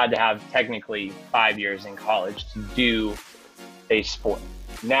are allowed to have technically 5 years in college to do a sport.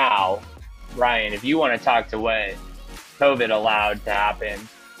 Now, Bryan, if you want to talk to what COVID allowed to happen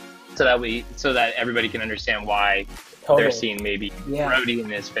so that everybody can understand why they're seeing maybe Brody in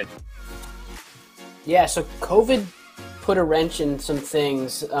this 5th. Yeah, so COVID put a wrench in some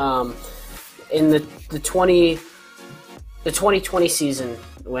things. In the 2020 season,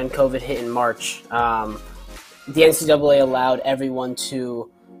 when COVID hit in March, the NCAA allowed everyone to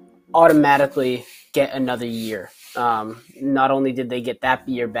automatically get another year. Not only did they get that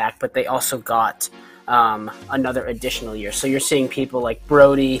year back, but they also got another additional year. So you're seeing people like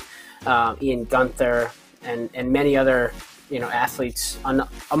Brody, Ian Gunther, and many other athletes on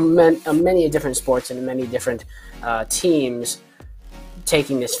many different sports and many different teams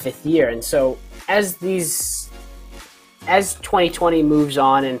taking this 5th year. And so as 2020 moves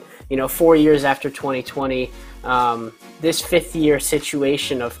on, and 4 years after 2020, this 5th year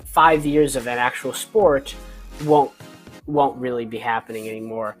situation of 5 years of an actual sport won't really be happening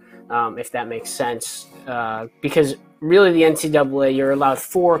anymore, if that makes sense, because really the NCAA, you're allowed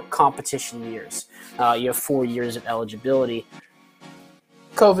 4 competition years. You have 4 years of eligibility.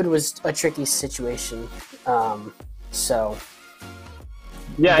 COVID was a tricky situation, so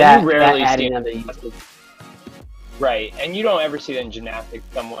you rarely see another year. Right, and you don't ever see that in gymnastics,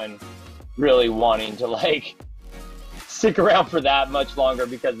 someone really wanting to stick around for that much longer,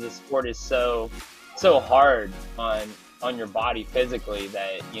 because the sport is so hard on your body physically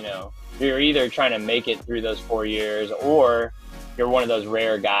that you're either trying to make it through those 4 years, or you're one of those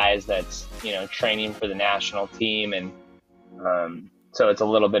rare guys that's training for the national team, and so it's a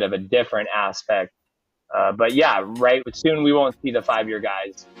little bit of a different aspect. But yeah, right, soon we won't see the 5-year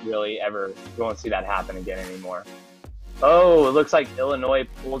guys really ever. We won't see that happen again anymore. Oh, it looks like Illinois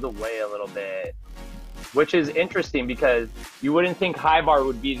pulled away a little bit, which is interesting, because you wouldn't think high bar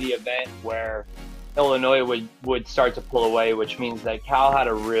would be the event where Illinois would start to pull away, which means that Cal had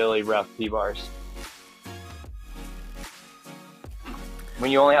a really rough P-bars. When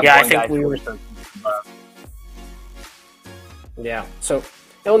you only have one guy. Yeah. So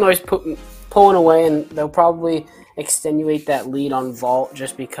Illinois is pulling away, and they'll probably extenuate that lead on vault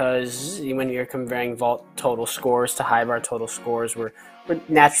just because when you're comparing vault total scores to high bar total scores, we're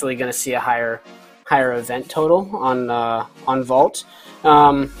naturally going to see a higher event total on vault.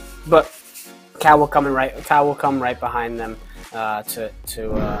 But Cal will come right behind them to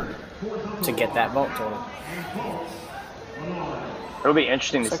get that vault total. It'll be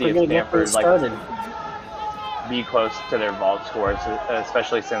interesting to see if Stanford be close to their vault scores,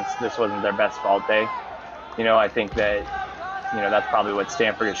 especially since this wasn't their best vault day. I think that that's probably what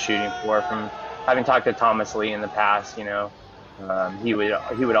Stanford is shooting for. From having talked to Thomas Lee in the past, he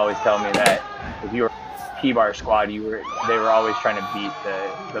would always tell me that if you were P-bar squad, they were always trying to beat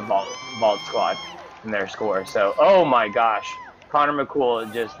the vault squad in their score. So, oh my gosh, Connor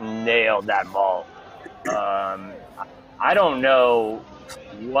McCool just nailed that vault. I don't know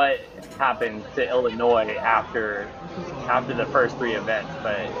what happened to Illinois after the first 3 events,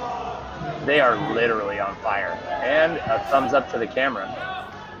 but they are literally on fire. And a thumbs up to the camera.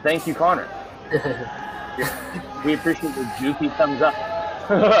 Thank you, Connor. We appreciate the goofy thumbs up.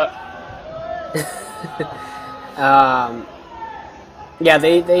 Yeah,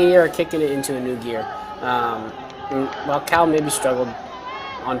 they are kicking it into a new gear. While Cal maybe struggled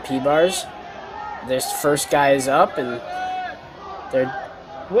on P-bars, this first guy is up, and they're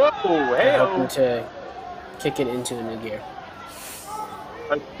hoping to kick it into a new gear.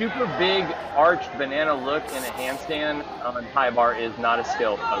 A super big arched banana look in a handstand on high bar is not a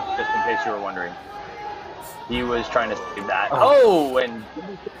skill, folks, just in case you were wondering. He was trying to save that. And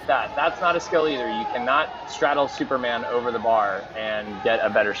that's not a skill either. You cannot straddle Superman over the bar and get a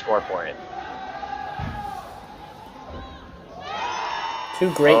better score for it.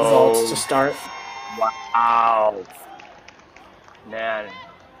 2 great vaults to start. Wow. Man,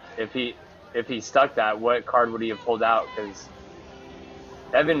 if he stuck that, what card would he have pulled out? Because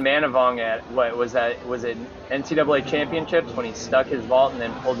Evan Manivong at was it NCAA championships when he stuck his vault and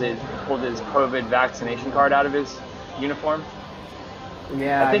then pulled his COVID vaccination card out of his uniform?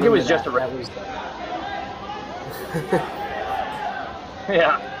 Yeah, I think it was just a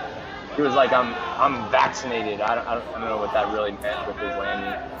yeah. He was like, I'm vaccinated. I don't know what that really meant with his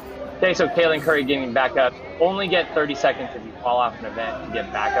landing. Okay, so Kaylin Curry getting back up. Only get 30 seconds if you fall off an event to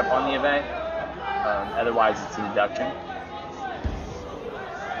get back up on the event. Otherwise, it's a deduction.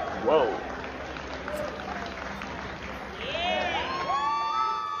 Whoa.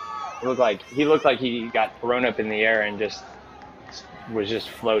 He looked like he got thrown up in the air and was just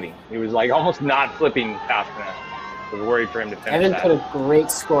floating. He was like almost not flipping fast enough. I was worried for him to finish Evan that. put a great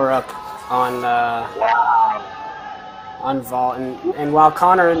score up on vault, and while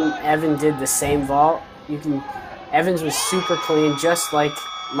Connor and Evan did the same vault, Evans was super clean, just like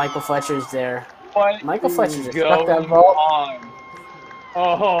Michael Fletcher's there. Michael Fletcher just stuck that vault.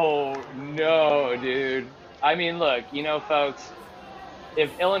 Oh no, dude. I mean, look, folks,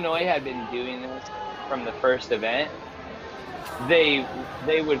 if Illinois had been doing this from the first event, they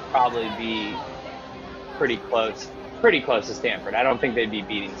would probably be pretty close to Stanford. I don't think they'd be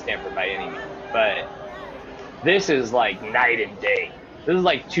beating Stanford by any means, but this is like night and day. This is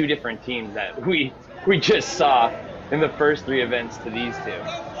like 2 different teams that we just saw in the first 3 events to these 2.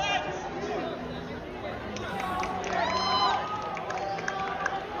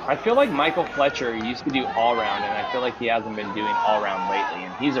 I feel like Michael Fletcher used to do all-round, and I feel like he hasn't been doing all-round lately,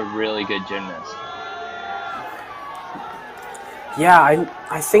 and he's a really good gymnast. Yeah,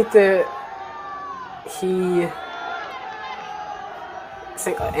 I think that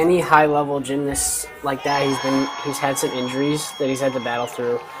any high-level gymnast like that, he's had some injuries that he's had to battle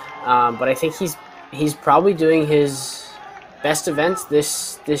through, but I think he's probably doing his best events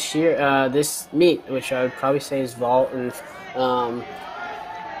this year, this meet, which I would probably say is vault, and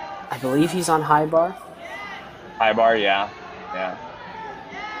I believe he's on high bar. High bar, yeah.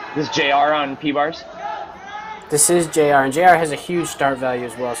 This JR on P bars? This is JR, and JR has a huge start value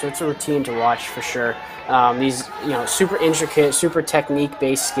as well, so it's a routine to watch for sure. These, super intricate, super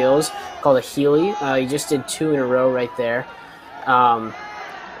technique-based skills called a Healy. He just did 2 in a row right there.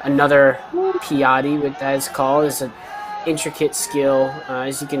 Another Piatti, what that's called, is an intricate skill.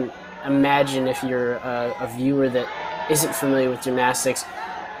 As you can imagine, if you're a viewer that isn't familiar with gymnastics,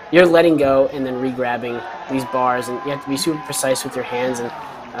 you're letting go and then re-grabbing these bars, and you have to be super precise with your hands. And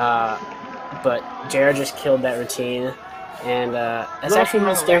but JR just killed that routine, and that's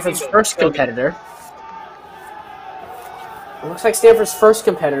actually Stanford's first competitor. It looks like Stanford's first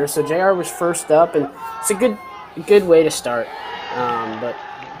competitor, so JR was first up, and it's a good way to start. But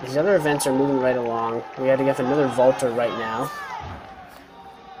these other events are moving right along. We had to get another vaulter right now.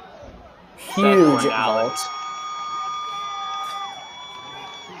 Huge vault.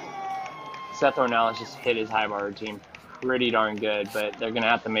 Seth Ornelas just hit his high bar routine pretty darn good, but they're going to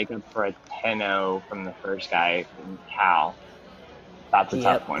have to make up for a 10-0 from the first guy from Cal. That's a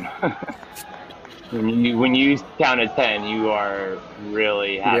tough one. when you count a 10, you are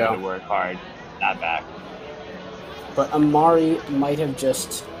really having to work hard to get that back. But Amari might have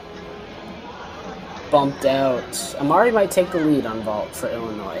just bumped out. Amari might take the lead on vault for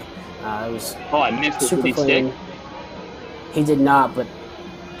Illinois. It was I missed it. super Did he clean. stick? He did not, but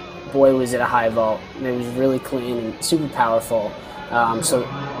boy was it a high vault. It was really clean and super powerful. So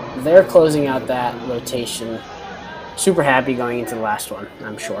they're closing out that rotation. Super happy going into the last one,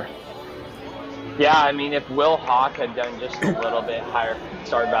 I'm sure. Yeah, I mean, if Will Hawk had done just a little bit higher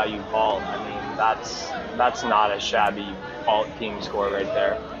start value vault, I mean, that's not a shabby vault team score right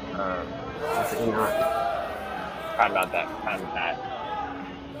there. Definitely not. Proud about that.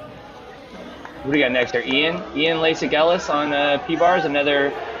 What do we got next here? Ian Lasic-Ellis on P-bars,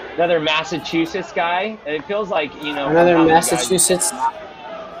 another Massachusetts guy. It feels like, Another Massachusetts.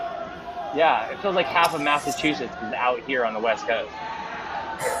 Yeah, it feels like half of Massachusetts is out here on the West Coast.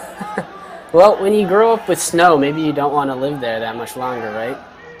 Well, when you grow up with snow, maybe you don't want to live there that much longer, right?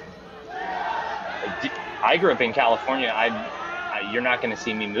 I grew up in California. You're not going to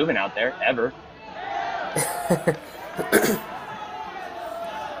see me moving out there, ever.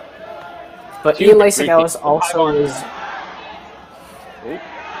 But Ian Lasic-Ellis also is...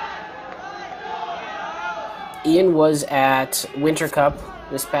 Ian was at Winter Cup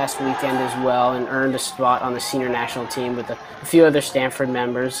this past weekend as well and earned a spot on the senior national team with a few other Stanford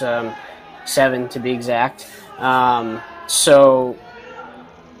members, 7 to be exact. So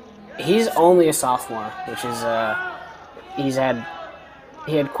he's only a sophomore, which is he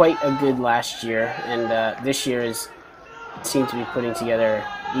had quite a good last year, and this year seemed to be putting together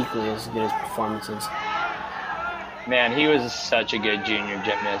equally as good as performances. Man, he was such a good junior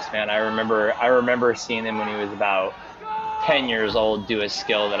gymnast, man. I remember seeing him when he was about 10 years old do a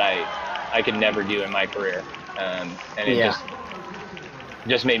skill that I could never do in my career. And it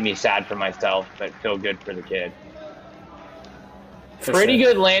just made me sad for myself, but feel good for the kid. Pretty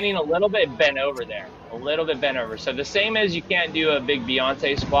good landing, a little bit bent over there. A little bit bent over. So the same as you can't do a big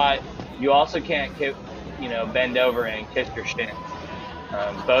Beyonce squat, you also can't bend over and kiss your shins.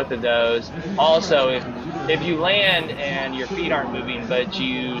 Both of those. Also, if you land and your feet aren't moving, but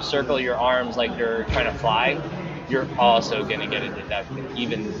you circle your arms like you're trying to fly, you're also going to get a deduction,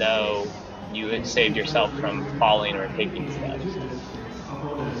 even though you had saved yourself from falling or taking steps.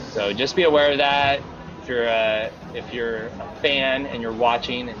 So just be aware of that. If you're a fan and you're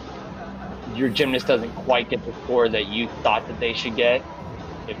watching and your gymnast doesn't quite get the score that you thought that they should get,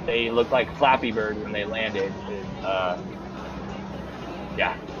 if they look like Flappy Bird when they landed,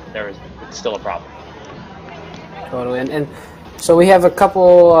 it's still a problem. Totally. And so we have a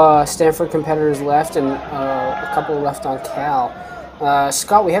couple Stanford competitors left and a couple left on Cal.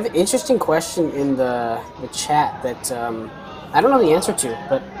 Scott, we have an interesting question in the chat that I don't know the answer to,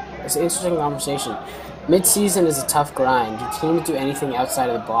 but it's an interesting conversation. Mid-season is a tough grind. Do teams do anything outside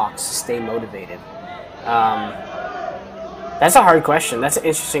of the box to stay motivated? That's a hard question. That's an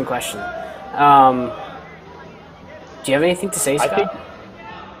interesting question. Do you have anything to say, Scott?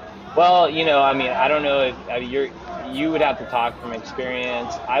 I don't know if you would have to talk from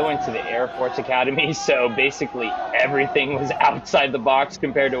experience. I went to the Air Force Academy, so basically everything was outside the box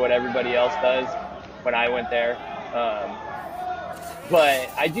compared to what everybody else does when I went there. But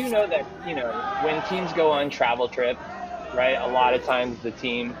I do know that, when teams go on travel trip, right, a lot of times the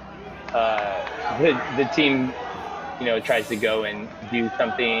team, tries to go and do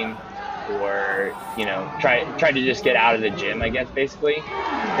something or, try to just get out of the gym, I guess, basically.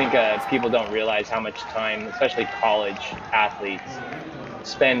 I think people don't realize how much time, especially college athletes,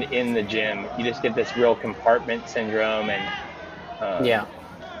 spend in the gym. You just get this real compartment syndrome and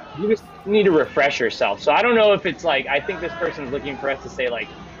you just need to refresh yourself. So I don't know if it's like, I think this person's looking for us to say like,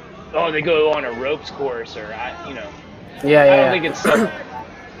 oh, they go on a ropes course or, I don't think it's so,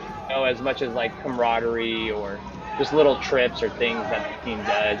 as much as like camaraderie or just little trips or things that the team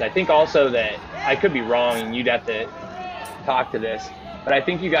does. I think also that, I could be wrong and you'd have to talk to this, but I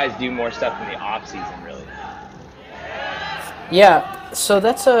think you guys do more stuff in the off season, really. Yeah, so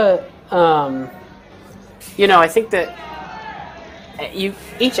that's I think that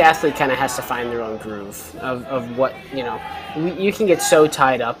each athlete kind of has to find their own groove of what, you can get so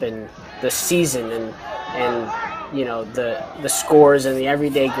tied up in the season and the scores and the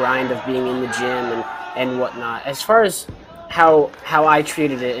everyday grind of being in the gym and whatnot. As far as how I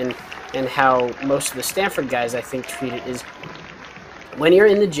treated it and how most of the Stanford guys I think treat it is, when you're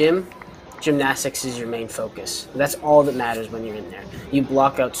in the gym, gymnastics is your main focus. That's all that matters when you're in there. You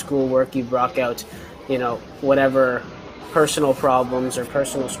block out schoolwork, you block out, whatever personal problems or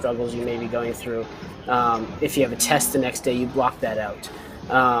personal struggles you may be going through. If you have a test the next day, you block that out.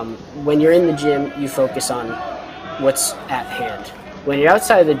 When you're in the gym, you focus on what's at hand. When you're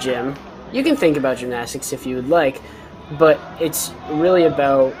outside of the gym, you can think about gymnastics if you would like, but it's really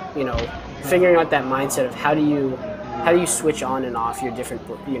about, figuring out that mindset of how do you switch on and off your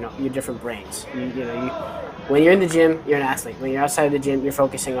different brains. When you're in the gym, you're an athlete. When you're outside of the gym, you're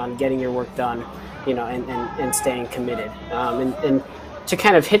focusing on getting your work done, and staying committed. And to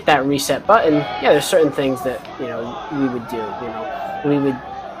kind of hit that reset button, there's certain things that, we would do. We would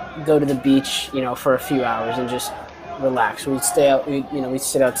go to the beach, for a few hours and just relax. We'd stay out, we'd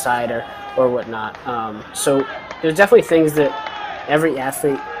sit outside or whatnot. So there's definitely things that every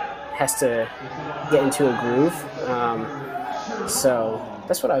athlete has to get into a groove. So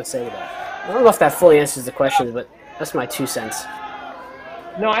that's what I would say to that. I don't know if that fully answers the question, but that's my 2 cents.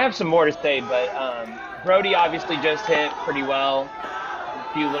 No, I have some more to say, but Brody obviously just hit pretty well.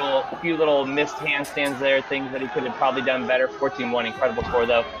 A few little missed handstands there, things that he could have probably done better. 14-1, incredible score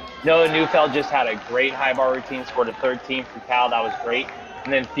though. Noah Newfeld just had a great high bar routine, scored a 13 for Cal. That was great.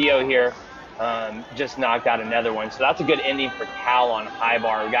 And then Theo here just knocked out another one. So that's a good ending for Cal on high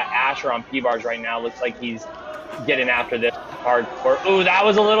bar. We got Asher on P bars right now. Looks like he's getting after this hardcore. Ooh, that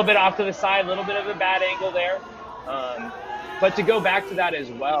was a little bit off to the side, a little bit of a bad angle there. But to go back to that as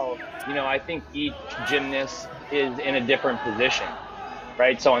well, I think each gymnast is in a different position,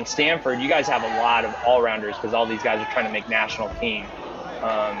 right? So on Stanford, you guys have a lot of all-rounders because all these guys are trying to make national team.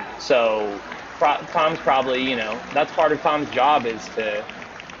 So Tom's probably, that's part of Tom's job is to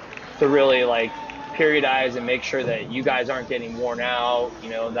really periodize and make sure that you guys aren't getting worn out.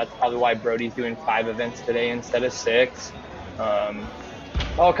 That's probably why Brody's doing 5 events today instead of 6.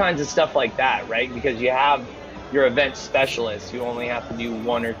 All kinds of stuff like that, right? Because you have your event specialists who only have to do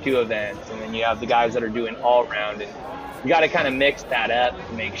 1 or 2 events, and then you have the guys that are doing all around, and you got to kind of mix that up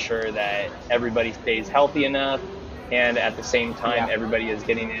to make sure that everybody stays healthy enough, and at the same time, everybody is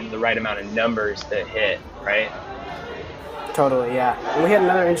getting in the right amount of numbers to hit, right? Totally, yeah. And we had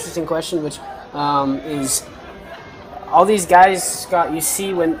another interesting question, which is all these guys, Scott, you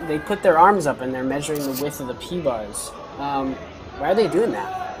see when they put their arms up and they're measuring the width of the P-bars. Why are they doing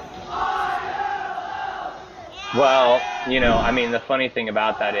that? Well, the funny thing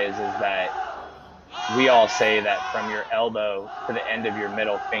about that is that we all say that from your elbow to the end of your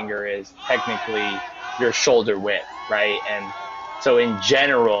middle finger is technically your shoulder width, right? And so in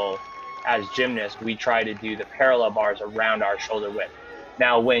general, as gymnasts, we try to do the parallel bars around our shoulder width.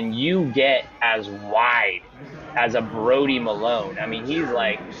 Now, when you get as wide as a Brody Malone,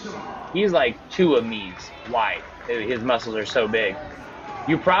 he's like 2 of me's wide. His muscles are so big.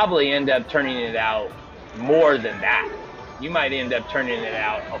 You probably end up turning it out more than that. You might end up turning it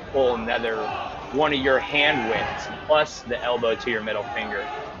out a full another one of your hand widths plus the elbow to your middle finger,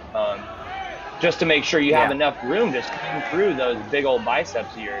 just to make sure you have enough room to swing through those big old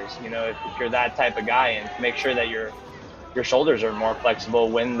biceps of yours. If you're that type of guy, and to make sure that your shoulders are more flexible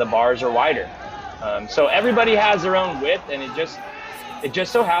when the bars are wider. So everybody has their own width, and it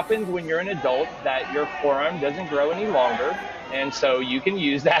just so happens when you're an adult that your forearm doesn't grow any longer, and so you can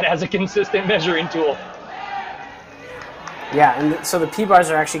use that as a consistent measuring tool. Yeah, and so the P-bars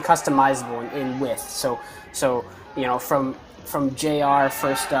are actually customizable in width. So from JR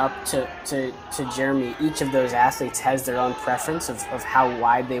first up to Jeremy, each of those athletes has their own preference of how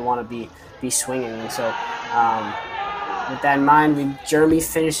wide they want to be swinging. And so with that in mind, Jeremy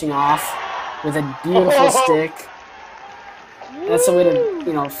finishing off with a beautiful stick. That's the way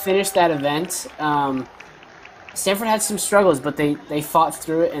to finish that event. Stanford had some struggles, but they fought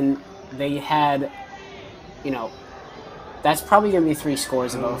through it, and they had, that's probably going to be 3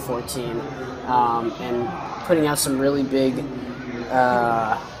 scores above 14, and putting out some really big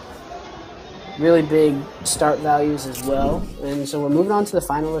start values as well. And so we're moving on to the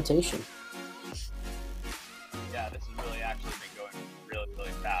final rotation. Yeah, this has really actually been going really,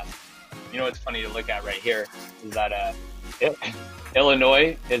 really fast. What's funny to look at right here is that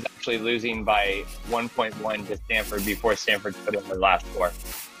Illinois is actually losing by 1.1 to Stanford before Stanford put in their last score.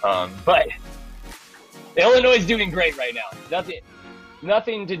 But Illinois is doing great right now.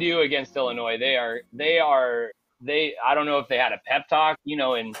 Nothing to do against Illinois. I don't know if they had a pep talk,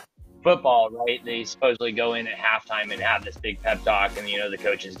 in football, right? They supposedly go in at halftime and have this big pep talk, and the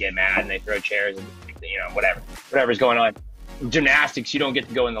coaches get mad and they throw chairs and whatever's going on. Gymnastics, you don't get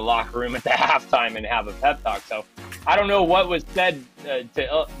to go in the locker room at the halftime and have a pep talk. So I don't know what was said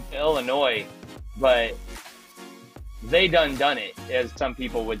to Illinois, but they done it, as some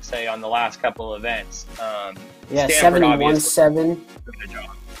people would say on the last couple events. Yeah, Stanford 71-7.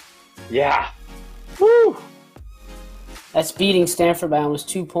 Yeah. Woo! That's beating Stanford by almost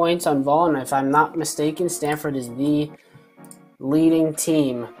 2 points on vault, and if I'm not mistaken, Stanford is the leading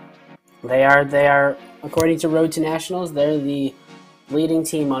team. They are, according to Road to Nationals, they're the leading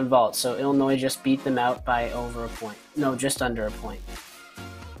team on vault. So Illinois just beat them out by over a point. No, just under a point.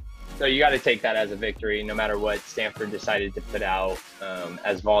 So you got to take that as a victory, no matter what Stanford decided to put out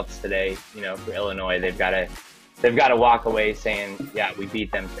as vaults today. You know, for Illinois, they've got to walk away saying, yeah, we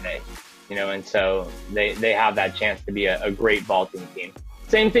beat them today. You know, and so they have that chance to be a great vaulting team.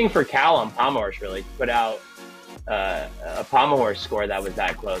 Same thing for Cal on Pommel Horse, really. Put out a Pommel Horse score that was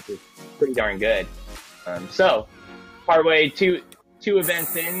that close. It's pretty darn good. So partway two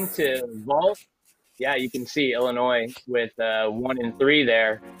events into vault, yeah, you can see Illinois with 1 and 3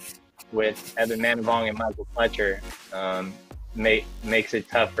 there with Evan Manivong and Michael Fletcher. Makes it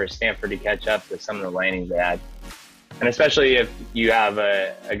tough for Stanford to catch up to some of the landings they had. And especially if you have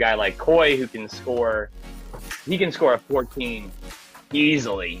a guy like Coy who can score a 14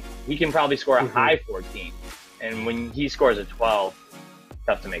 easily. He can probably score a high 14. And when he scores a 12,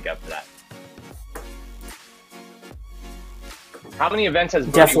 tough to make up for that. How many events has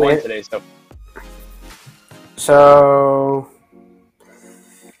Bryan won today? So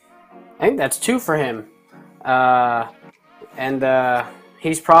I think that's 2 for him.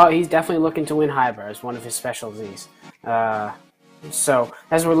 He's definitely looking to win high bar as one of his specialties. So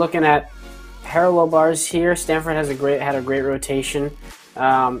as we're looking at parallel bars here, Stanford had a great rotation.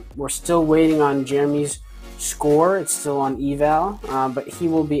 We're still waiting on Jeremy's score. It's still on eval, but he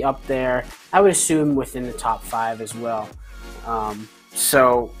will be up there, I would assume, within the top 5 as well.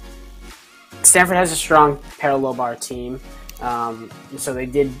 So Stanford has a strong parallel bar team. So they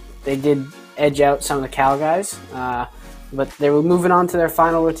did edge out some of the Cal guys, but they were moving on to their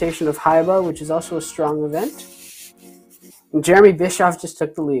final rotation of high bar, which is also a strong event. And Jeremy Bischoff just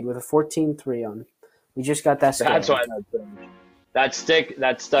took the lead with a 14-3 on. We just got that started. That's why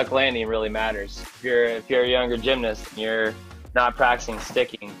that stuck landing really matters. If you're a younger gymnast and you're not practicing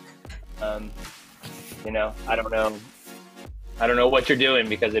sticking, you know, I don't know what you're doing,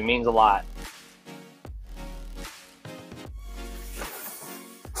 because it means a lot.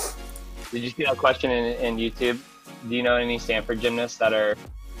 Did you see that question in YouTube? Do you know any Stanford gymnasts that are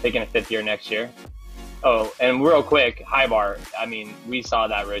taking a 5th year next year? Oh, and real quick, high bar. I mean, we saw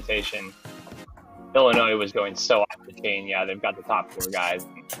that rotation. Illinois was going so off the chain. Yeah, they've got the top 4 guys.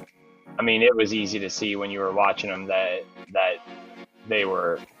 I mean, it was easy to see when you were watching them that they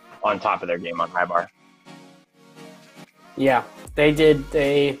were on top of their game on high bar. Yeah, they did.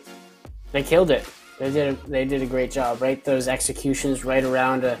 They killed it. They did a great job, right? Those executions right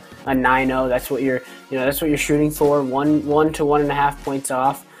around a 9-0. That's what you're shooting for. 1 to 1.5 points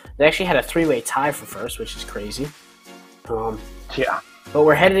off. They actually had a 3-way tie for first, which is crazy. Yeah. But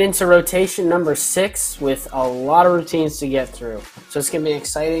we're headed into rotation number 6 with a lot of routines to get through. So it's going to be an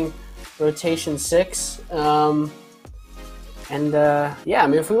exciting rotation 6. Yeah, I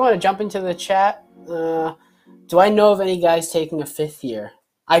mean, if we want to jump into the chat, do I know of any guys taking a 5th year?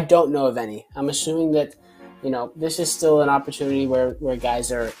 I don't know of any. I'm assuming that, you know, this is still an opportunity where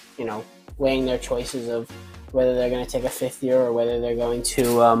guys are, you know, weighing their choices of whether they're going to take a 5th year or whether they're going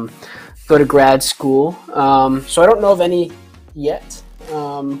to go to grad school. So I don't know of any yet.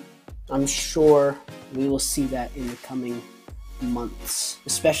 I'm sure we will see that in the coming months,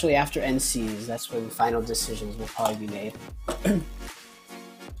 especially after NCs. That's when the final decisions will probably be made.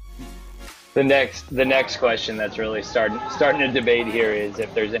 The next question that's really starting a debate here is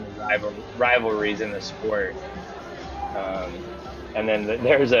if there's any rivalries in the sport. And then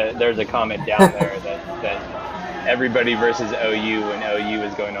there's a comment down there that everybody versus OU when OU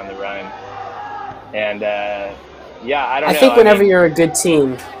is going on the run. And yeah, I don't know. I think whenever you're a good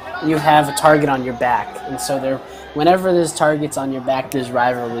team, you have a target on your back, and so whenever there's targets on your back, there's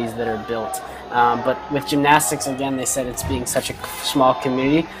rivalries that are built. But with gymnastics, again, they said it's being such a small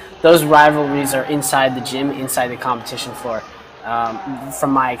community. Those rivalries are inside the gym, inside the competition floor. From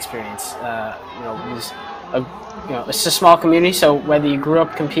my experience, it's a small community. So whether you grew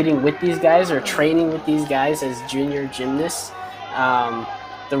up competing with these guys or training with these guys as junior gymnasts,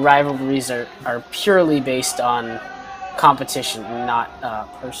 the rivalries are purely based on competition, not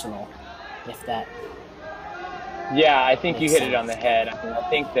personal. If that. Yeah, I think you hit it on the head. I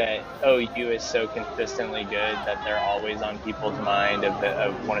think that OU is so consistently good that they're always on people's mind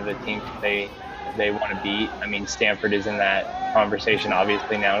of one of the teams they want to beat. I mean, Stanford is in that conversation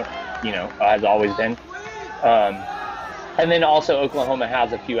obviously now, you know, has always been. And then also Oklahoma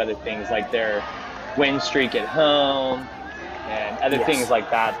has a few other things, like they're win streak at home and other things like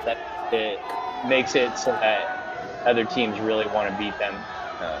that, that it makes it so that other teams really want to beat them,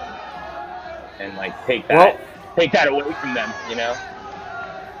 and like take that away from them, you know?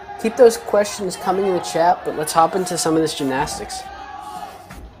 Keep those questions coming in the chat, but let's hop into some of this gymnastics.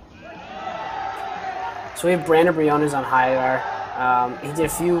 So we have Brandon Briones on high bar. He did a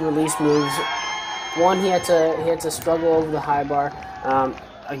few release moves. One, he had to struggle over the high bar.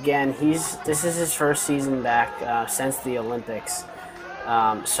 Again, this is his first season back since the Olympics.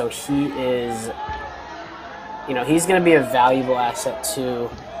 So he is, he's going to be a valuable asset to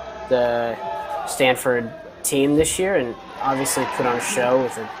the Stanford team this year, and obviously put on a show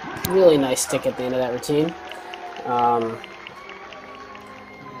with a really nice stick at the end of that routine.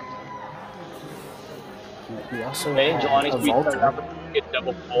 We also had a vaulter. Get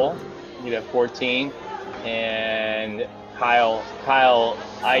double pull. You have 14, and Kyle,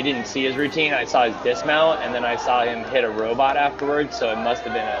 I didn't see his routine. I saw his dismount, and then I saw him hit a robot afterwards, so it must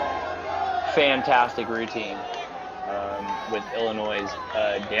have been a fantastic routine with Illinois'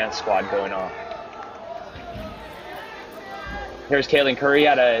 dance squad going on. Here's Kaylin Curry,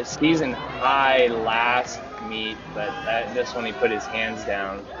 had a season high last meet, but this one he put his hands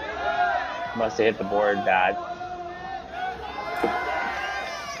down. Must have hit the board bad.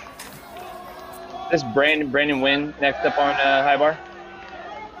 This Brandon Wynn next up on high bar.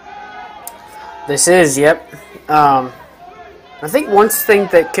 This is, yep. I think one thing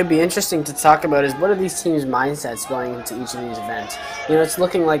that could be interesting to talk about is what are these teams' mindsets going into each of these events. It's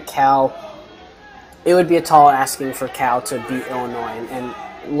looking like Cal. It would be a tall asking for Cal to beat Illinois, and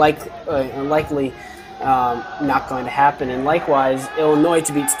likely not going to happen. And likewise, Illinois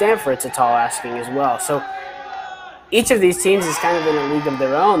to beat Stanford, it's a tall asking as well. So each of these teams is kind of in a league of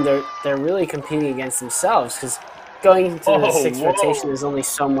their own. They're really competing against themselves, because going into the sixth rotation, there's only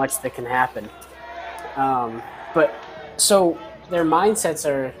so much that can happen. But so their mindsets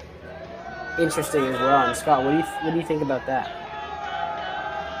are interesting as well. And Scott, what do you think about that?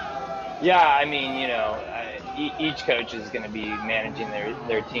 Yeah, I mean, each coach is going to be managing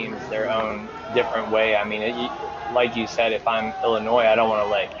their teams their own different way. I mean, like you said, if I'm Illinois, I don't want to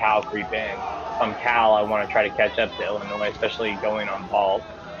let Cal creep in. If I'm Cal, I want to try to catch up to Illinois, especially going on vault,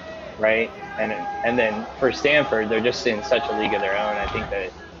 right? And then for Stanford, they're just in such a league of their own. I think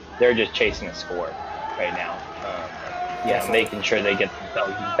that they're just chasing a score right now. Making sure they get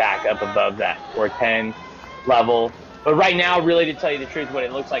themselves back up above that 410 level. But right now, really, to tell you the truth, what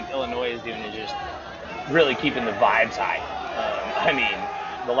it looks like Illinois is doing is just really keeping the vibes high. I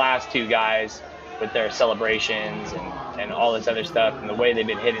mean, the last two guys with their celebrations and all this other stuff, and the way they've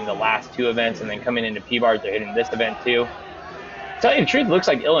been hitting the last two events, and then coming into P-Bars, they're hitting this event too. To tell you the truth, it looks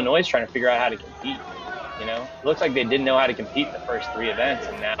like Illinois is trying to figure out how to compete. It looks like they didn't know how to compete the first three events,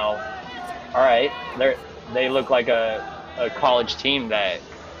 and now, all right, they look like a college team that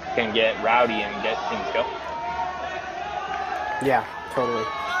can get rowdy and get things going. Yeah, totally.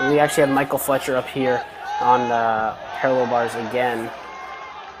 And we actually have Michael Fletcher up here on parallel bars again.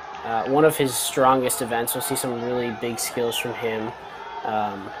 One of his strongest events. We'll see some really big skills from him.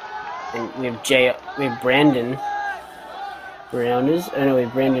 And we have Brandon Briones. We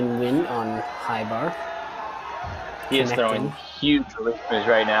have Brandon Wynn on high bar. He is throwing huge releases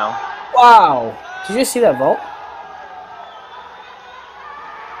right now. Wow! Did you see that vault?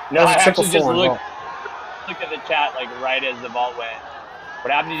 No, I actually just looked at the chat like right as the vault went.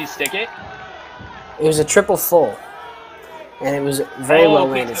 What happened? Did he stick it? It was a triple full, and it was very well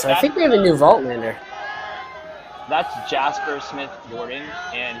landed. So I think we have a new vault lander. That's Jasper Smith Jordan,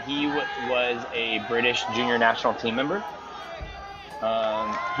 and he was a British junior national team member.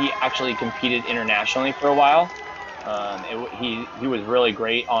 He actually competed internationally for a while. He was really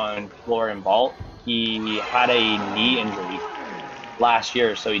great on floor and vault. He had a knee injury last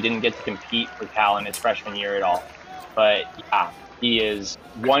year, so he didn't get to compete for Cal in his freshman year at all. But yeah, he is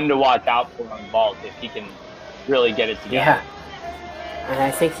one to watch out for on vault if he can really get it together. Yeah, and I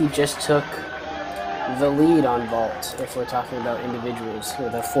think he just took the lead on vault if we're talking about individuals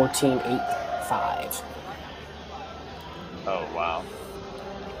with a 14.85. Oh wow,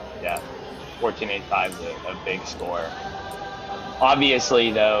 yeah, 14.85 is a big score.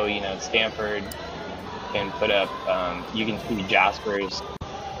 Obviously, though, Stanford can put up, you can see Jasper's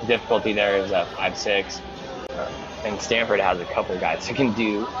difficulty there is a 5.6, and Stanford has a couple guys who can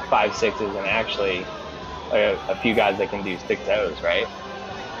do 5.6s, and actually a few guys that can do 6.0s, right?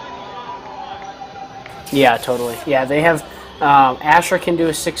 Yeah, totally. Yeah, they have Asher can do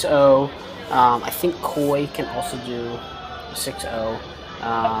a 6.0. I think Coy can also do a 6.0.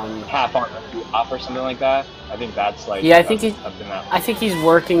 Half on off or something like that. I think that's like I think he's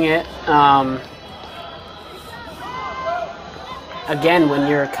working it. again, when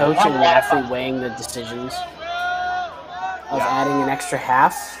you're a coach and an athlete weighing the decisions of adding an extra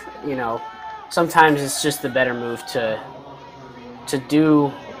half, sometimes it's just the better move to do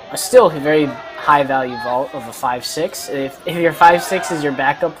a still very high value vault of a 5.6. If your 5.6 is your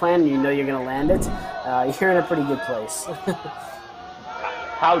backup plan, you know you're going to land it, you're in a pretty good place.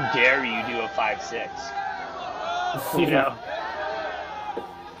 How dare you do a 5.6?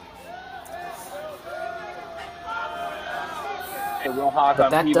 Hey, Will Hawk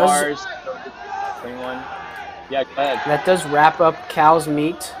on P-bars. 21. Yeah, go ahead. That does wrap up Cal's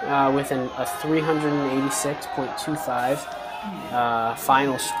meet with a 386.25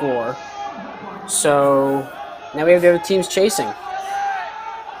 final score. So now we have the other teams chasing.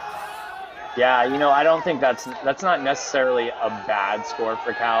 Yeah, I don't think that's not necessarily a bad score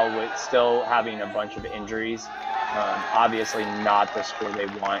for Cal with still having a bunch of injuries. Obviously not the score they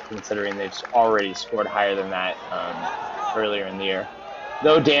want, considering they've already scored higher than that earlier in the year.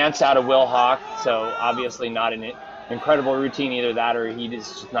 No dance out of Will Hawk, so obviously not an incredible routine, either that or he is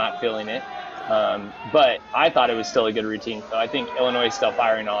just not feeling it. But I thought it was still a good routine, so I think Illinois is still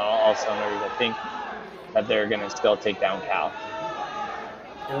firing on all cylinders. I think that they're going to still take down Cal.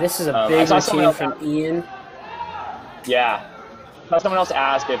 And this is a big routine from Ian. Yeah. Someone else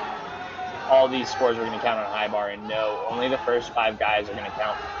asked if all these scores were going to count on high bar, and no, only the first 5 guys are going to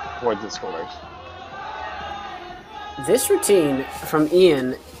count towards the scores. This routine from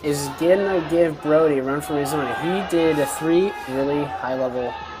Ian is going to give Brody a run for his own. He did 3 really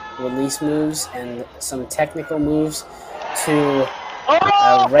high-level release moves and some technical moves to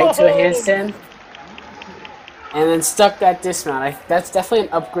right to a handstand, and then stuck that dismount. That's definitely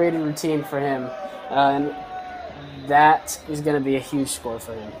an upgraded routine for him, and that is going to be a huge score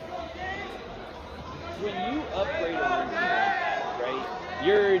for him. When you upgrade a routine, right,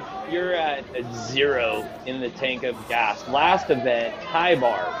 you're at a 0 in the tank of gas. Last event, high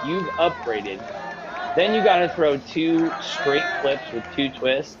bar, you've upgraded. Then you got to throw 2 straight flips with 2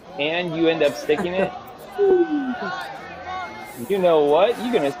 twists, and you end up sticking it. You know what?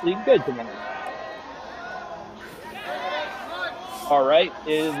 You're going to sleep good tonight. All right,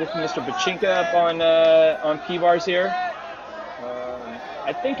 is this Mr. Pachinka up on P-bars here?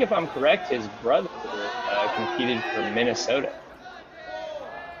 I think if I'm correct, his brother competed for Minnesota.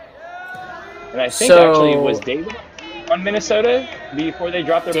 And I think actually was David on Minnesota before they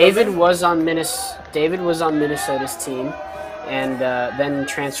dropped their David program? was on Minnesota's team, and then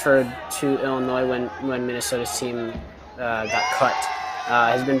transferred to Illinois when Minnesota's team got cut.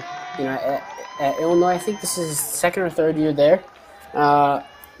 Has been at Illinois. I think this is his 2nd or 3rd year there.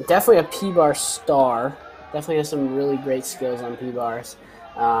 Definitely a P-bar star. Definitely has some really great skills on P-bars.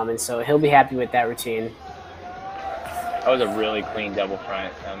 And so he'll be happy with that routine. That was a really clean double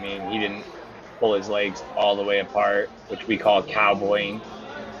front. I mean, he didn't pull his legs all the way apart, which we call cowboying.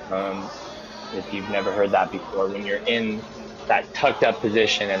 If you've never heard that before, when you're in that tucked up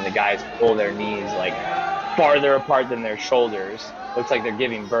position and the guys pull their knees like farther apart than their shoulders, looks like they're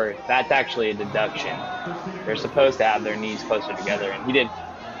giving birth. That's actually a deduction. They're supposed to have their knees closer together, and he did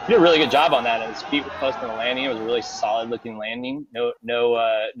a really good job on that. And his feet were close to the landing. It was a really solid looking landing. No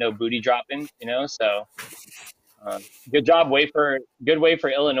booty dropping, So good job. Good way for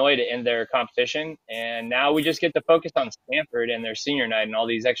Illinois to end their competition. And now we just get to focus on Stanford and their senior night and all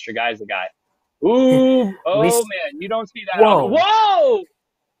these extra guys they got. Ooh, man, you don't see that. Whoa!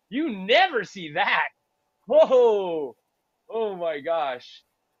 You never see that. Whoa! Oh my gosh,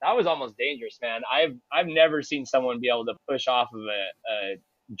 that was almost dangerous, man. I've never seen someone be able to push off of a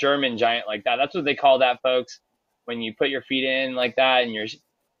German giant like that. That's what they call that, folks. When you put your feet in like that and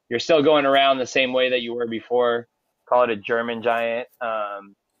you're still going around the same way that you were before. Call it a German giant.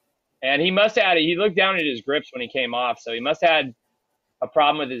 And he looked down at his grips when he came off, so he must have had a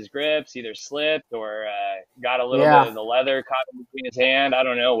problem with his grips, either slipped or got a little bit of the leather caught in between his hand. I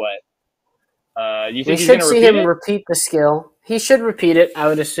don't know what. You think we should see him repeat the skill. He should repeat it, I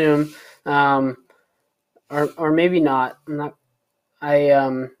would assume, or maybe not.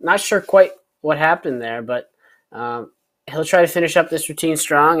 I'm not sure quite what happened there, but he'll try to finish up this routine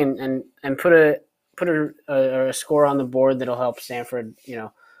strong and put a score on the board that'll help Stanford,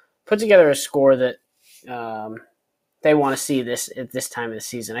 put together a score that they want to see at this time of the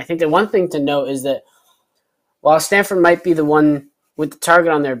season. I think the one thing to note is that while Stanford might be the one with the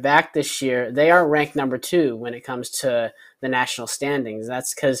target on their back this year, they are ranked number 2 when it comes to the national standings.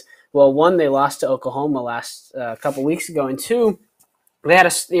 That's because, well, 1, they lost to Oklahoma last couple weeks ago, and 2, they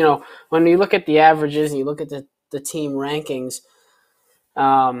had when you look at the averages and you look at the team rankings,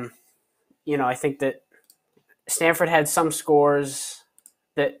 I think that Stanford had some scores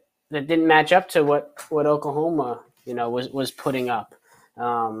that didn't match up to what Oklahoma was putting up.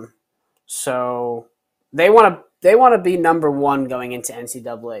 So they want to be number one going into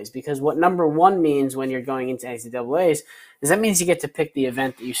NCAAs, because what number one means when you're going into NCAAs is that means you get to pick the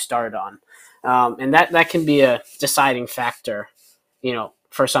event that you start on, and that can be a deciding factor,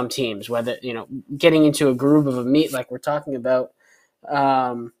 for some teams, whether getting into a groove of a meet like we're talking about,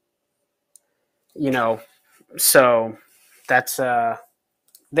 So that's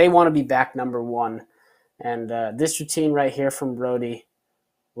they want to be back number one, and this routine right here from Brody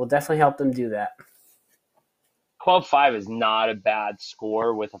will definitely help them do that. 12.5 is not a bad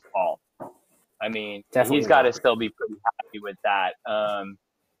score with a fall. I mean, Definitely he's got to not. still be pretty happy with that.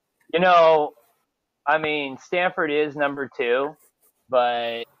 Stanford is number two,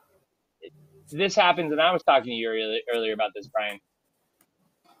 but this happens, and I was talking to you earlier about this, Brian.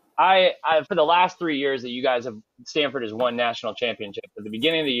 I for the last 3 years that you guys have, Stanford has won national championships. At the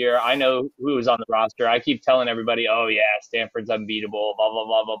beginning of the year, I know who was on the roster. I keep telling everybody, oh yeah, Stanford's unbeatable, blah, blah,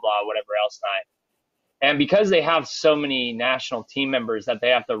 blah, blah, blah, whatever else not. And because they have so many national team members that they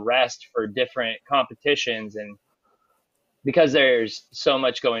have to rest for different competitions, and because there's so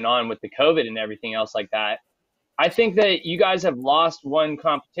much going on with the COVID and everything else like that, I think that you guys have lost one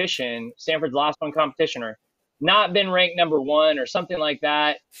competition. Stanford's lost one competition, or not been ranked number one or something like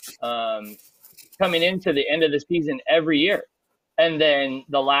that, coming into the end of the season every year. And then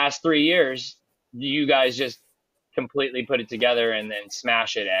the last 3 years, you guys just completely put it together and then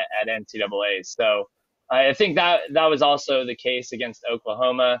smash it at NCAA. So I think that was also the case against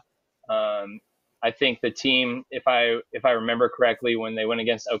Oklahoma. I think the team, if I remember correctly, when they went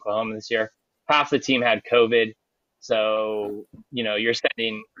against Oklahoma this year, half the team had COVID. So, you're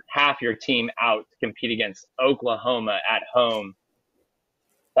sending half your team out to compete against Oklahoma at home.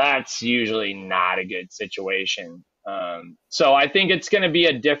 That's usually not a good situation. So I think it's going to be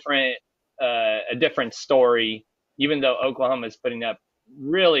a different story, even though Oklahoma is putting up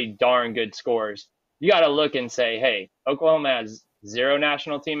really darn good scores. You got to look and say, hey, Oklahoma has 0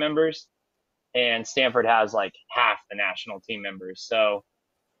 national team members, and Stanford has like half the national team members. So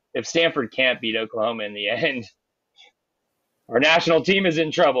if Stanford can't beat Oklahoma in the end, our national team is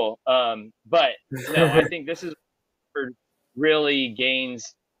in trouble. But no, I think this is where really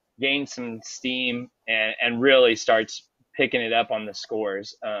gains some steam and really starts picking it up on the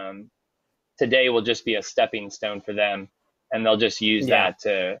scores. Today will just be a stepping stone for them, and they'll just use that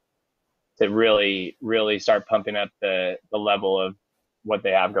to really, really start pumping up the level of what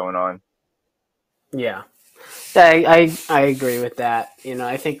they have going on. Yeah. I agree with that.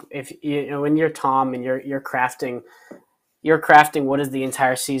 I think if when you're Tom and you're crafting what does the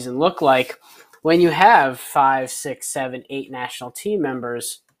entire season look like, when you have 5, 6, 7, 8 national team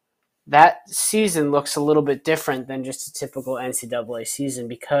members, that season looks a little bit different than just a typical NCAA season,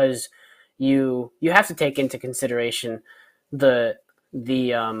 because you have to take into consideration the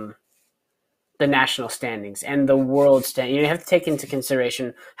national standings and the world standing. You have to take into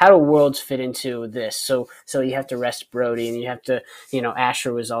consideration how do worlds fit into this. So you have to rest Brody, and you have to,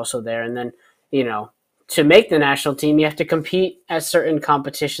 Asher was also there, and then to make the national team, you have to compete at certain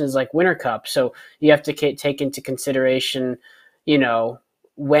competitions like Winter Cup. So you have to take into consideration,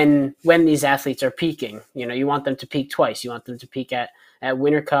 when these athletes are peaking. You want them to peak twice. You want them to peak at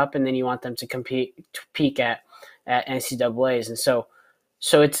Winter Cup, and then you want them to peak at NCAAs. And so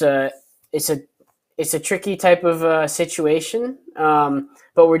it's a tricky type of situation.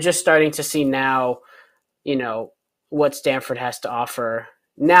 But we're just starting to see now, what Stanford has to offer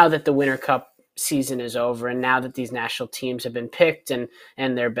now that the Winter Cup season is over, and now that these national teams have been picked and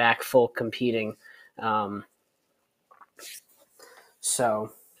they're back full competing. They're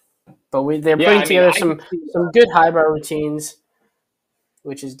putting together some good highbrow routines,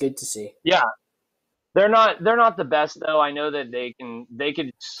 which is good to see. Yeah, they're not the best though. I know that they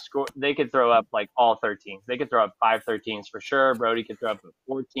could throw up like all 13s. They could throw up 5 13s for sure. Brody could throw up a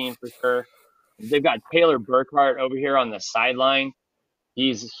 14 for sure. They've got Taylor Burkhart over here on the sideline.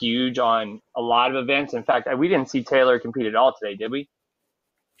 He's huge on a lot of events. In fact, we didn't see Taylor compete at all today, did we?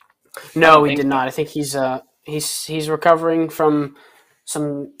 No, we did not. I think he's recovering from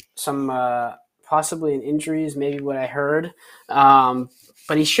some possibly in injuries, maybe what I heard.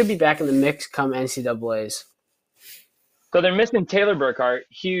 But he should be back in the mix come NCAAs. So they're missing Taylor Burkhart,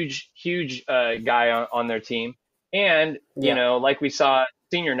 huge guy on their team. And, like we saw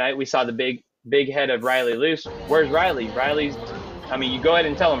senior night, we saw the big head of Riley Luce. Where's Riley? You go ahead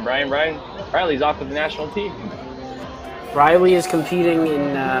and tell him, Brian. Riley's off with the national team. Riley is competing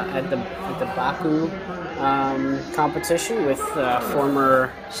at the Baku competition with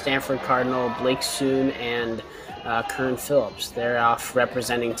former Stanford Cardinal Blake Soon and Kern Phillips. They're off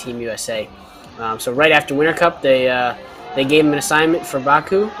representing Team USA. So right after Winter Cup, they gave him an assignment for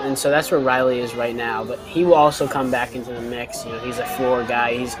Baku, and so that's where Riley is right now. But he will also come back into the mix. You know, he's a floor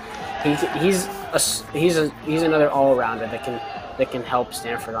guy. He's another all-rounder that can help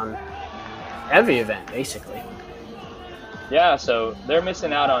Stanford on every event, basically. Yeah, so they're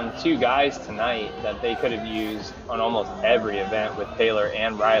missing out on 2 guys tonight that they could have used on almost every event with Taylor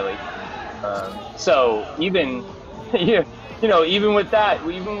and Riley. So even, even with that,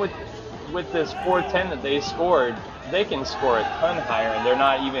 even with this 410 that they scored, they can score a ton higher, and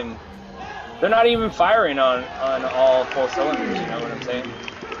they're not even firing on all full cylinders. You know what I'm saying?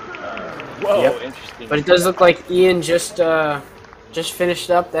 Whoa, yep. Interesting. But it does look like Ian just finished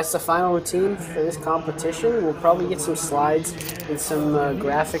up. That's the final routine for this competition. We'll probably get some slides and some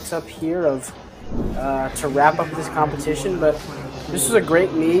graphics up here to wrap up this competition. But this was a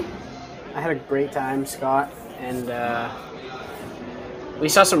great meet. I had a great time, Scott, and we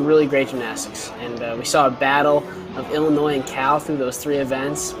saw some really great gymnastics. And we saw a battle of Illinois and Cal through those 3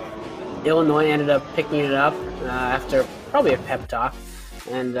 events. Illinois ended up picking it up after probably a pep talk,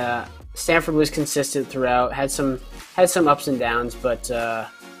 and Stanford was consistent throughout. Had some ups and downs, but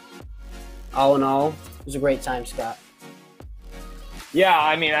all in all, it was a great time, Scott. Yeah,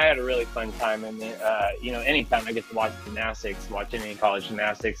 I mean, I had a really fun time, and anytime I get to watch gymnastics, watch any college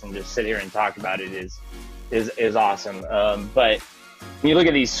gymnastics, and just sit here and talk about it is awesome. But when you look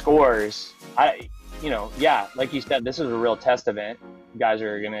at these scores, like you said, this is a real test event.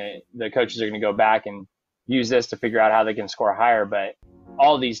 The coaches are gonna go back and use this to figure out how they can score higher. But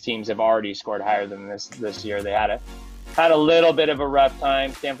all these teams have already scored higher than this year. They had a little bit of a rough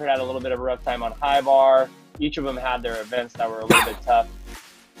time. Stanford had a little bit of a rough time on high bar. Each of them had their events that were a little bit tough.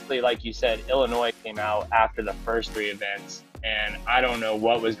 Like you said, Illinois came out after the first 3 events, and I don't know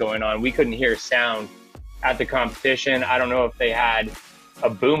what was going on. We couldn't hear sound at the competition. I don't know if they had a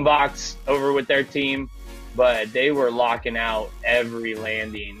boombox over with their team, but they were locking out every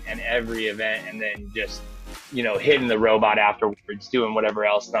landing and every event, and then just hitting the robot afterwards, doing whatever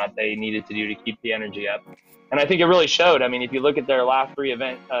else not they needed to do to keep the energy up. And I think it really showed. I mean, if you look at their last 3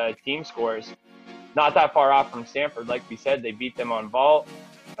 event team scores, not that far off from Stanford. Like we said, they beat them on vault,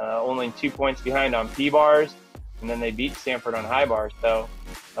 only 2 points behind on P-bars, and then they beat Stanford on high bars. So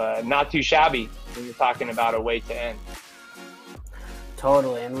not too shabby when you're talking about a way to end.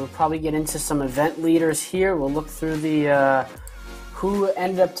 Totally, and we'll probably get into some event leaders here. We'll look through the who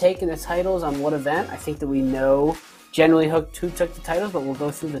ended up taking the titles on what event. I think that we know generally who took the titles, but we'll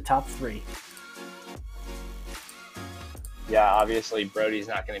go through the top 3. Yeah, obviously Brody's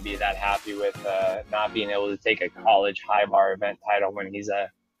not going to be that happy with not being able to take a college high bar event title when he's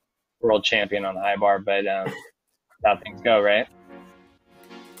a world champion on high bar, but how things go, right?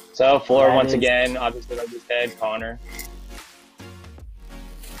 So floor once again, obviously like you said, Connor.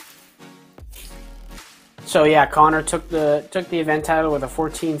 So yeah, Connor took the event title with a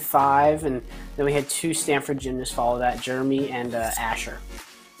 14.5, and then we had 2 Stanford gymnasts follow that, Jeremy and Asher.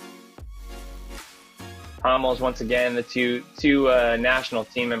 Pommels once again, the two national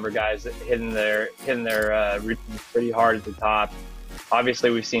team member guys hitting their routines pretty hard at the top. Obviously,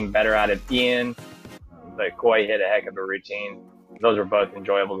 we've seen better out of Ian, but Coy hit a heck of a routine. Those were both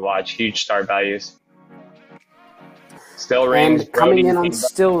enjoyable to watch. Huge start values. Still rings. And coming in on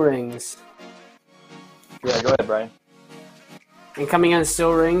still rings. Yeah, go ahead, Brian. And coming on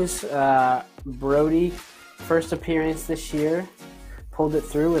still rings, Brody, first appearance this year, pulled it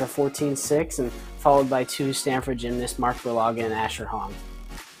through with a 14.6, and followed by 2 Stanford gymnasts, Mark Berlaga and Asher Hong.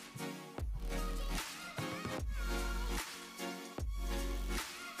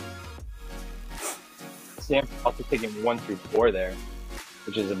 Stanford also taking 1 through 4 there,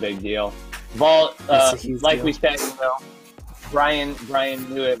 which is a big deal. Vault, like deal. We said, Bryan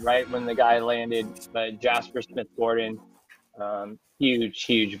knew it right when the guy landed, but Jasper Smith-Gordon,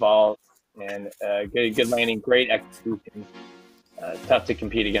 huge vault, and good landing, great execution. Tough to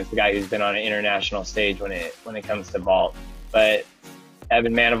compete against the guy who's been on an international stage when it comes to vault. But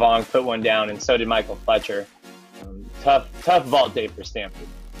Evan Manivong put one down, and so did Michael Fletcher. Tough vault day for Stanford,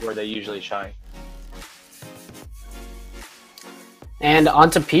 where they usually shine. And on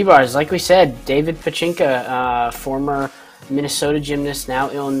to P-bars. Like we said, David Pachinka, former Minnesota gymnast,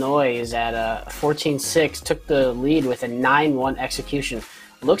 now Illinois, is at a 14.6, took the lead with a 9.1 execution.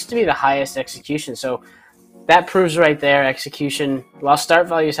 Looks to be the highest execution, so that proves right there, execution, while start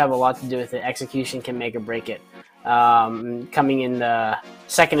values have a lot to do with it, execution can make or break it. Coming in the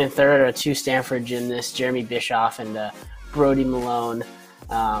second and third are 2 Stanford gymnasts, Jeremy Bischoff and Brody Malone.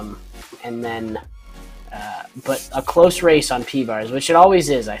 And then, but a close race on P-bars, which it always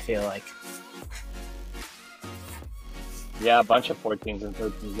is, I feel like. Yeah, a bunch of 14s and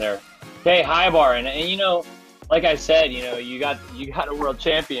 13s there. Okay, high bar, and you know, like I said, you know, you got a world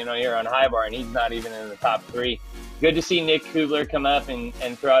champion here on high bar, and he's not even in the top 3. Good to see Nick Kuebler come up and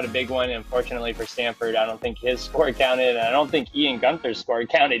throw out a big one. Unfortunately for Stanford, I don't think his score counted, and I don't think Ian Gunther's score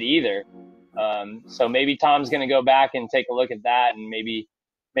counted either. So maybe Tom's going to go back and take a look at that, and maybe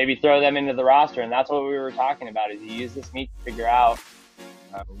throw them into the roster. And that's what we were talking about: is you use this meet to figure out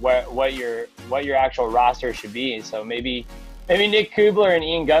what your actual roster should be. So maybe Nick Kuebler and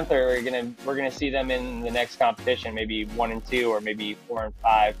Ian Gunther we're gonna see them in the next competition, maybe 1 and 2, or maybe 4 and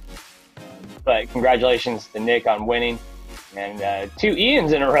 5. But congratulations to Nick on winning, and 2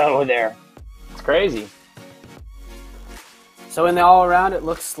 Ians in a row there. It's crazy. So in the all-around, it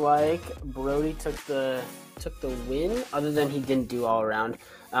looks like Brody took the win, other than he didn't do all-around.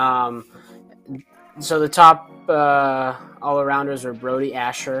 So the top all-arounders are Brody,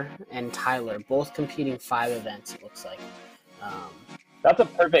 Asher, and Tyler, both competing 5 events, it looks like. That's a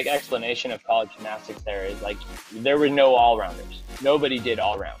perfect explanation of college gymnastics there. Is like there were no all-rounders. Nobody did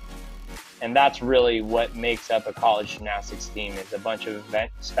all-round. And that's really what makes up a college gymnastics team, is a bunch of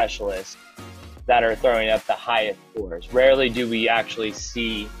event specialists that are throwing up the highest scores. Rarely do we actually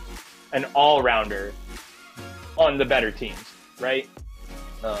see an all-rounder on the better teams, right?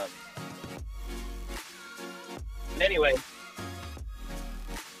 Anyway,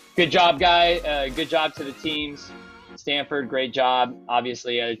 good job, guy. Good job to the teams. Stanford, great job.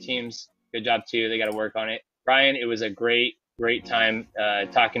 Obviously, other teams, good job too. They got to work on it. Bryan, it was a great time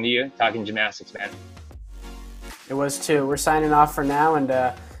talking to you, talking gymnastics, man. It was too. We're signing off for now, and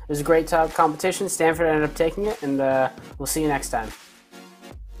it was a great competition. Stanford ended up taking it, and we'll see you next time.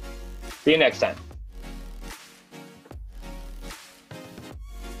 See you next time.